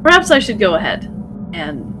 Perhaps I should go ahead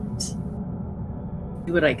and see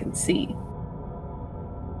what I can see.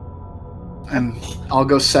 And I'll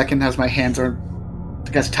go second as my hands are, I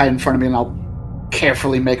guess, tied in front of me, and I'll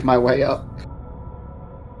carefully make my way up.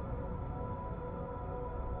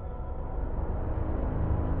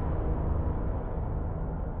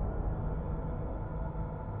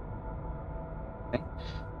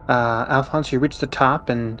 Alphonse, you reach the top,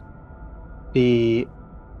 and the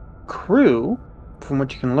crew, from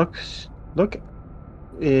what you can look,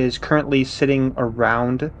 is currently sitting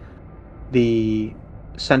around the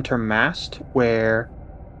center mast, where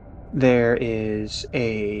there is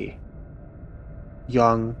a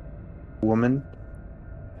young woman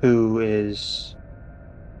who is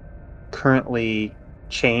currently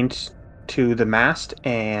chained to the mast,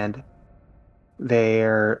 and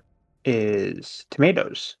there is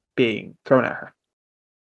tomatoes being thrown at her.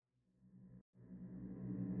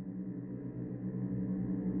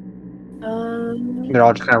 They're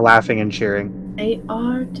all just kind of laughing and cheering. They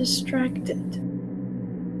are distracted.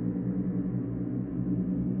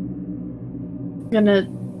 I'm gonna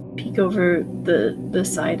peek over the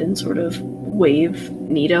side and sort of wave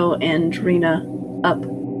Nito and Rena up.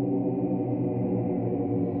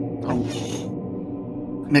 I'll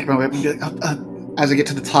make my way up and be like, as I get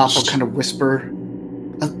to the top, I'll kind of whisper,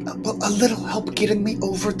 a little help getting me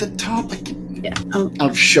over the top. Yeah,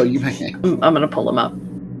 I'll show you my hand. I'm gonna pull him up.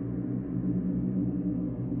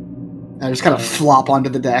 I just kind of flop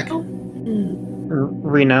onto the deck.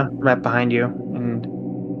 Rena, right behind you, and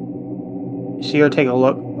you see her take a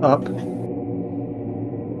look up.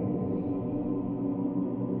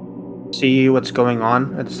 See what's going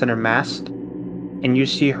on at the center mast, and you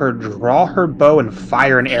see her draw her bow and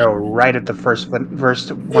fire an arrow right at the first one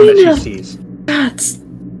that she sees.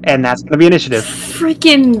 And that's going to be initiative.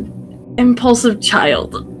 Freaking impulsive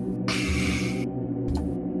child.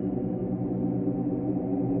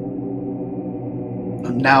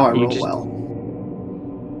 Now I roll well.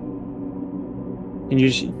 And you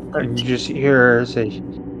just hear her say, you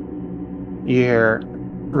hear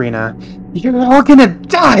Rena, "You're all gonna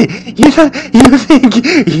die! You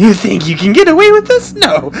think you can get away with this?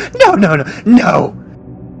 No!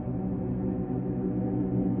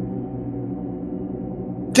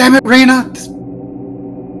 Damn it, Rena!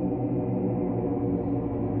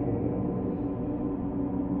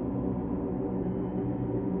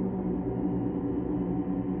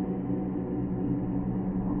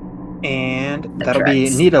 And that'll be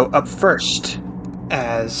Nito up first,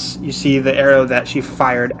 as you see the arrow that she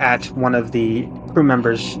fired at one of the crew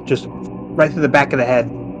members just right through the back of the head.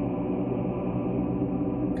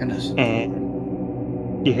 Goodness.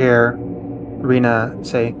 And you hear Rena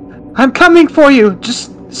say, "I'm coming for you!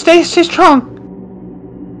 Just stay strong!"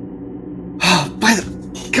 By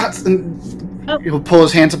the guts! And he'll pull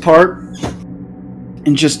his hands apart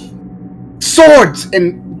and just swords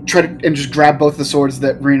and try to just grab both the swords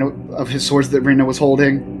that Rena was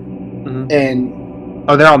holding, and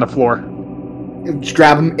they're on the floor. Just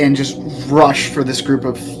grab them and just rush for this group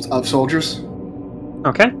of soldiers.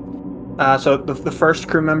 Okay. So the first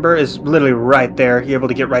crew member is literally right there. You're able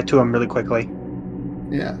to get right to him really quickly.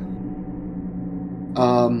 Yeah.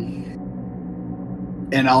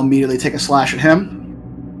 And I'll immediately take a slash at him.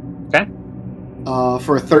 Okay.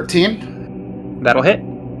 For a 13. That'll hit.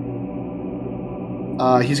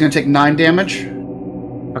 He's going to take 9 damage.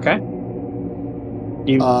 Okay.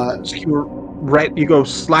 You go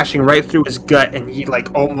slashing right through his gut, and he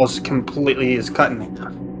almost completely is cutting.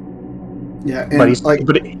 Yeah, but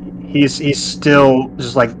he's still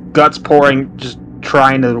just guts pouring, just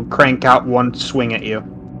trying to crank out one swing at you.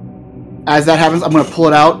 As that happens, I'm going to pull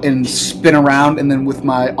it out and spin around, and then with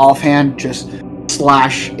my offhand, just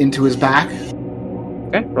slash into his back.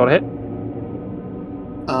 Okay, roll to hit.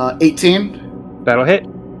 18. That'll hit.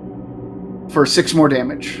 For 6 more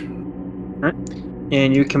damage. All right.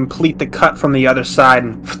 And you complete the cut from the other side,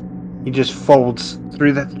 and he just folds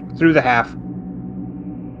through the half,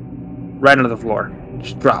 right onto the floor.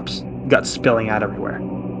 Just drops, guts spilling out everywhere.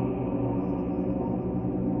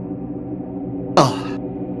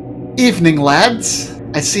 Oh, evening, lads.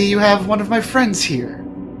 I see you have one of my friends here.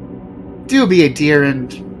 Do be a dear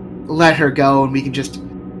and let her go, and we can just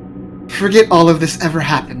forget all of this ever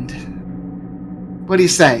happened. What do you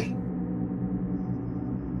say?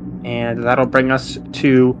 And that'll bring us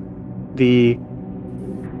to the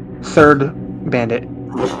third bandit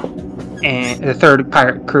and the third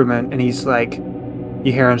pirate crewman, and he's like,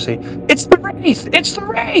 you hear him say, "It's the Wraith! It's the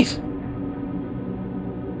Wraith!"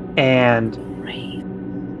 And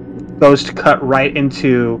goes to cut right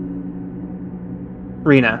into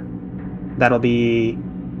Rena. That'll be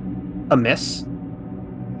a miss.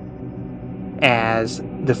 As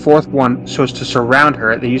the fourth one goes to surround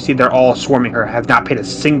her, you see they're all swarming her, have not paid a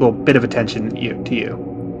single bit of attention to you.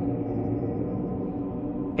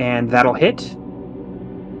 And that'll hit.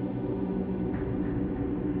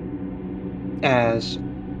 As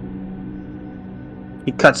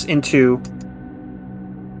he cuts into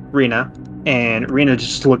Rena, and Rena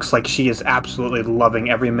just looks like she is absolutely loving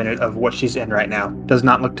every minute of what she's in right now. Does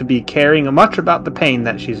not look to be caring much about the pain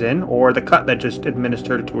that she's in or the cut that just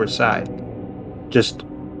administered to her side. Just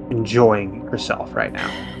enjoying herself right now.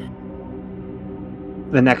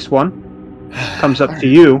 The next one comes up to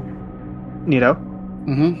you, Nito,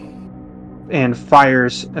 and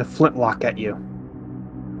fires a flintlock at you.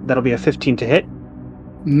 That'll be a 15 to hit.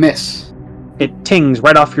 Miss. It tings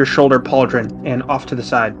right off your shoulder pauldron and off to the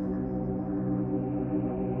side.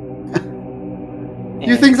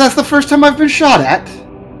 You think that's the first time I've been shot at?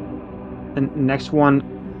 The next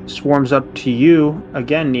one swarms up to you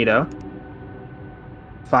again, Nito.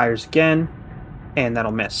 Fires again, and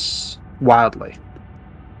that'll miss wildly.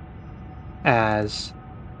 As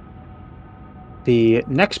the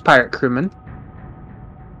next pirate crewman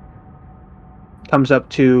comes up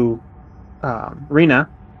to Rena,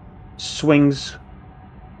 swings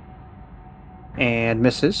and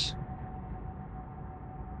misses.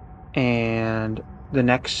 And the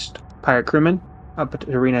next pirate crewman up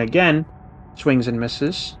to Rena again, swings and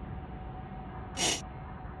misses.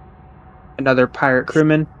 Another pirate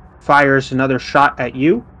crewman fires another shot at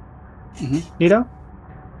you, Nito,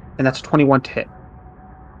 and that's 21 to hit.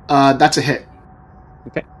 That's a hit.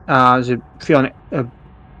 Okay. Is it feeling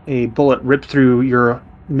a bullet rip through your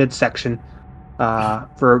midsection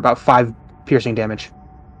for about 5 piercing damage.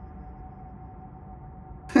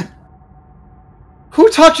 Who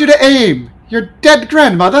taught you to aim? Your dead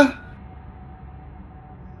grandmother?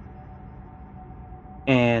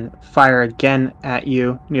 And fire again at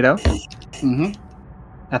you, Nito.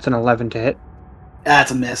 That's an 11 to hit.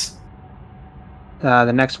 That's a miss.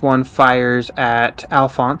 The next one fires at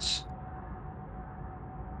Alphonse.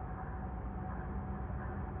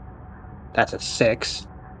 That's a 6.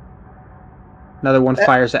 Another one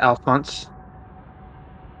fires at Alphonse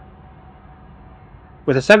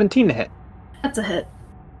with a 17 to hit. That's a hit.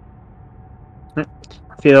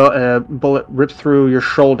 Feel a bullet rip through your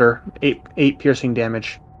shoulder. 8 piercing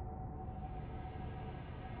damage.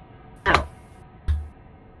 Ow.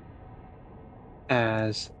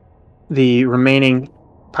 As the remaining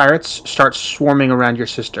pirates start swarming around your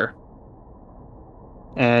sister.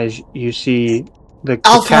 As you see the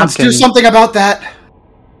Alphonse, captain, do something about that.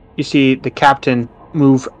 You see the captain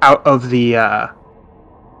move out of the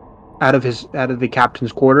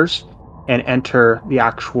captain's quarters and enter the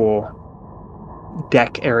actual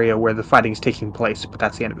deck area where the fighting is taking place, but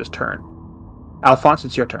that's the end of his turn. Alphonse,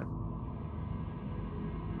 it's your turn.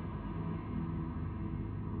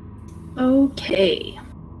 Okay.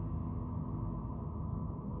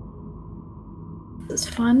 This is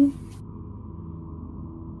fun.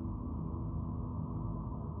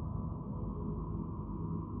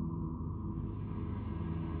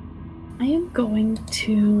 I am going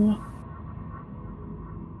to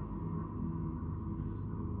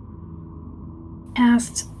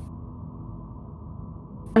cast.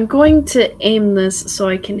 I'm going to aim this so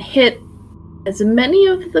I can hit as many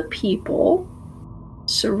of the people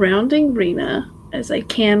surrounding Rena as I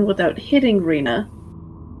can without hitting Rena.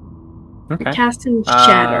 Okay. Casting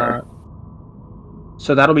Shatter.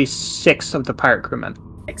 So that'll be 6 of the pirate crewmen.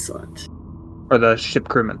 Excellent. Or the ship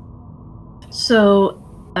crewmen. So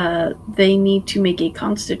they need to make a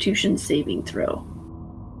Constitution saving throw.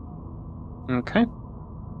 Okay.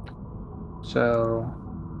 So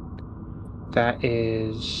that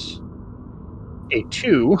is a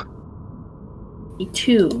 2. A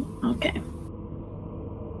 2. Okay.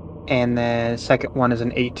 And the second one is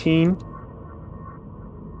an 18.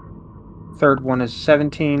 Third one is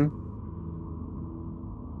 17.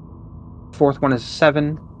 Fourth one is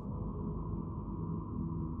 7.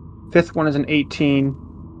 Fifth one is an 18.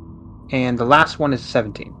 And the last one is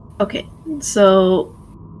 17. Okay. So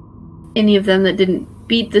any of them that didn't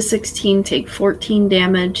beat the 16 take 14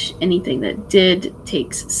 damage. Anything that did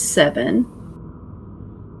takes 7.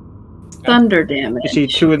 Thunder damage. You see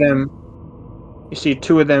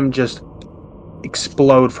two of them just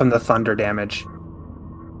explode from the thunder damage.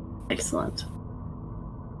 Excellent.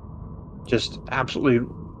 Just absolutely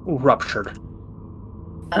ruptured.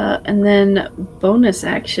 And then bonus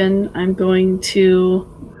action, I'm going to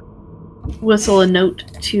whistle a note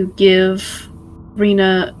to give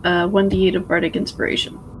Rena 1d8 of Bardic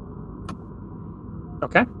Inspiration.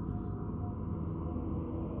 Okay.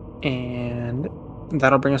 And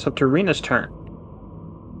that'll bring us up to Rena's turn.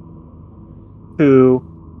 Who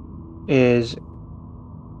is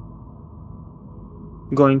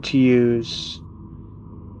going to use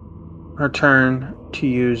her turn to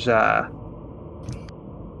use her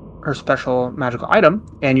special magical item,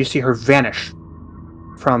 and you see her vanish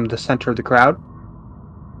from the center of the crowd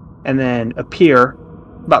and then appear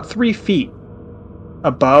about 3 feet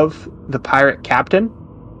above the pirate captain,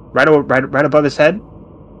 right above his head,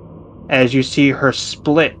 as you see her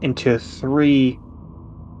split into 3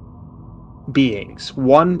 beings.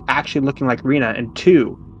 One actually looking like Rena, and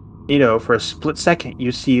 2, for a split second,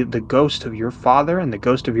 you see the ghost of your father and the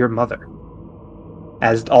ghost of your mother,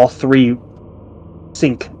 as all 3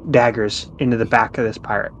 sink daggers into the back of this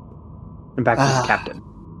pirate, and back of this captain.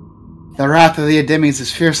 The wrath of the Ademies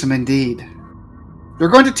is fearsome indeed. You're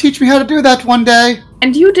going to teach me how to do that one day.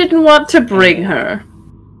 And you didn't want to bring her.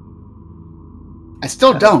 I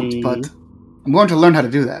still don't, but I'm going to learn how to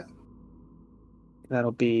do that.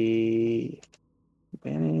 That'll be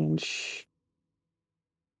advantage.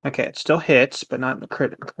 Okay, it still hits, but not in the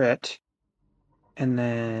crit. And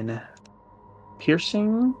then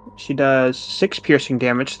piercing. She does 6 piercing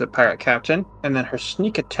damage to the pirate captain, and then her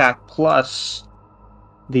sneak attack plus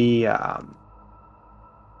the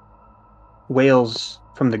whales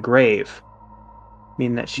from the grave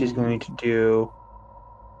mean that she's going to do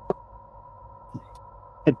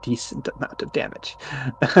a decent amount of damage.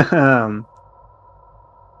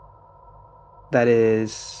 That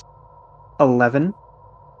is 11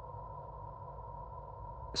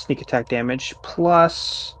 sneak attack damage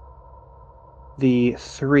plus the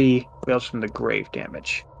 3 whales from the grave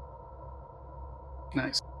damage.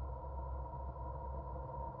 Nice.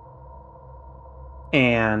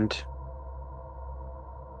 And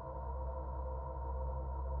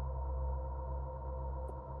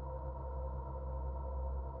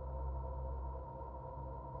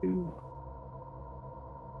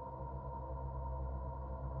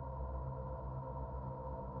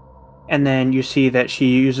then you see that she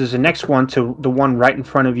uses the next one to the one right in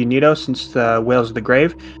front of you, Nito, since the whales of the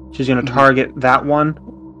grave. She's going to target that one,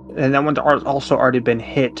 and that one's also already been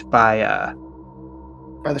hit by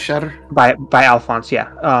the shatter? By Alphonse,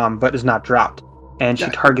 yeah, but is not dropped. And she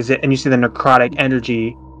targets it, and you see the necrotic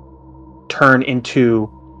energy turn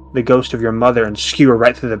into the ghost of your mother and skewer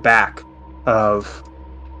right through the back of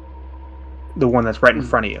the one that's right in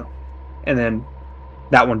front of you. And then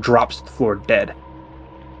that one drops to the floor dead.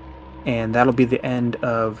 And that'll be the end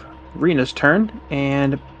of Rena's turn.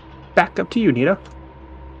 And back up to you, Nito.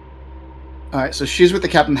 Alright, so she's with the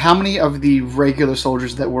captain. How many of the regular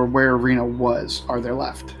soldiers that were where Rena was are there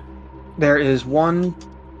left? There is 1,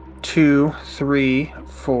 2, 3,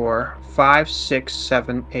 4, 5, 6,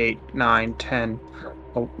 7, 8, 9, 10,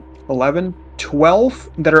 11, 12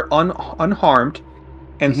 that are unharmed,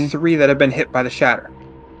 and 3 that have been hit by the shatter.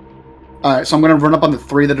 Alright, so I'm going to run up on the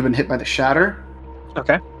 3 that have been hit by the shatter.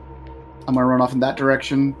 Okay. I'm going to run off in that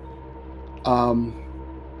direction. And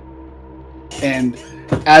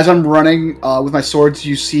as I'm running with my swords,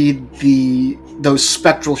 you see those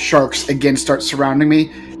spectral sharks again start surrounding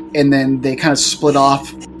me, and then they kind of split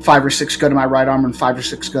off. 5 or 6 go to my right arm, and 5 or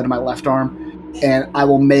 6 go to my left arm. And I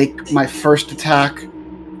will make my first attack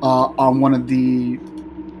on one of the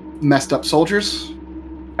messed up soldiers.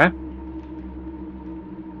 Okay.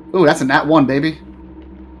 Ooh, that's a nat 1, baby.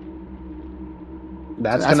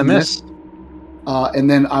 That's going to miss. And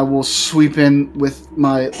then I will sweep in with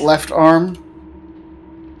my left arm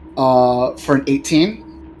for an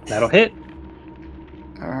 18. That'll hit.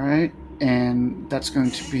 All right, and that's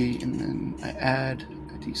going to be, and then I add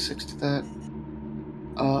a d6 to that.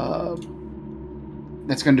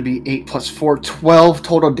 That's going to be 8 plus 4, 12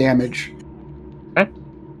 total damage. Okay.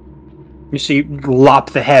 You see,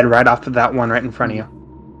 lop the head right off of that one right in front of you.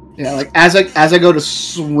 Yeah, like as I go to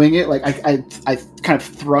swing it, like I kind of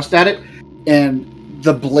thrust at it, and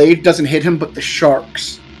the blade doesn't hit him, but the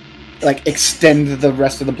sharks like extend the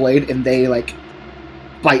rest of the blade, and they like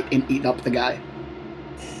bite and eat up the guy.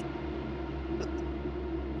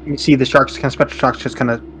 You see the sharks, kind of spectral sharks, just kind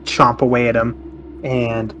of chomp away at him,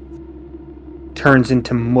 and turns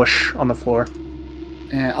into mush on the floor.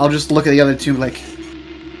 And I'll just look at the other two like,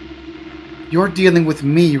 you're dealing with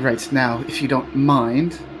me right now, if you don't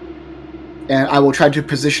mind. And I will try to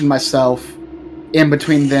position myself in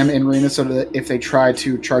between them and Rena so that if they try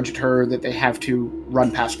to charge at her, that they have to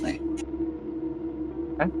run past me.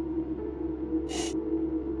 Okay.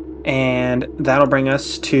 And that'll bring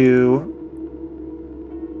us to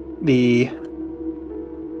the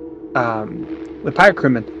pirate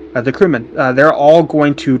crewmen. The crewmen. They're all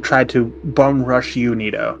going to try to bum rush you,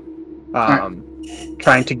 Nito. Right.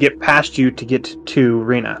 Trying to get past you to get to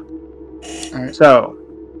Rena. All right. So,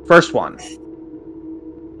 first one.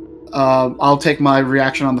 I'll take my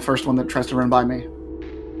reaction on the first one that tries to run by me.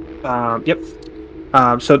 Yep.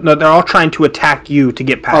 So no, they're all trying to attack you to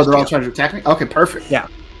get past you. Oh, they're all trying to attack me? Okay, perfect. Yeah.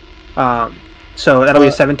 So that'll be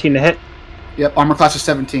a 17 to hit? Yep, armor class is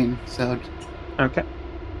 17, so... Okay.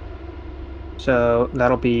 So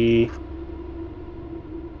that'll be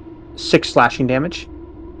 6 slashing damage.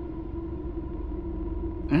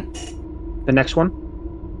 The next one.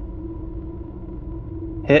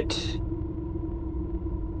 Hit.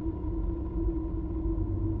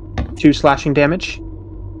 2 slashing damage.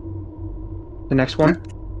 The next one.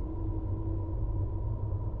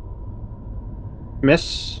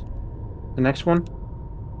 Miss. The next one.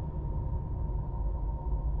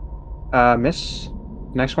 Miss.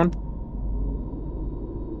 Next one.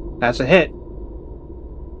 That's a hit.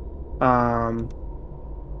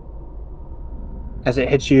 As it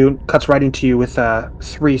hits you, cuts right into you with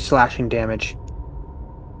 3 slashing damage.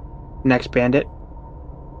 Next bandit.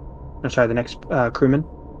 I'm sorry, the next crewman.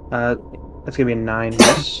 That's gonna be a 9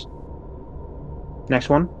 miss. Next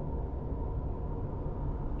one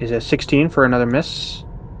is a 16 for another miss.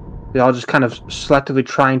 They're all just kind of selectively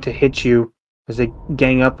trying to hit you as they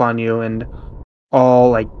gang up on you, and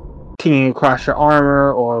all like tinging across your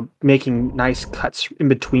armor or making nice cuts in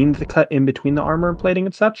between the armor plating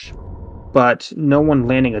and such. But no one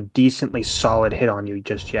landing a decently solid hit on you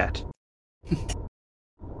just yet.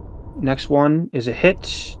 Next one is a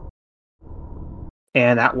hit,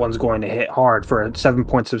 and that one's going to hit hard for 7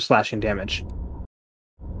 points of slashing damage.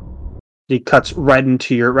 He cuts right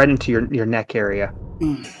into your neck area.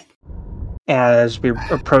 As we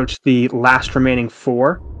approach the last remaining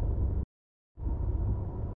 4,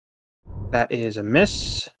 that is a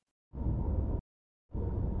miss.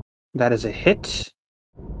 That is a hit.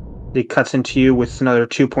 He cuts into you with another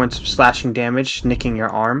 2 points of slashing damage, nicking your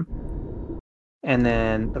arm. And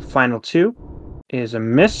then the final 2 is a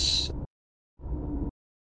miss.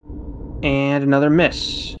 And another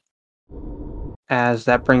miss. As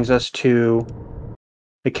that brings us to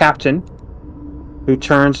the captain, who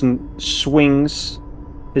turns and swings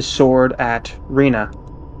his sword at Rena.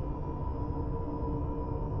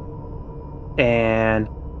 And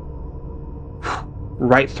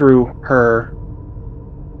right through her,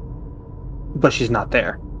 but she's not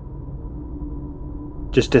there.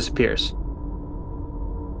 Just disappears.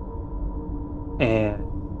 And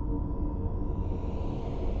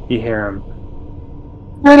you hear him,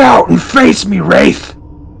 "Get out and face me, Wraith!"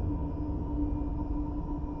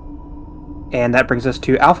 And that brings us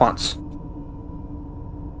to Alphonse.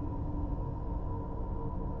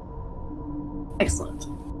 Excellent.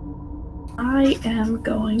 I am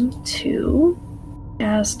going to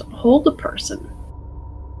cast Hold a Person.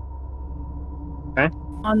 Okay.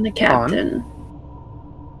 On the captain.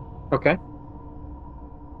 Okay.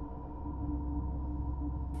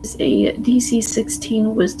 It's a DC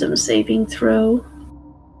 16 Wisdom saving throw.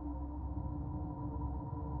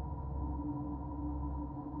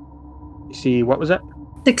 You see, what was that?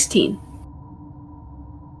 16.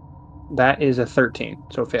 That is a 13,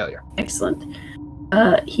 so failure. Excellent.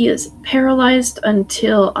 He is paralyzed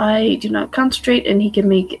until I do not concentrate, and he can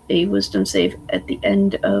make a Wisdom save at the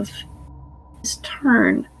end of his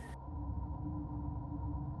turn.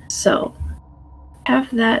 So, have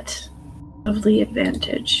that lovely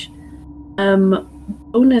advantage.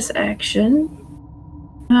 Bonus action.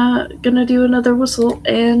 Gonna do another whistle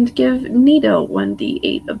and give Nito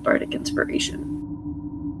 1d8 of Bardic Inspiration.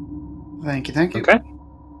 Thank you. Okay.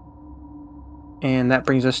 And that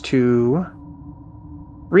brings us to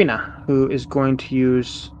Rena, who is going to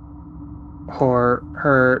use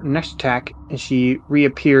her next attack, and she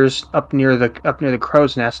reappears up near the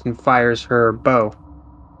crow's nest and fires her bow.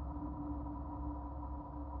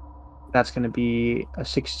 That's going to be a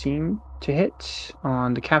 16 to hit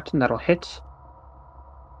on the captain. That'll hit.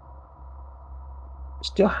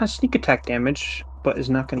 Still has sneak attack damage, but is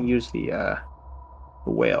not going to use the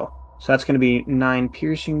whale. So that's going to be 9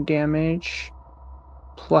 piercing damage,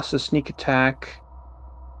 plus a sneak attack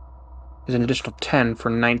is an additional 10 for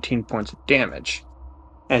 19 points of damage.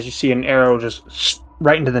 As you see an arrow just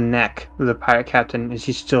right into the neck of the pirate captain, as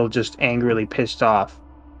he's still just angrily pissed off.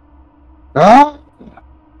 Ah!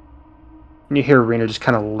 And you hear Rena just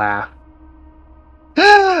kind of laugh.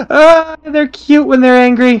 They're cute when they're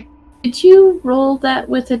angry. Did you roll that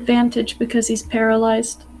with advantage because he's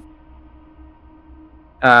paralyzed?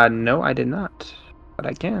 No, I did not, but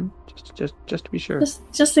I can just to be sure.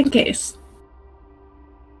 Just in case.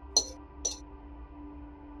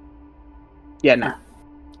 Yeah, no.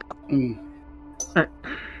 Right.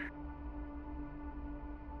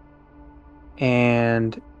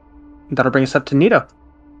 And that'll bring us up to Nito.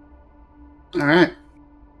 All right.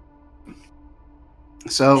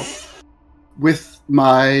 So, with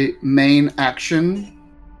my main action,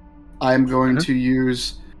 I'm going to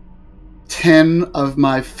use 10 of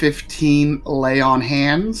my 15 lay on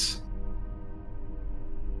hands.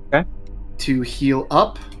 Okay. To heal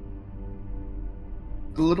up.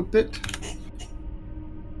 a little bit.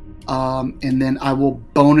 And then I will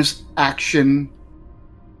bonus action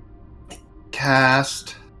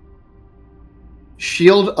cast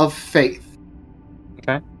Shield of Faith.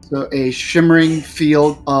 Okay. So a shimmering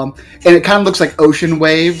field, and it kind of looks like ocean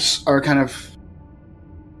waves are kind of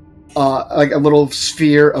like a little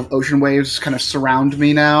sphere of ocean waves kind of surround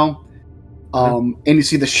me now. And you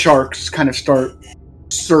see the sharks kind of start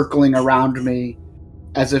circling around me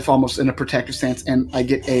as if almost in a protective stance, and I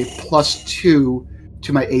get a +2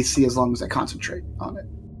 to my AC as long as I concentrate on it.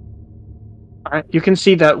 All right. You can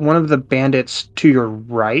see that one of the bandits to your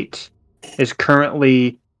right is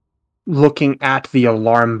currently looking at the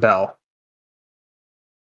alarm bell.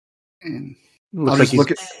 And Looks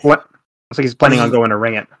like he's planning on going to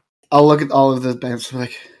ring it. I'll look at all of the bandits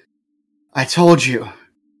like, I told you,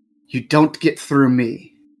 you don't get through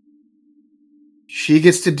me. She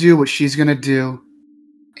gets to do what she's going to do,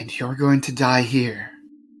 and you're going to die here.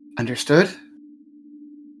 Understood?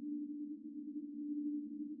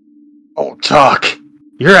 Oh, Chuck,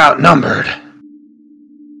 you're outnumbered.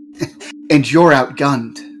 And you're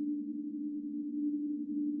outgunned.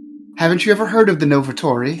 Haven't you ever heard of the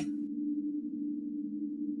Novatori?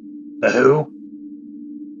 The who?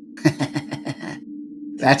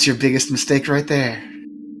 That's your biggest mistake right there.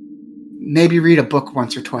 Maybe read a book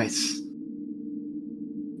once or twice.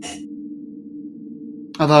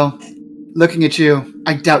 Although, looking at you,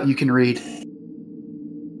 I doubt you can read.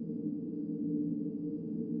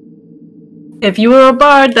 If you were a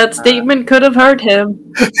bard, that statement could have hurt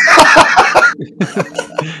him.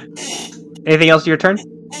 Anything else your turn?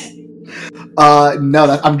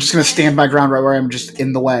 No, I'm just going to stand my ground right where I'm just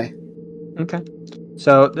in the way. Okay.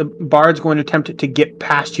 So the bard's going to attempt to get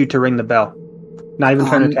past you to ring the bell. Not even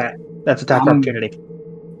trying to attack. That's attack opportunity.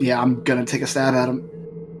 Yeah, I'm going to take a stab at him.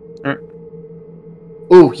 All right.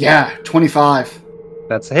 Ooh, yeah, 25.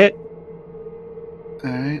 That's a hit. All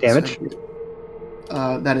right. Damage?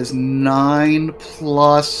 So, that is 9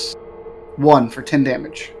 plus 1 for 10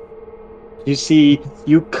 damage. You see,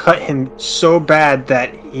 you cut him so bad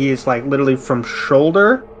that he is like literally from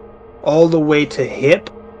shoulder all the way to hip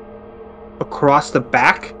across the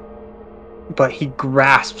back, but he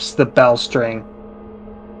grasps the bell string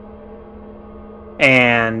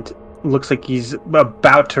and looks like he's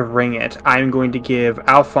about to ring it. I'm going to give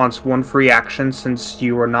Alphonse one free action since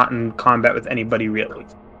you are not in combat with anybody really.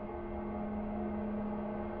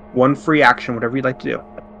 One free action, whatever you'd like to do.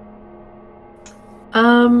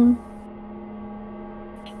 I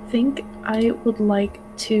think I would like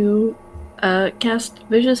to cast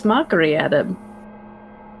Vicious Mockery at him.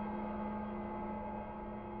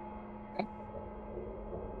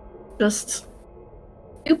 Just,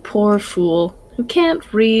 you poor fool who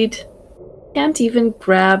can't read, can't even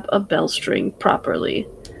grab a bell string properly.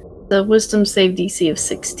 The Wisdom save DC of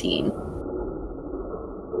 16.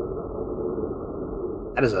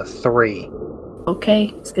 That is a 3.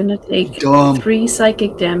 Okay, it's gonna take Dumb. 3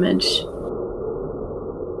 psychic damage.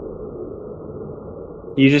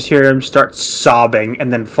 You just hear him start sobbing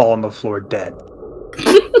and then fall on the floor dead.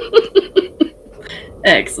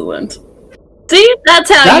 Excellent. See,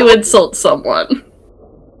 that's how you insult someone.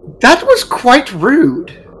 That was quite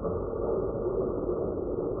rude.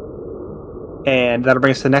 And that'll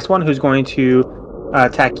bring us to the next one, who's going to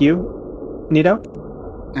attack you, Nito.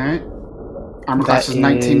 Alright. Armor class is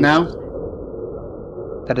 19 now.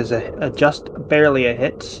 That is a just barely a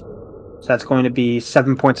hit. So that's going to be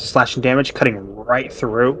 7 points of slashing damage, cutting right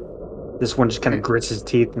through. This one just kind of grits his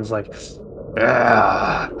teeth and is like,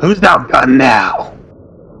 Who's outgunned now?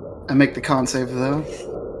 I make the con save, though.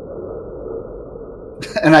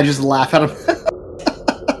 And I just laugh at him.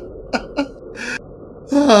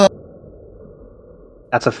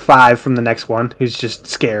 That's a 5 from the next one, who's just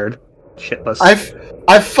scared. Shitless.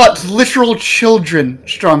 I've fought literal children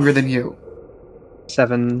stronger than you.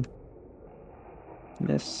 7.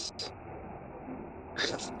 Missed.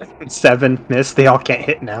 7 missed. They all can't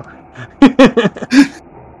hit now.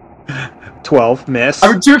 12 miss.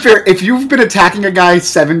 I mean, to be fair, if you've been attacking a guy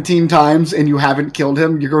 17 times and you haven't killed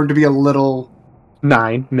him, you're going to be a little...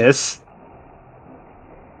 9 miss.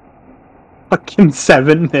 Fucking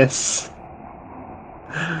 7 miss.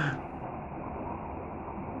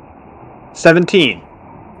 17.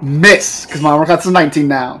 Miss, because my armor class is 19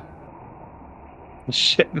 now.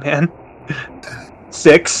 Shit, man.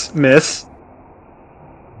 6 miss.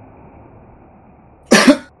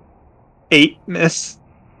 8 miss.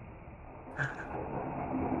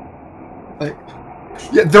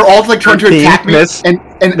 Yeah, they're all like trying to attack me, miss. and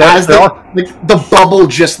as the bubble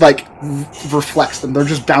just like reflects them. They're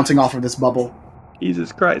just bouncing off of this bubble.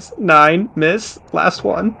 Jesus Christ. 9 miss. Last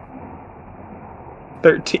one.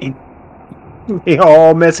 13. We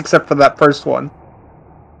all miss except for that first one.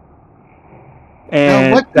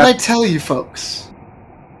 And now, what did I tell you, folks?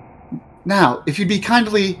 Now, if you'd be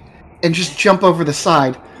kindly and just jump over the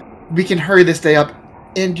side, we can hurry this day up,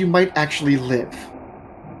 and you might actually live.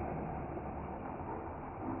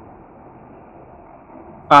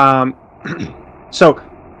 So,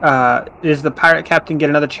 does the pirate captain get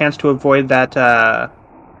another chance to avoid that,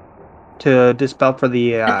 to dispel for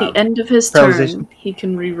the, At the end of his turn, he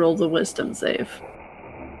can re-roll the wisdom save.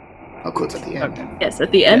 Oh, cool, it's at the end. Okay. Yes,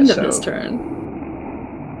 at the end of his turn.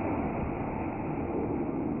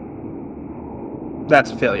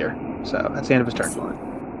 That's a failure. So, that's the end of his turn. Excellent.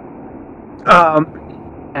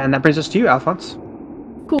 And that brings us to you, Alphonse.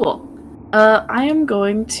 Cool. I am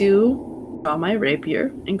going to draw my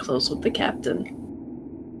rapier and close with the captain.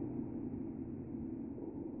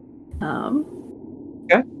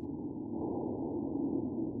 Okay.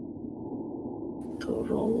 To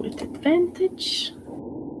roll with advantage.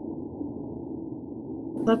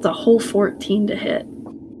 That's a whole 14 to hit.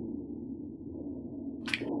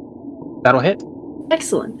 That'll hit.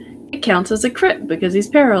 Excellent. It counts as a crit because he's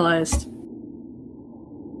paralyzed.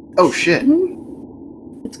 Oh, shit.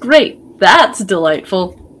 It's great. That's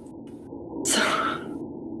delightful. So,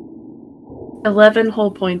 11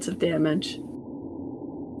 whole points of damage.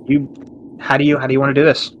 How do you want to do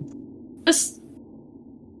this?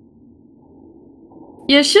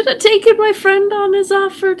 You should have taken my friend on his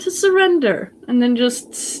offer to surrender, and then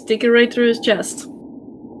just stick it right through his chest.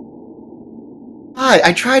 Hi,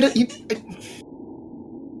 I tried it.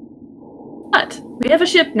 But we have a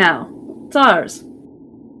ship now. It's ours.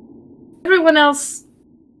 Everyone else,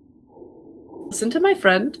 listen to my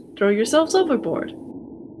friend. Throw yourselves overboard.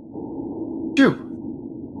 Shoo.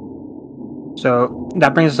 So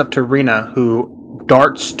that brings us up to Rena, who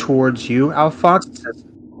darts towards you, Alphonse, and says,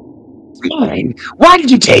 Mine. Why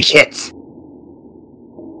did you take it?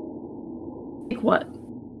 Like what?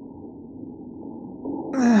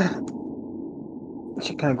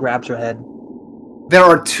 She kind of grabs her head. There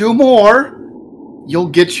are 2 more. You'll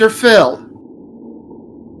get your fill.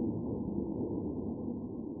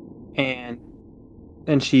 And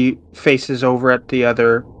then she faces over at the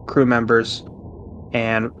other crew members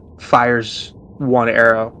and fires 1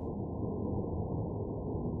 arrow.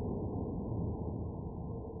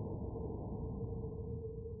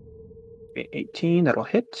 $18, that'll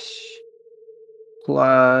hit.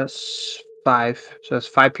 Plus 5. So that's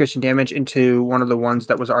 5 piercing damage into one of the ones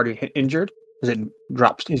that was already injured as he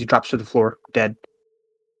drops to the floor, dead.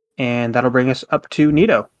 And that'll bring us up to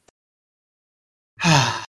Nito.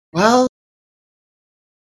 Well,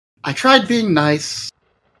 I tried being nice.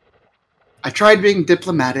 I tried being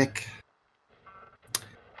diplomatic.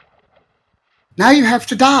 Now you have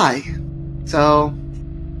to die. So,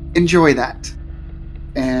 enjoy that.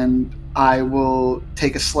 And I will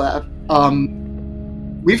take a slap.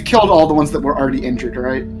 We've killed all the ones that were already injured,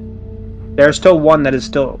 right? There's still one that is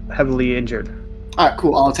still heavily injured. Alright,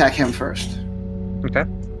 cool. I'll attack him first. Okay.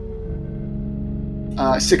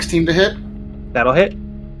 16 to hit. That'll hit.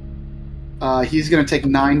 He's going to take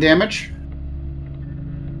 9 damage.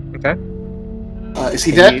 Okay. Is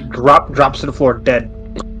he And dead? he drops to the floor, dead.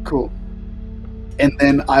 Cool. And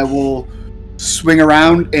then I will swing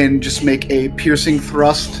around and just make a piercing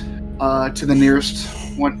thrust to the nearest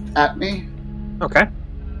one at me. Okay.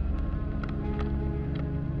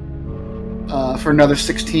 For another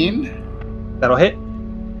 16. That'll hit.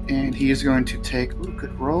 And he is going to take... Ooh,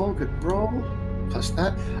 good roll. Plus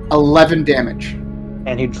that. 11 damage.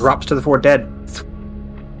 And he drops to the floor, dead.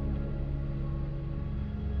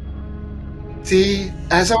 See,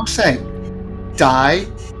 as I was saying, die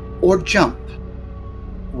or jump.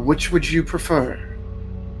 Which would you prefer?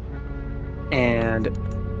 And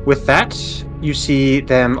with that, you see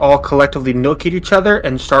them all collectively look at each other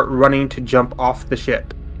and start running to jump off the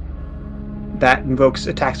ship. That invokes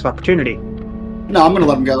attacks of opportunity. No, I'm going to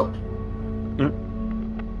let him go.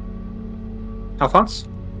 Alphonse?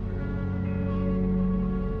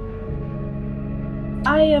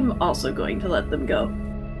 I am also going to let them go.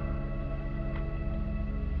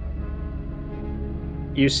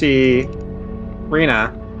 You see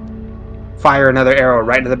Rena fire another arrow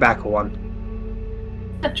right into the back of one.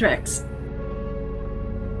 That tracks.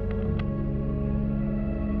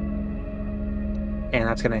 And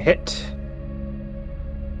that's going to hit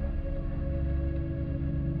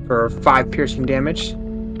for 5 piercing damage.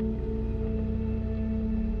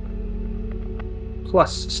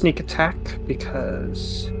 Plus sneak attack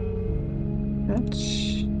because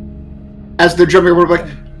that's... As they're jumping, we're like,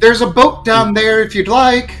 there's a boat down there if you'd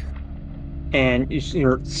like. And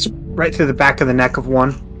you're right through the back of the neck of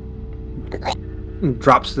one.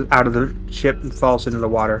 drops out of the ship and falls into the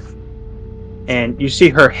water. And you see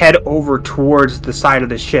her head over towards the side of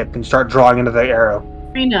the ship and start drawing into the arrow.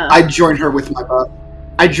 Rena, I join her with my bow.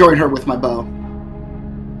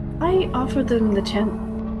 I offer them the chance.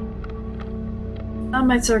 Not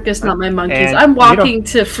my circus, not my monkeys. And I'm walking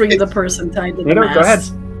to free the person tied to the mast. Go ahead.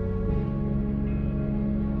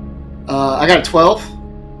 I got a 12.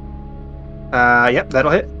 Yep,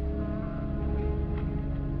 that'll hit.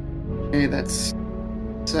 Okay, that's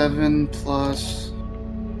 7 plus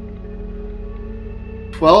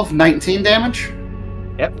 12, 19 damage.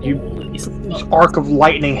 Yep, this arc of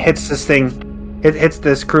lightning hits this thing. It hits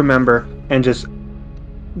this crew member and just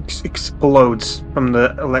explodes from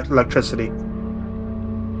the electricity.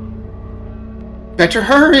 Better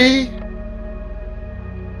hurry!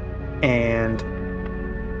 And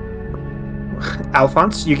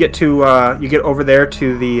Alphonse, you get over there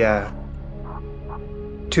to the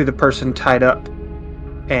person tied up,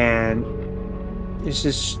 and it's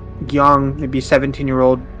this young, maybe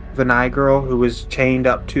 17-year-old Vanai girl who was chained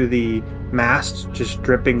up to the mast, just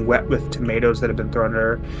dripping wet with tomatoes that have been thrown at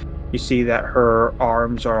her. You see that her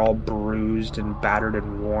arms are all bruised and battered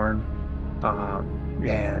and worn,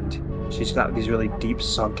 and she's got these really deep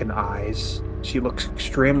sunken eyes. She looks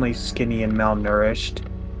extremely skinny and malnourished.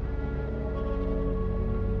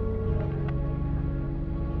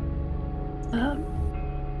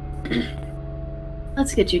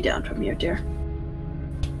 Let's get you down from here, dear.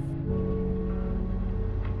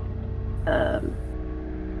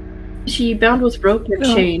 Is she bound with rope or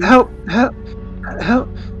chain? Help,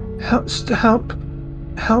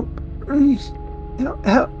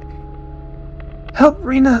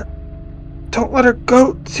 Rena. Don't let her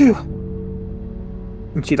go, too.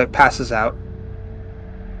 And she, passes out.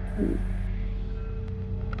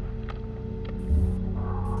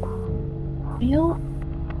 Neil?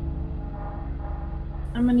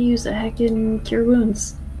 I'm gonna use a Heckin' Cure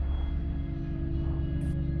Wounds.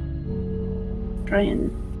 Try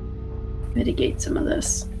and mitigate some of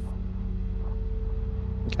this.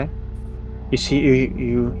 Okay.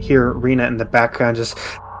 You hear Rena in the background just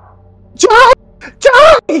die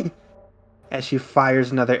as she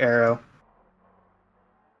fires another arrow.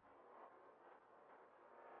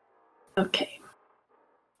 Okay.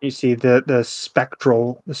 You see the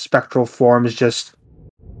spectral forms just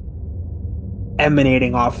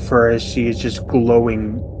emanating off her as she is just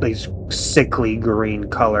glowing this sickly green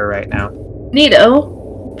color right now.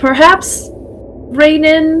 Nito, perhaps rein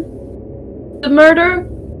in the murder?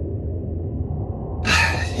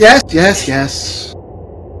 Yes.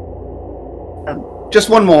 Just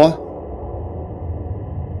one more.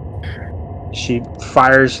 She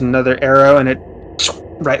fires another arrow and it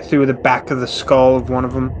right through the back of the skull of one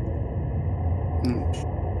of them.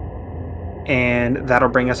 And that'll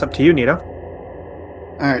bring us up to you, Nito.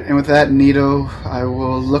 Alright, and with that, Nito, I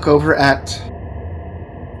will look over at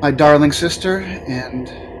my darling sister and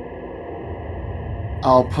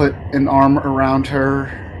I'll put an arm around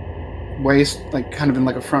her waist, kind of in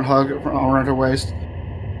a front hug around her waist.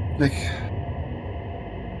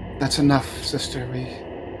 That's enough, sister.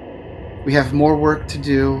 We have more work to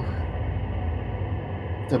do.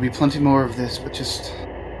 There'll be plenty more of this, but just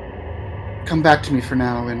come back to me for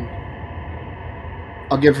now, and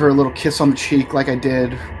I'll give her a little kiss on the cheek like I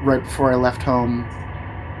did right before I left home.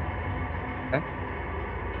 Okay.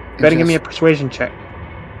 Better give me a persuasion check.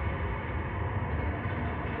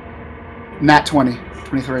 Nat 20.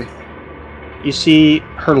 23. You see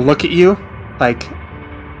her look at you,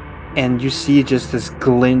 and you see just this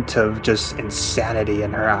glint of just insanity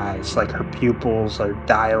in her eyes. Her pupils are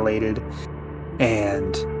dilated,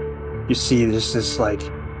 and you see just this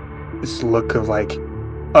look of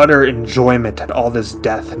utter enjoyment at all this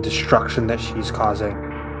death and destruction that she's causing.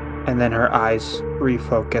 And then her eyes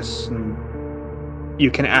refocus, and you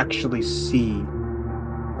can actually see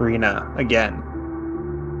Rena again.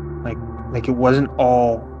 It wasn't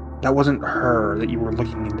all. That wasn't her that you were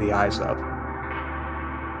looking in the eyes of.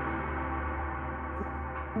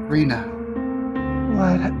 Rena.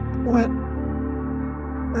 What?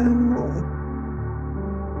 And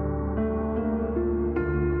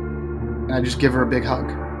I just give her a big hug.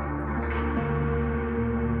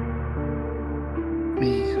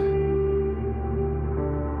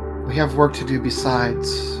 We have work to do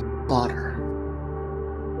besides slaughter.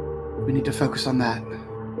 We need to focus on that.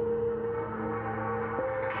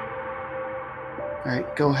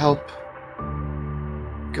 Alright, go help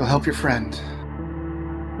your friend.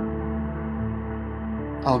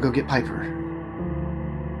 I'll go get Piper.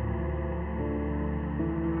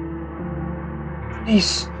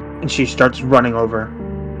 Nice. And she starts running over.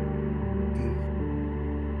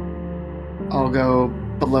 I'll go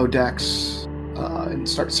below decks and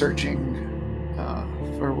start searching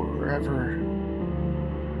for wherever.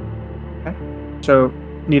 Okay. So,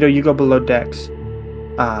 Nito, you go below decks,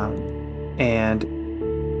 and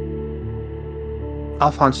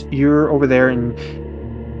Alphonse, you're over there, and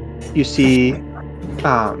you see,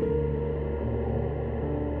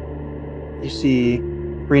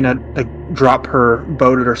 Rena like drop her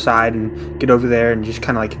boat at her side and get over there and just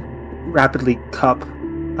kind of like rapidly cup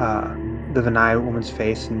the Vanai woman's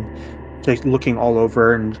face and just looking all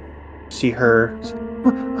over and see her.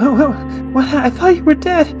 What? I thought you were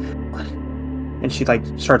dead. What? And she like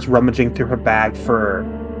starts rummaging through her bag for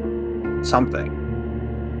something.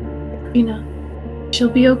 She'll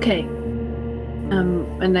be okay.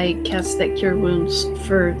 And I cast that Cure Wounds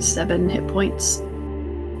for 7 hit points.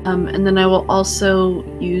 And then I will also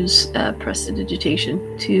use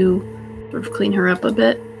Prestidigitation to sort of clean her up a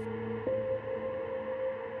bit.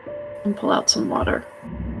 And pull out some water.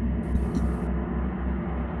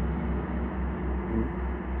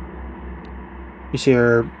 You see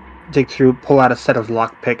her dig through, pull out a set of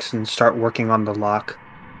lock picks and start working on the lock.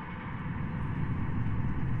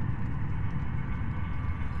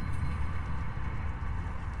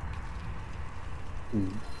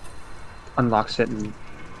 Unlocks it, and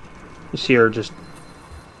you see her just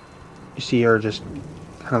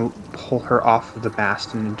kind of pull her off of the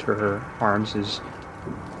mast and into her arms as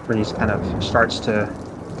Bernice kind of starts to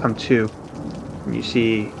come to. And you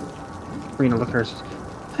see Rena look at her and says,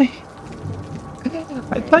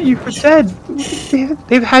 I thought you were dead.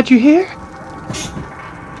 They've had you here?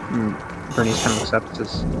 And Bernice kind of looks up and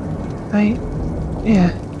says,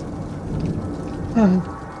 yeah.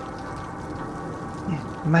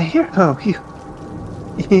 My hero,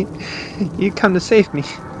 you come to save me.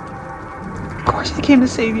 Of course I came to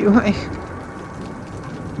save you.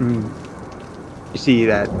 You see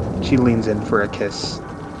that she leans in for a kiss.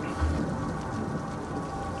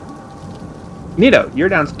 Nito, you're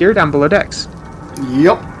down below decks.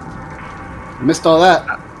 Yep. Missed all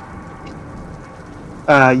that.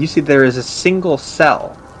 You see there is a single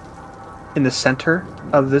cell in the center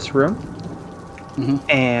of this room,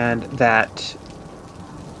 and that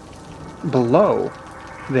below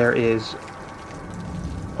there is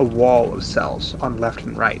a wall of cells on left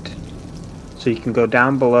and right. So you can go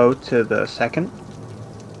down below to the second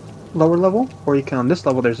lower level, or you can on this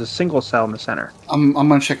level there's a single cell in the center. I'm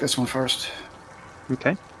gonna check this one first.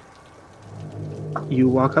 Okay. You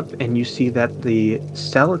walk up and you see that the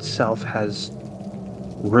cell itself has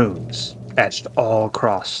runes etched all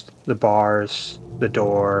across the bars, the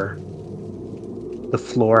door. The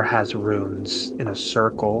floor has runes in a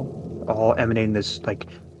circle, all emanating this like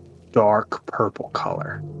dark purple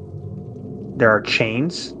color. There are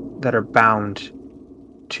chains that are bound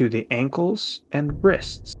to the ankles and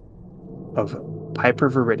wrists of Piper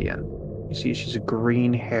Viridian. You see she's a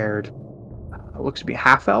green-haired, looks to be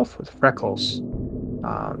half-elf with freckles,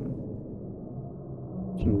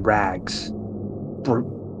 in rags,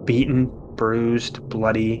 beaten, bruised,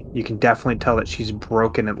 bloody. You can definitely tell that she's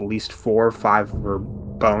broken at least 4 or 5 of her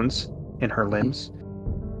bones in her limbs.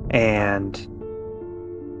 And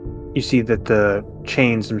you see that the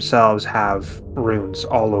chains themselves have runes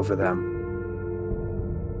all over them.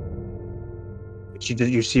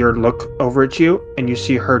 You see her look over at you, and you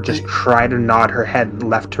see her just try to nod her head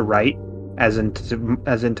left to right, as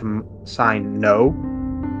into sign no.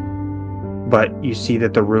 But you see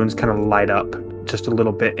that the runes kind of light up just a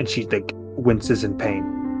little bit, and she like winces in pain.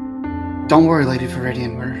 Don't worry, Lady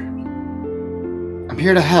Viridian. I'm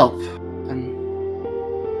here to help. I'm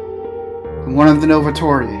one of the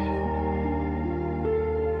Novatori.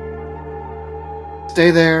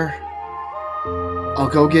 Stay there. I'll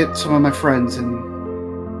go get some of my friends, and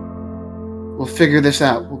we'll figure this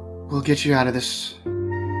out. We'll get you out of this.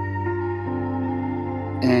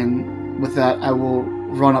 And with that, I will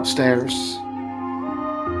run upstairs.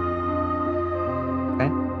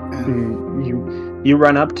 Okay. You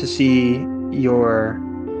run up to see your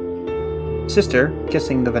sister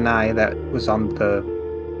kissing the Vanai that was on the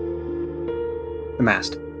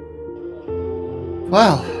mast.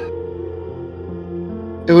 Well,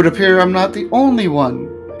 it would appear I'm not the only one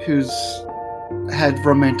who's had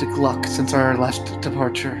romantic luck since our last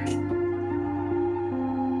departure.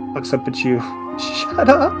 Looks up at you. Shut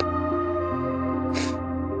up.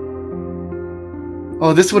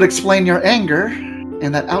 Oh, this would explain your anger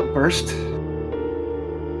and that outburst.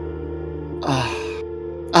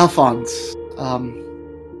 Alphonse,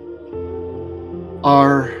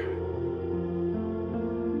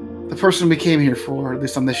 the person we came here for, at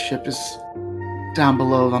least on this ship, is down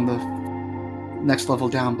below on the next level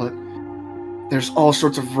down, but there's all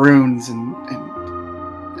sorts of runes and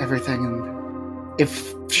everything, and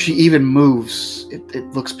if she even moves, it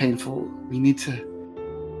looks painful. We need to.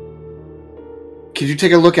 Could you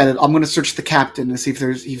take a look at it? I'm going to search the captain and see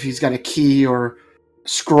if he's got a key or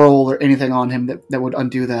scroll or anything on him that would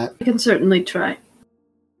undo that. I can certainly try.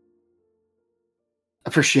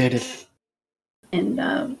 Appreciate it. And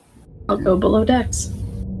I'll go below decks.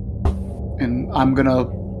 And I'm going to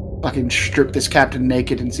fucking strip this captain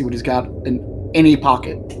naked and see what he's got in any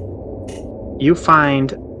pocket. You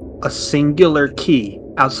find a singular key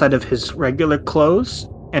outside of his regular clothes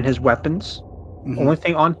and his weapons. Mm-hmm. Only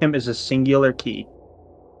thing on him is a singular key.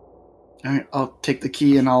 All right, I'll take the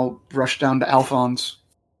key and I'll rush down to Alphonse.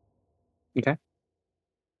 Okay.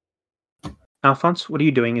 Alphonse, what are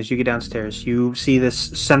you doing as you get downstairs? You see this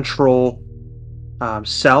central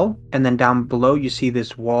cell, and then down below you see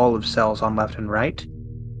this wall of cells on left and right.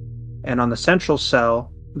 And on the central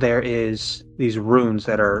cell, there is these runes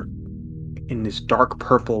that are in this dark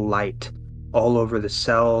purple light all over the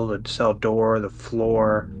cell door, the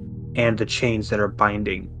floor, and the chains that are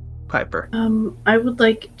binding Piper. I would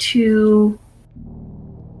like to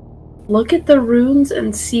look at the runes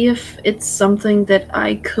and see if it's something that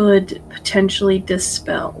I could potentially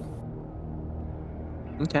dispel.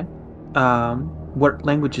 Okay. What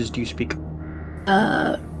languages do you speak?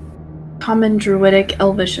 Common, Druidic,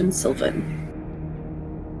 Elvish, and Sylvan.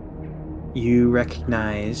 You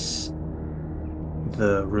recognize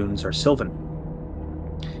the runes are Sylvan.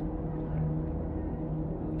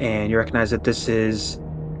 And you recognize that this is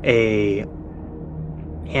a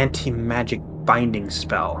anti-magic binding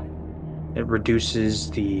spell. It reduces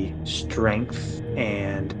the strength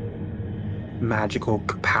and magical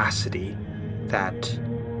capacity that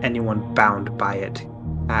anyone bound by it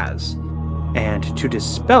has. And to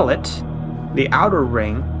dispel it, the outer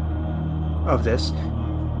ring of this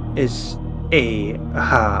is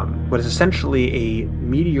what is essentially a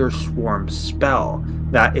meteor swarm spell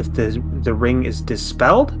that if the ring is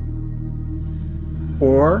dispelled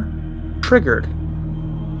or triggered,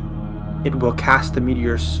 it will cast the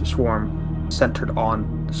meteor swarm centered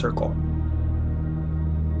on the circle.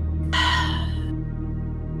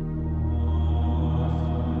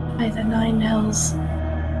 By the nine hells.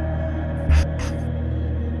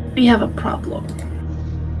 We have a problem.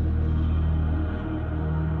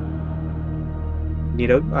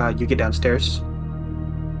 Nito, you get downstairs.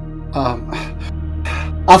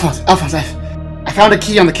 Alphonse, I found a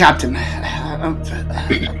key on the captain.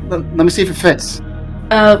 Let me see if it fits.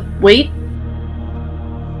 Wait.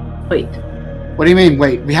 What do you mean,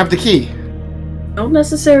 wait? We have the key. Don't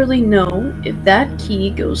necessarily know if that key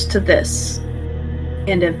goes to this.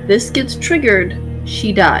 And if this gets triggered,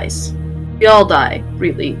 she dies. We all die,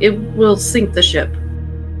 really. It will sink the ship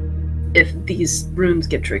if these runes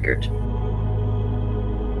get triggered.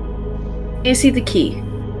 I see the key.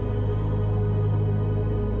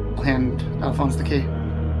 I'll hand Alphonse the key.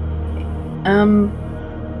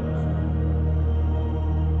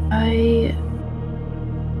 I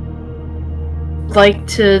like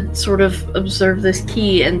to sort of observe this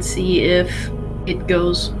key and see if it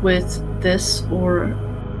goes with this or...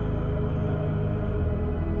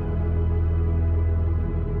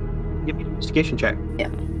 Give me an investigation check. Yeah.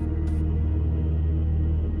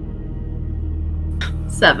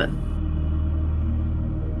 7.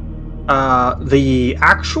 The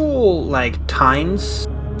actual, tines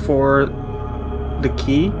for the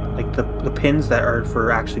key, the pins that are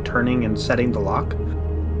for actually turning and setting the lock,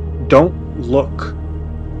 don't look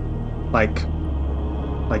like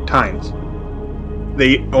tines.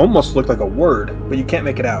 They almost look like a word, but you can't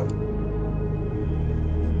make it out.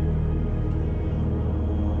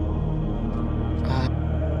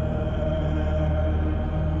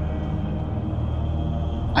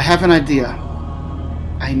 I have an idea.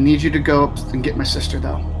 I need you to go up and get my sister,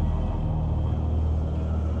 though.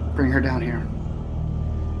 Bring her down here.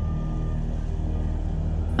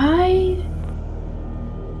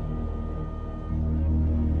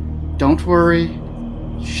 Don't worry.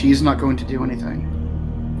 She's not going to do anything.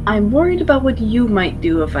 I'm worried about what you might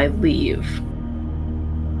do if I leave.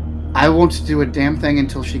 I won't do a damn thing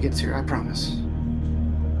until she gets here, I promise.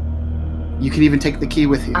 You can even take the key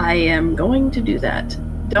with you. I am going to do that.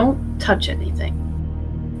 Don't touch anything.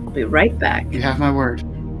 I'll be right back. You have my word.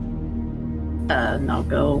 And I'll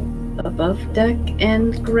go above deck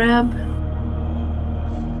and grab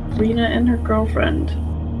Rena and her girlfriend.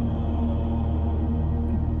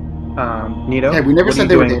 Nito? Hey, we never said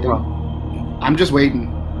they were dating. Well, I'm just waiting.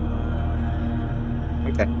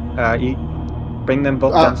 Okay. You bring them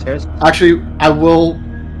both downstairs? Actually, I will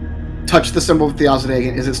touch the symbol of Theosity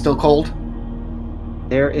again. Is it still cold?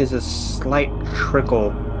 There is a slight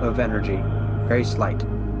trickle of energy. Very slight.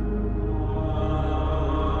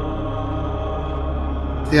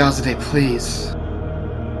 Theoside, please.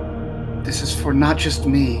 This is for not just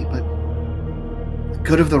me, but the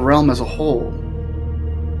good of the realm as a whole.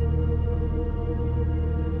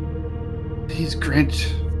 Please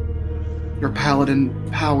grant your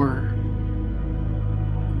paladin power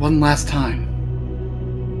one last time.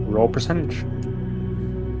 Roll percentage.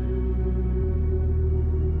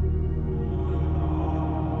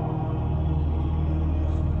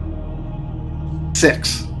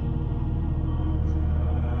 Six.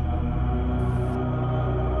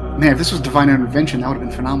 Man, if this was divine intervention, that would have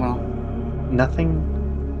been phenomenal.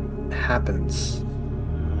 Nothing happens.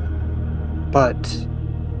 But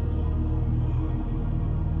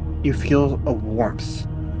you feel a warmth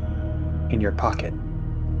in your pocket.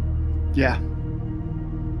 Yeah.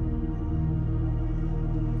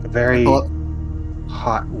 A very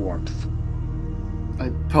hot warmth.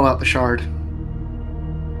 I pull out the shard.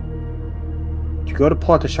 You go to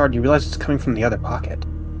pull out the shard, and you realize it's coming from the other pocket.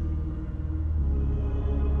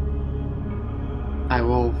 I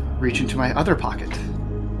will reach into my other pocket.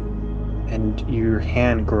 And your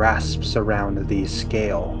hand grasps around the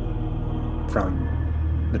scale from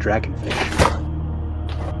the dragonfish.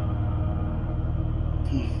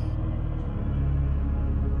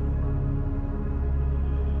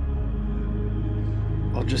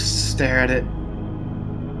 I'll just stare at it.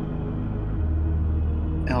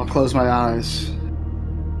 And I'll close my eyes.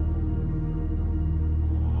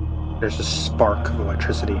 There's a spark of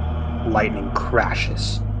electricity. Lightning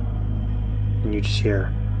crashes. And you just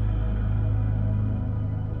hear,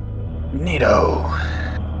 Nito.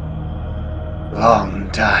 Long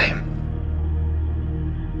time.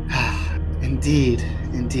 Indeed,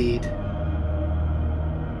 indeed.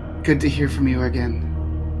 Good to hear from you again.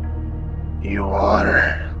 You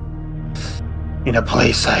are in a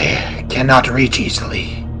place I cannot reach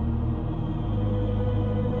easily.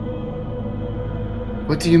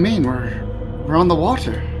 What do you mean? We're on the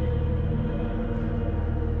water.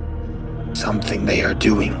 Something they are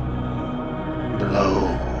doing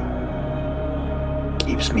below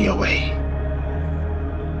keeps me away.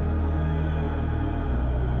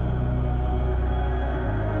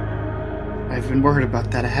 I've been worried about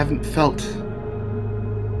that. I haven't felt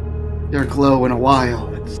your glow in a while.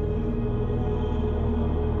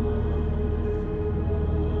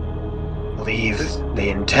 I believe they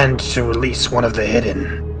intend to release one of the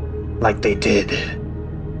hidden, like they did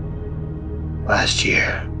last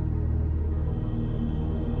year.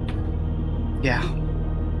 Yeah.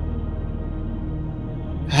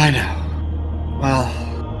 I know. Well,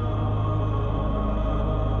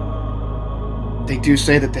 they do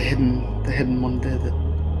say that the hidden one did it.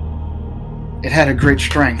 It had a great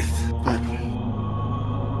strength, but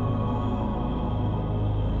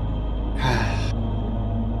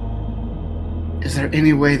is there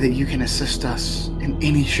any way that you can assist us in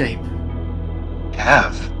any shape?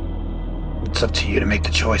 Have. It's up to you to make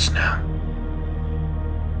the choice now.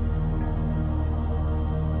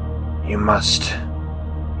 You must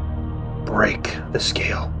break the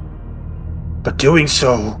scale. But doing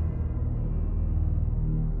so,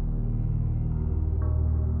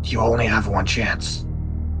 you only have one chance.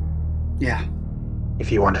 Yeah.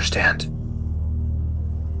 If you understand.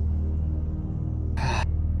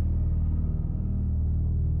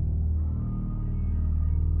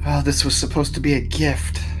 Well, this was supposed to be a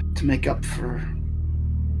gift to make up for...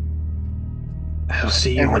 I'll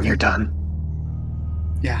see you when you're done.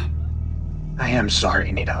 Yeah. I am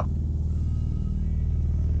sorry, Nito.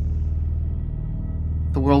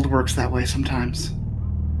 The world works that way sometimes.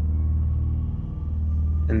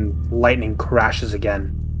 And lightning crashes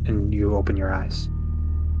again, and you open your eyes.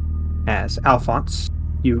 As Alphonse,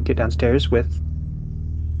 you get downstairs with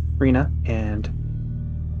Rena and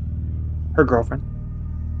her girlfriend.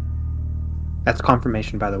 That's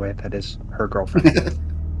confirmation, by the way, that is her girlfriend.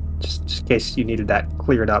 just in case you needed that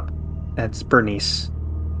cleared up. That's Bernice,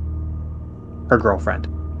 her girlfriend.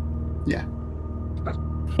 Yeah.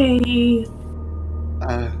 Hey.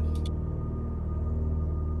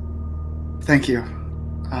 Thank you.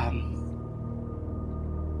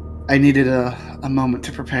 I needed a moment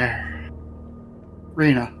to prepare.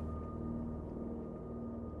 Rena.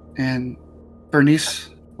 And Bernice,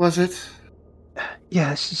 was it?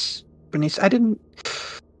 Yes, Bernice. I Don't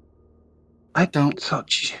thought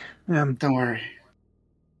Don't worry.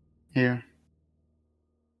 Here.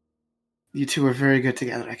 You two are very good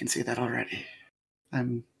together. I can see that already.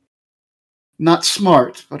 I'm not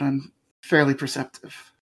smart, but I'm fairly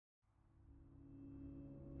perceptive.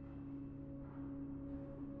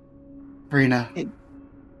 Rena,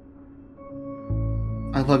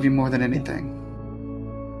 I love you more than anything.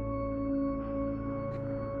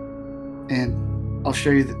 And I'll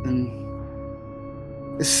show you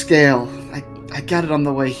the scale. I got it on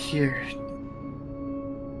the way here.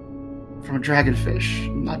 From a dragonfish.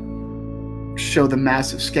 Not show the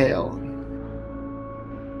massive scale.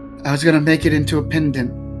 I was gonna make it into a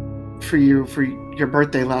pendant for you for your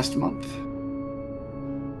birthday last month.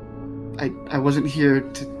 I wasn't here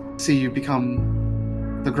to see you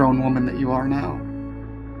become the grown woman that you are now.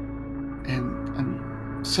 And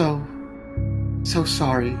I'm so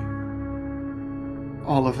sorry.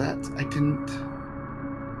 All of that. I didn't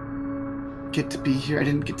get to be here. I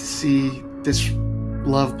didn't get to see this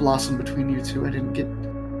love blossom between you two. I didn't get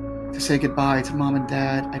to say goodbye to Mom and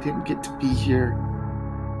Dad. I didn't get to be here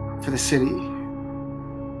for the city.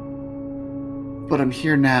 But I'm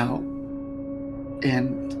here now,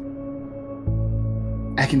 and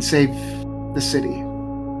I can save the city.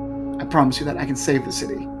 I promise you that I can save the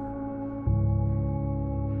city.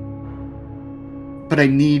 But I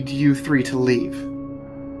need you three to leave.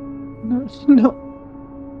 No.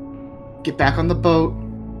 Get back on the boat.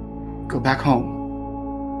 Go back home.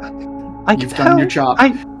 You've done your job.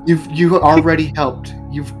 You already helped.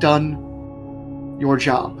 You've done your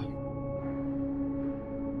job.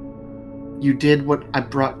 You did what I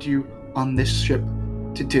brought you on this ship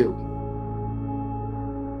to do.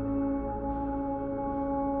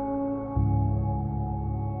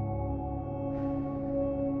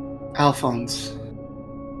 Alphonse,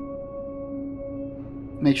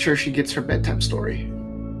 make sure she gets her bedtime story.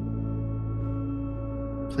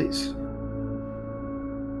 Please.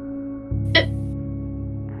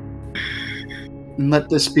 And let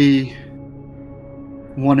this be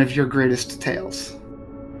one of your greatest tales.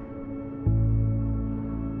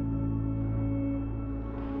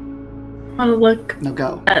 I'm gonna look Now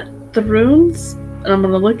go. at the runes, and I'm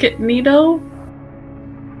gonna look at Nito,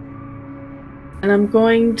 and I'm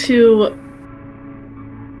going to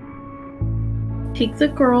take the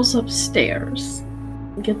girls upstairs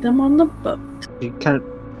and get them on the boat.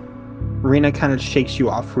 Rena kind of shakes you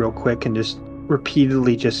off real quick and just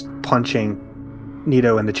repeatedly just punching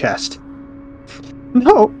Nito in the chest.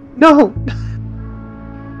 No! No!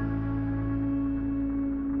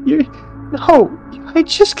 No! I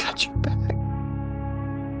just got you back.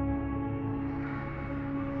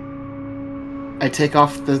 I take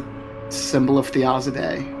off the symbol of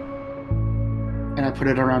Thiazade and I put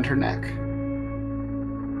it around her neck.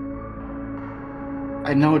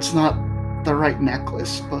 I know it's not the right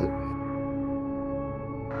necklace, but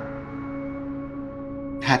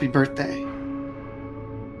happy birthday.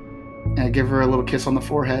 And I give her a little kiss on the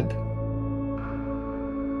forehead.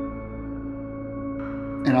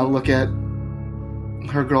 And I'll look at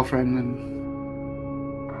her girlfriend and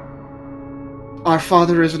our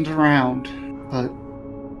father isn't around, but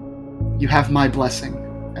you have my blessing,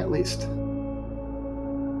 at least.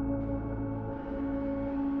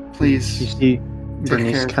 Please. You see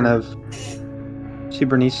Bernice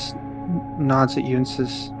Bernice nods at you and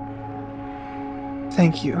says,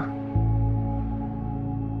 "Thank you."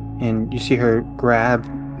 And you see her grab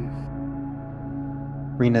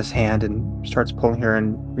Rena's hand and starts pulling her,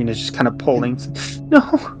 and Rena's just kind of pulling. No.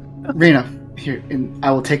 Rena, here, and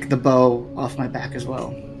I will take the bow off my back as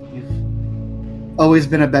well. You've always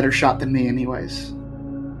been a better shot than me anyways.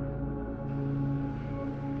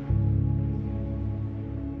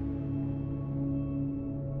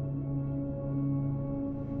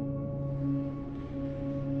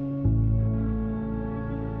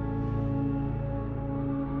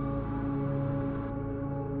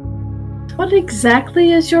 What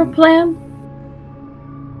exactly is your plan?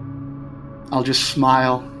 I'll just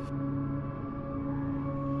smile.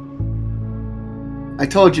 I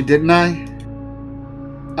told you, didn't I?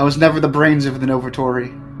 I was never the brains of the Novatori.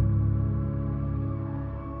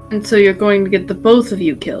 And so you're going to get the both of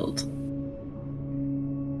you killed?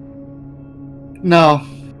 No.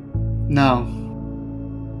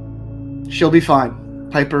 She'll be fine.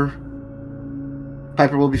 Piper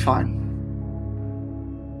will be fine.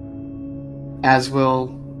 As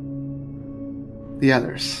will the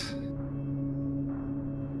others.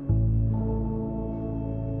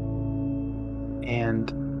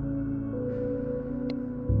 And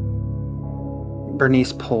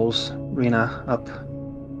Bernice pulls Rena up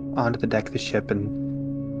onto the deck of the ship, and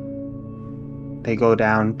they go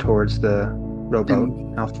down towards the rowboat.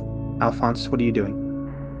 Alphonse, what are you doing?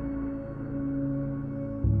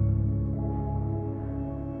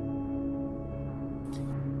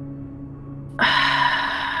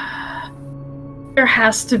 There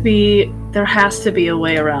has to be a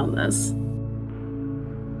way around this.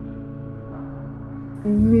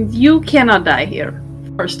 You cannot die here.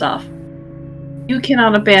 First off, you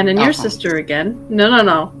cannot abandon your sister again.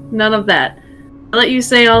 No. None of that. I'll let you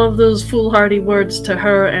say all of those foolhardy words to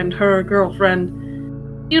her and her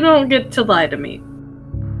girlfriend. You don't get to lie to me.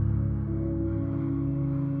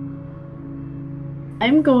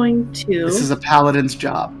 I'm going to... This is a paladin's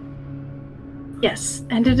job. Yes,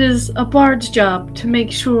 and it is a bard's job to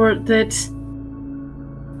make sure that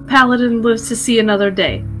Paladin lives to see another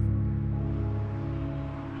day.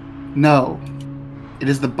 No. It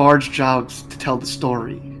is the bard's job to tell the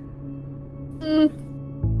story.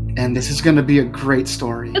 And this is going to be a great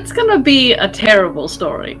story. It's going to be a terrible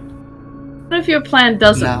story. What if your plan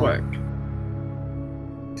doesn't work?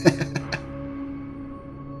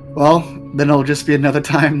 Well, then it'll just be another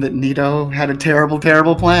time that Nito had a terrible,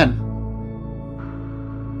 terrible plan.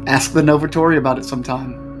 Ask the Novatori about it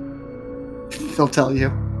sometime. They'll tell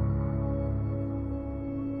you.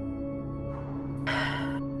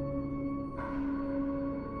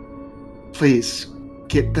 Please,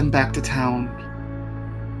 get them back to town.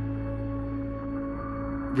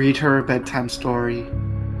 Read her a bedtime story.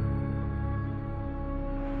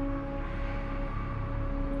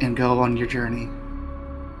 And go on your journey.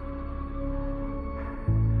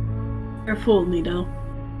 You're a fool, Nito.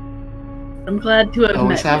 I'm glad to have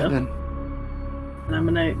Always met have you. been. And I'm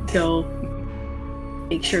gonna go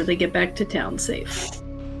make sure they get back to town safe.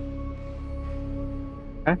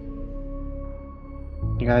 Okay.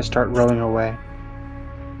 You guys start rowing away.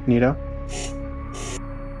 Nito?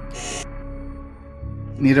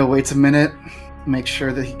 Nito waits a minute, makes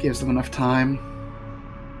sure that he gives them enough time.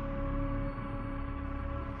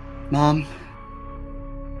 Mom?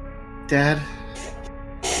 Dad?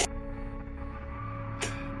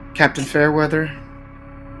 Captain Fairweather?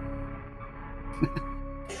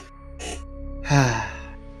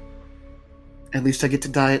 At least I get to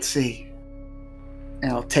die at sea.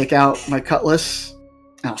 And I'll take out my cutlass,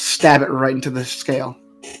 and I'll stab it right into the scale.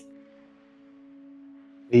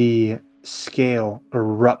 The scale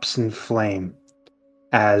erupts in flame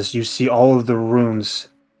as you see all of the runes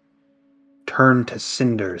turn to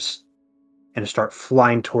cinders and start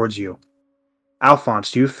flying towards you.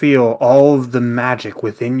 Alphonse, you feel all of the magic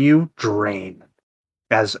within you drain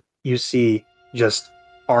as you see just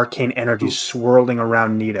arcane energy swirling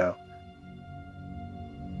around Nito.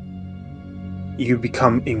 You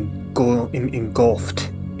become engulfed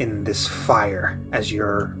in this fire as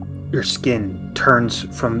your skin turns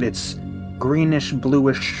from its greenish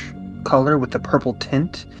bluish color with the purple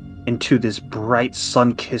tint into this bright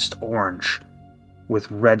sun-kissed orange with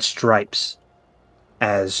red stripes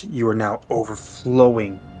as you are now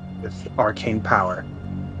overflowing with arcane power.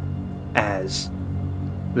 As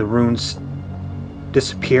the runes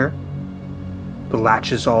disappear, the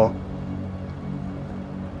latches all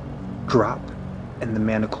drop, and the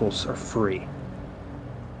manacles are free.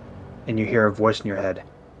 And you hear a voice in your head.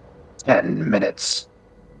 10 minutes.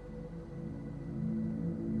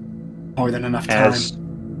 More than enough time. As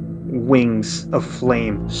wings of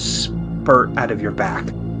flame spurt out of your back.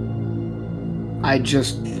 I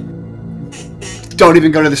just don't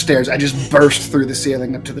even go to the stairs. I just burst through the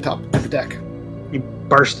ceiling up to the top of the deck. You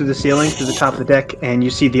burst through the ceiling to the top of the deck, and you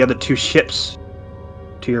see the other two ships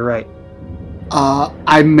to your right.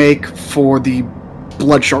 I make for the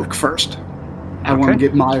blood shark first. I want to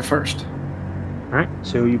get Maya first. All right,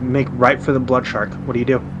 so you make right for the blood shark. What do you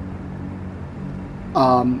do?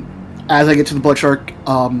 As I get to the blood shark,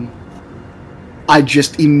 I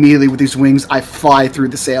just immediately, with these wings, I fly through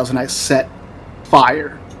the sails and I set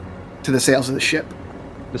fire to the sails of the ship.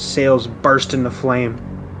 The sails burst into flame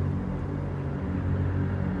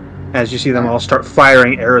as you see them all start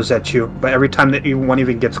firing arrows at you. But every time that one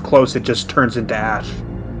even gets close, it just turns into ash.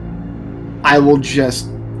 I will just...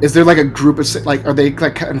 Is there like a group of... Are they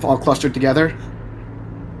like kind of all clustered together?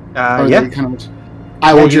 Yeah.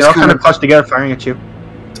 I will just kind of clustered together firing at you.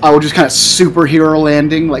 I will just kind of superhero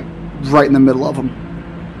landing, like, right in the middle of them.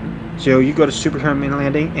 So you go to superhero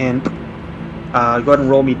landing and go ahead and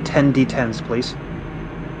roll me 10 d10s, please.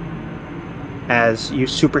 As you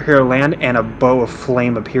superhero land and a bow of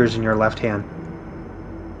flame appears in your left hand.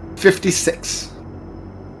 56.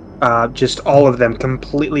 Just all of them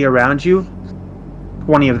completely around you.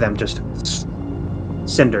 20 of them just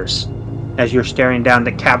cinders. As you're staring down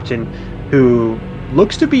the captain, who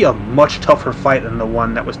looks to be a much tougher fight than the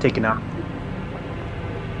one that was taken out.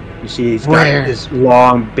 You see he's got this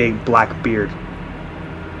long, big black beard.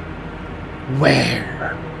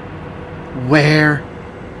 Where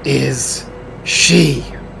is she?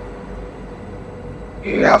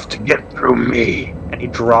 You have to get through me. And he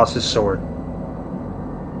draws his sword.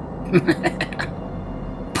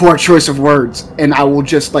 Poor choice of words. And I will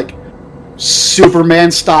just, like, Superman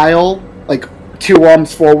style, like 2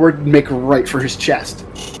 arms forward, make right for his chest.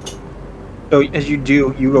 So as you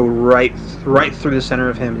do, you go right through the center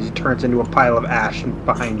of him as he turns into a pile of ash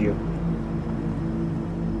behind you.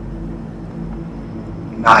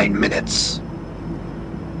 9 minutes.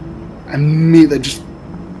 I immediately just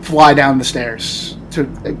fly down the stairs.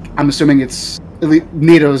 I'm assuming it's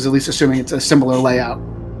Nito's at least assuming it's a similar layout.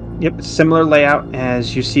 Yep, similar layout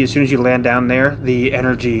as you see. As soon as you land down there, the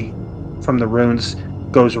energy from the runes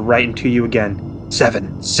goes right into you again.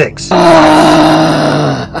 7, 6. And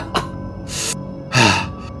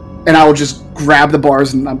I will just grab the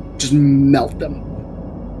bars and just melt them.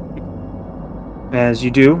 As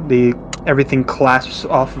you do, everything clasps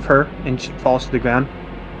off of her and she falls to the ground.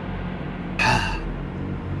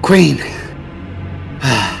 Queen,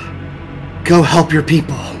 go help your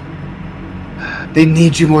people. They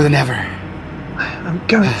need you more than ever. I'm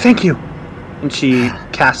going, thank you. And she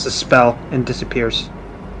casts a spell and disappears.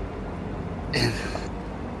 And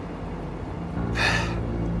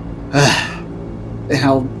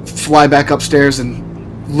I'll fly back upstairs and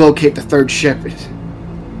locate the 3rd ship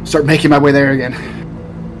and start making my way there again.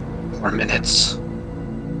 4 minutes.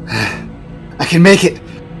 I can make it!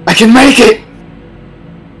 I can make it!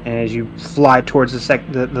 As you fly towards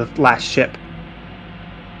the last ship.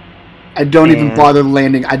 I don't even bother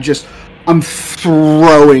landing. I'm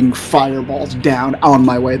throwing fireballs down on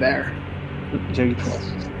my way there.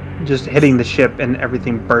 Just hitting the ship and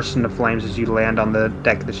everything bursts into flames as you land on the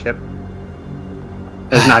deck of the ship.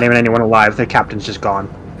 There's not even anyone alive. The captain's just gone.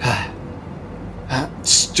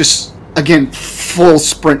 Just, again, full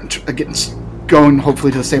sprint against going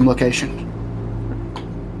hopefully to the same location.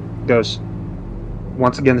 Goes.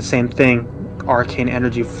 Once again, the same thing. Arcane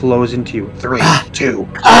energy flows into you. 3, 2,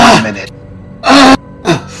 1 minute. I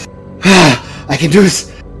can do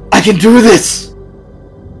this! I can do this!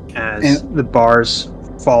 As the bars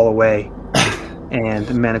fall away and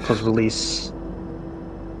the manacles release.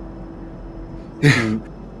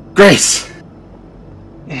 Grace!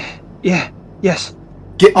 Yeah, yes.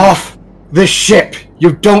 Get off this ship!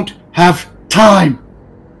 You don't have time!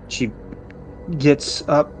 She gets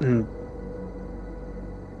up and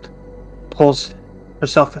pulls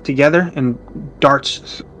herself together and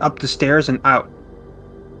darts up the stairs and out.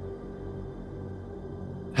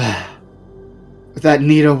 With that,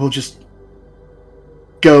 Nito will just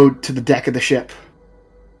go to the deck of the ship.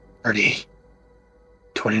 30,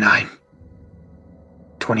 29,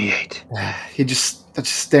 28. He'll just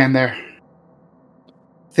stand there,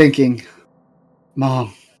 thinking,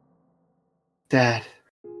 Mom, Dad.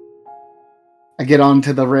 I get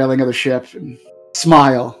onto the railing of the ship and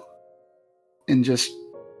smile and just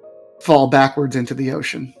fall backwards into the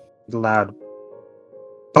ocean. The loud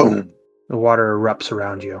boom. The water erupts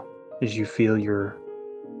around you as you feel your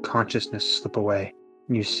consciousness slip away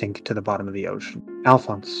and you sink to the bottom of the ocean.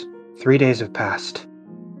 Alphonse, 3 days have passed.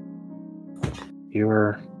 You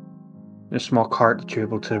were in a small cart that you're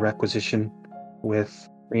able to requisition with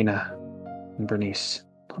Rena and Bernice.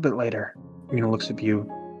 A little bit later, Rena looks at you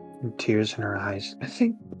and tears in her eyes. I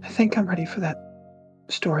think I'm ready for that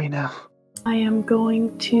story now. I am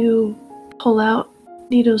going to pull out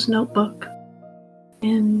Nito's notebook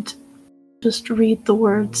and just read the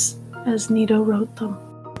words as Nito wrote them.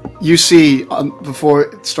 You see, before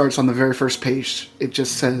it starts on the very first page, it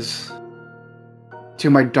just says, "To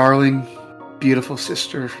my darling, beautiful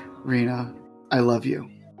sister, Rena, I love you."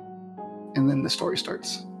 And then the story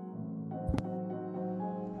starts.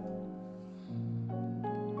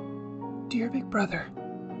 Dear Big Brother,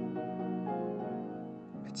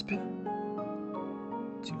 it's been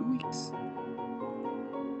 2 weeks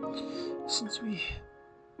since we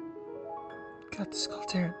got to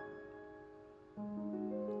Skultern.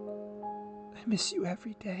 I miss you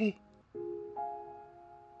every day.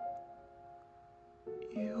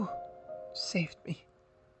 You saved me.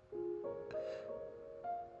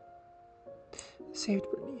 Saved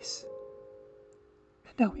Bernice.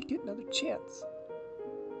 And now we get another chance.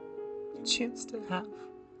 A chance to have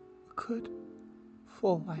a good,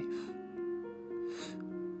 full life.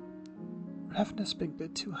 Ravna's been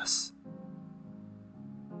good to us.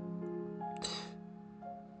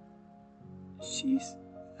 She's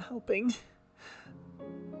helping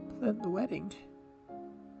plan the wedding.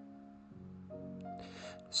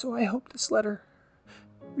 So I hope this letter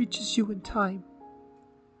reaches you in time.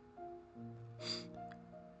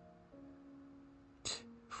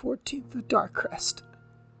 14th of Darkrest.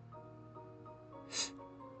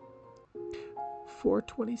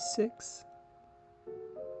 4:26.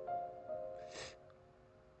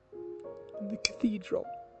 In the cathedral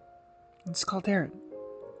in Skaldarin.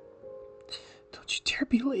 Don't you dare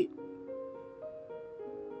be late.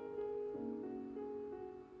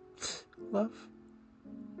 love.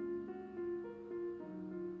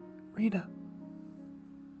 Rena.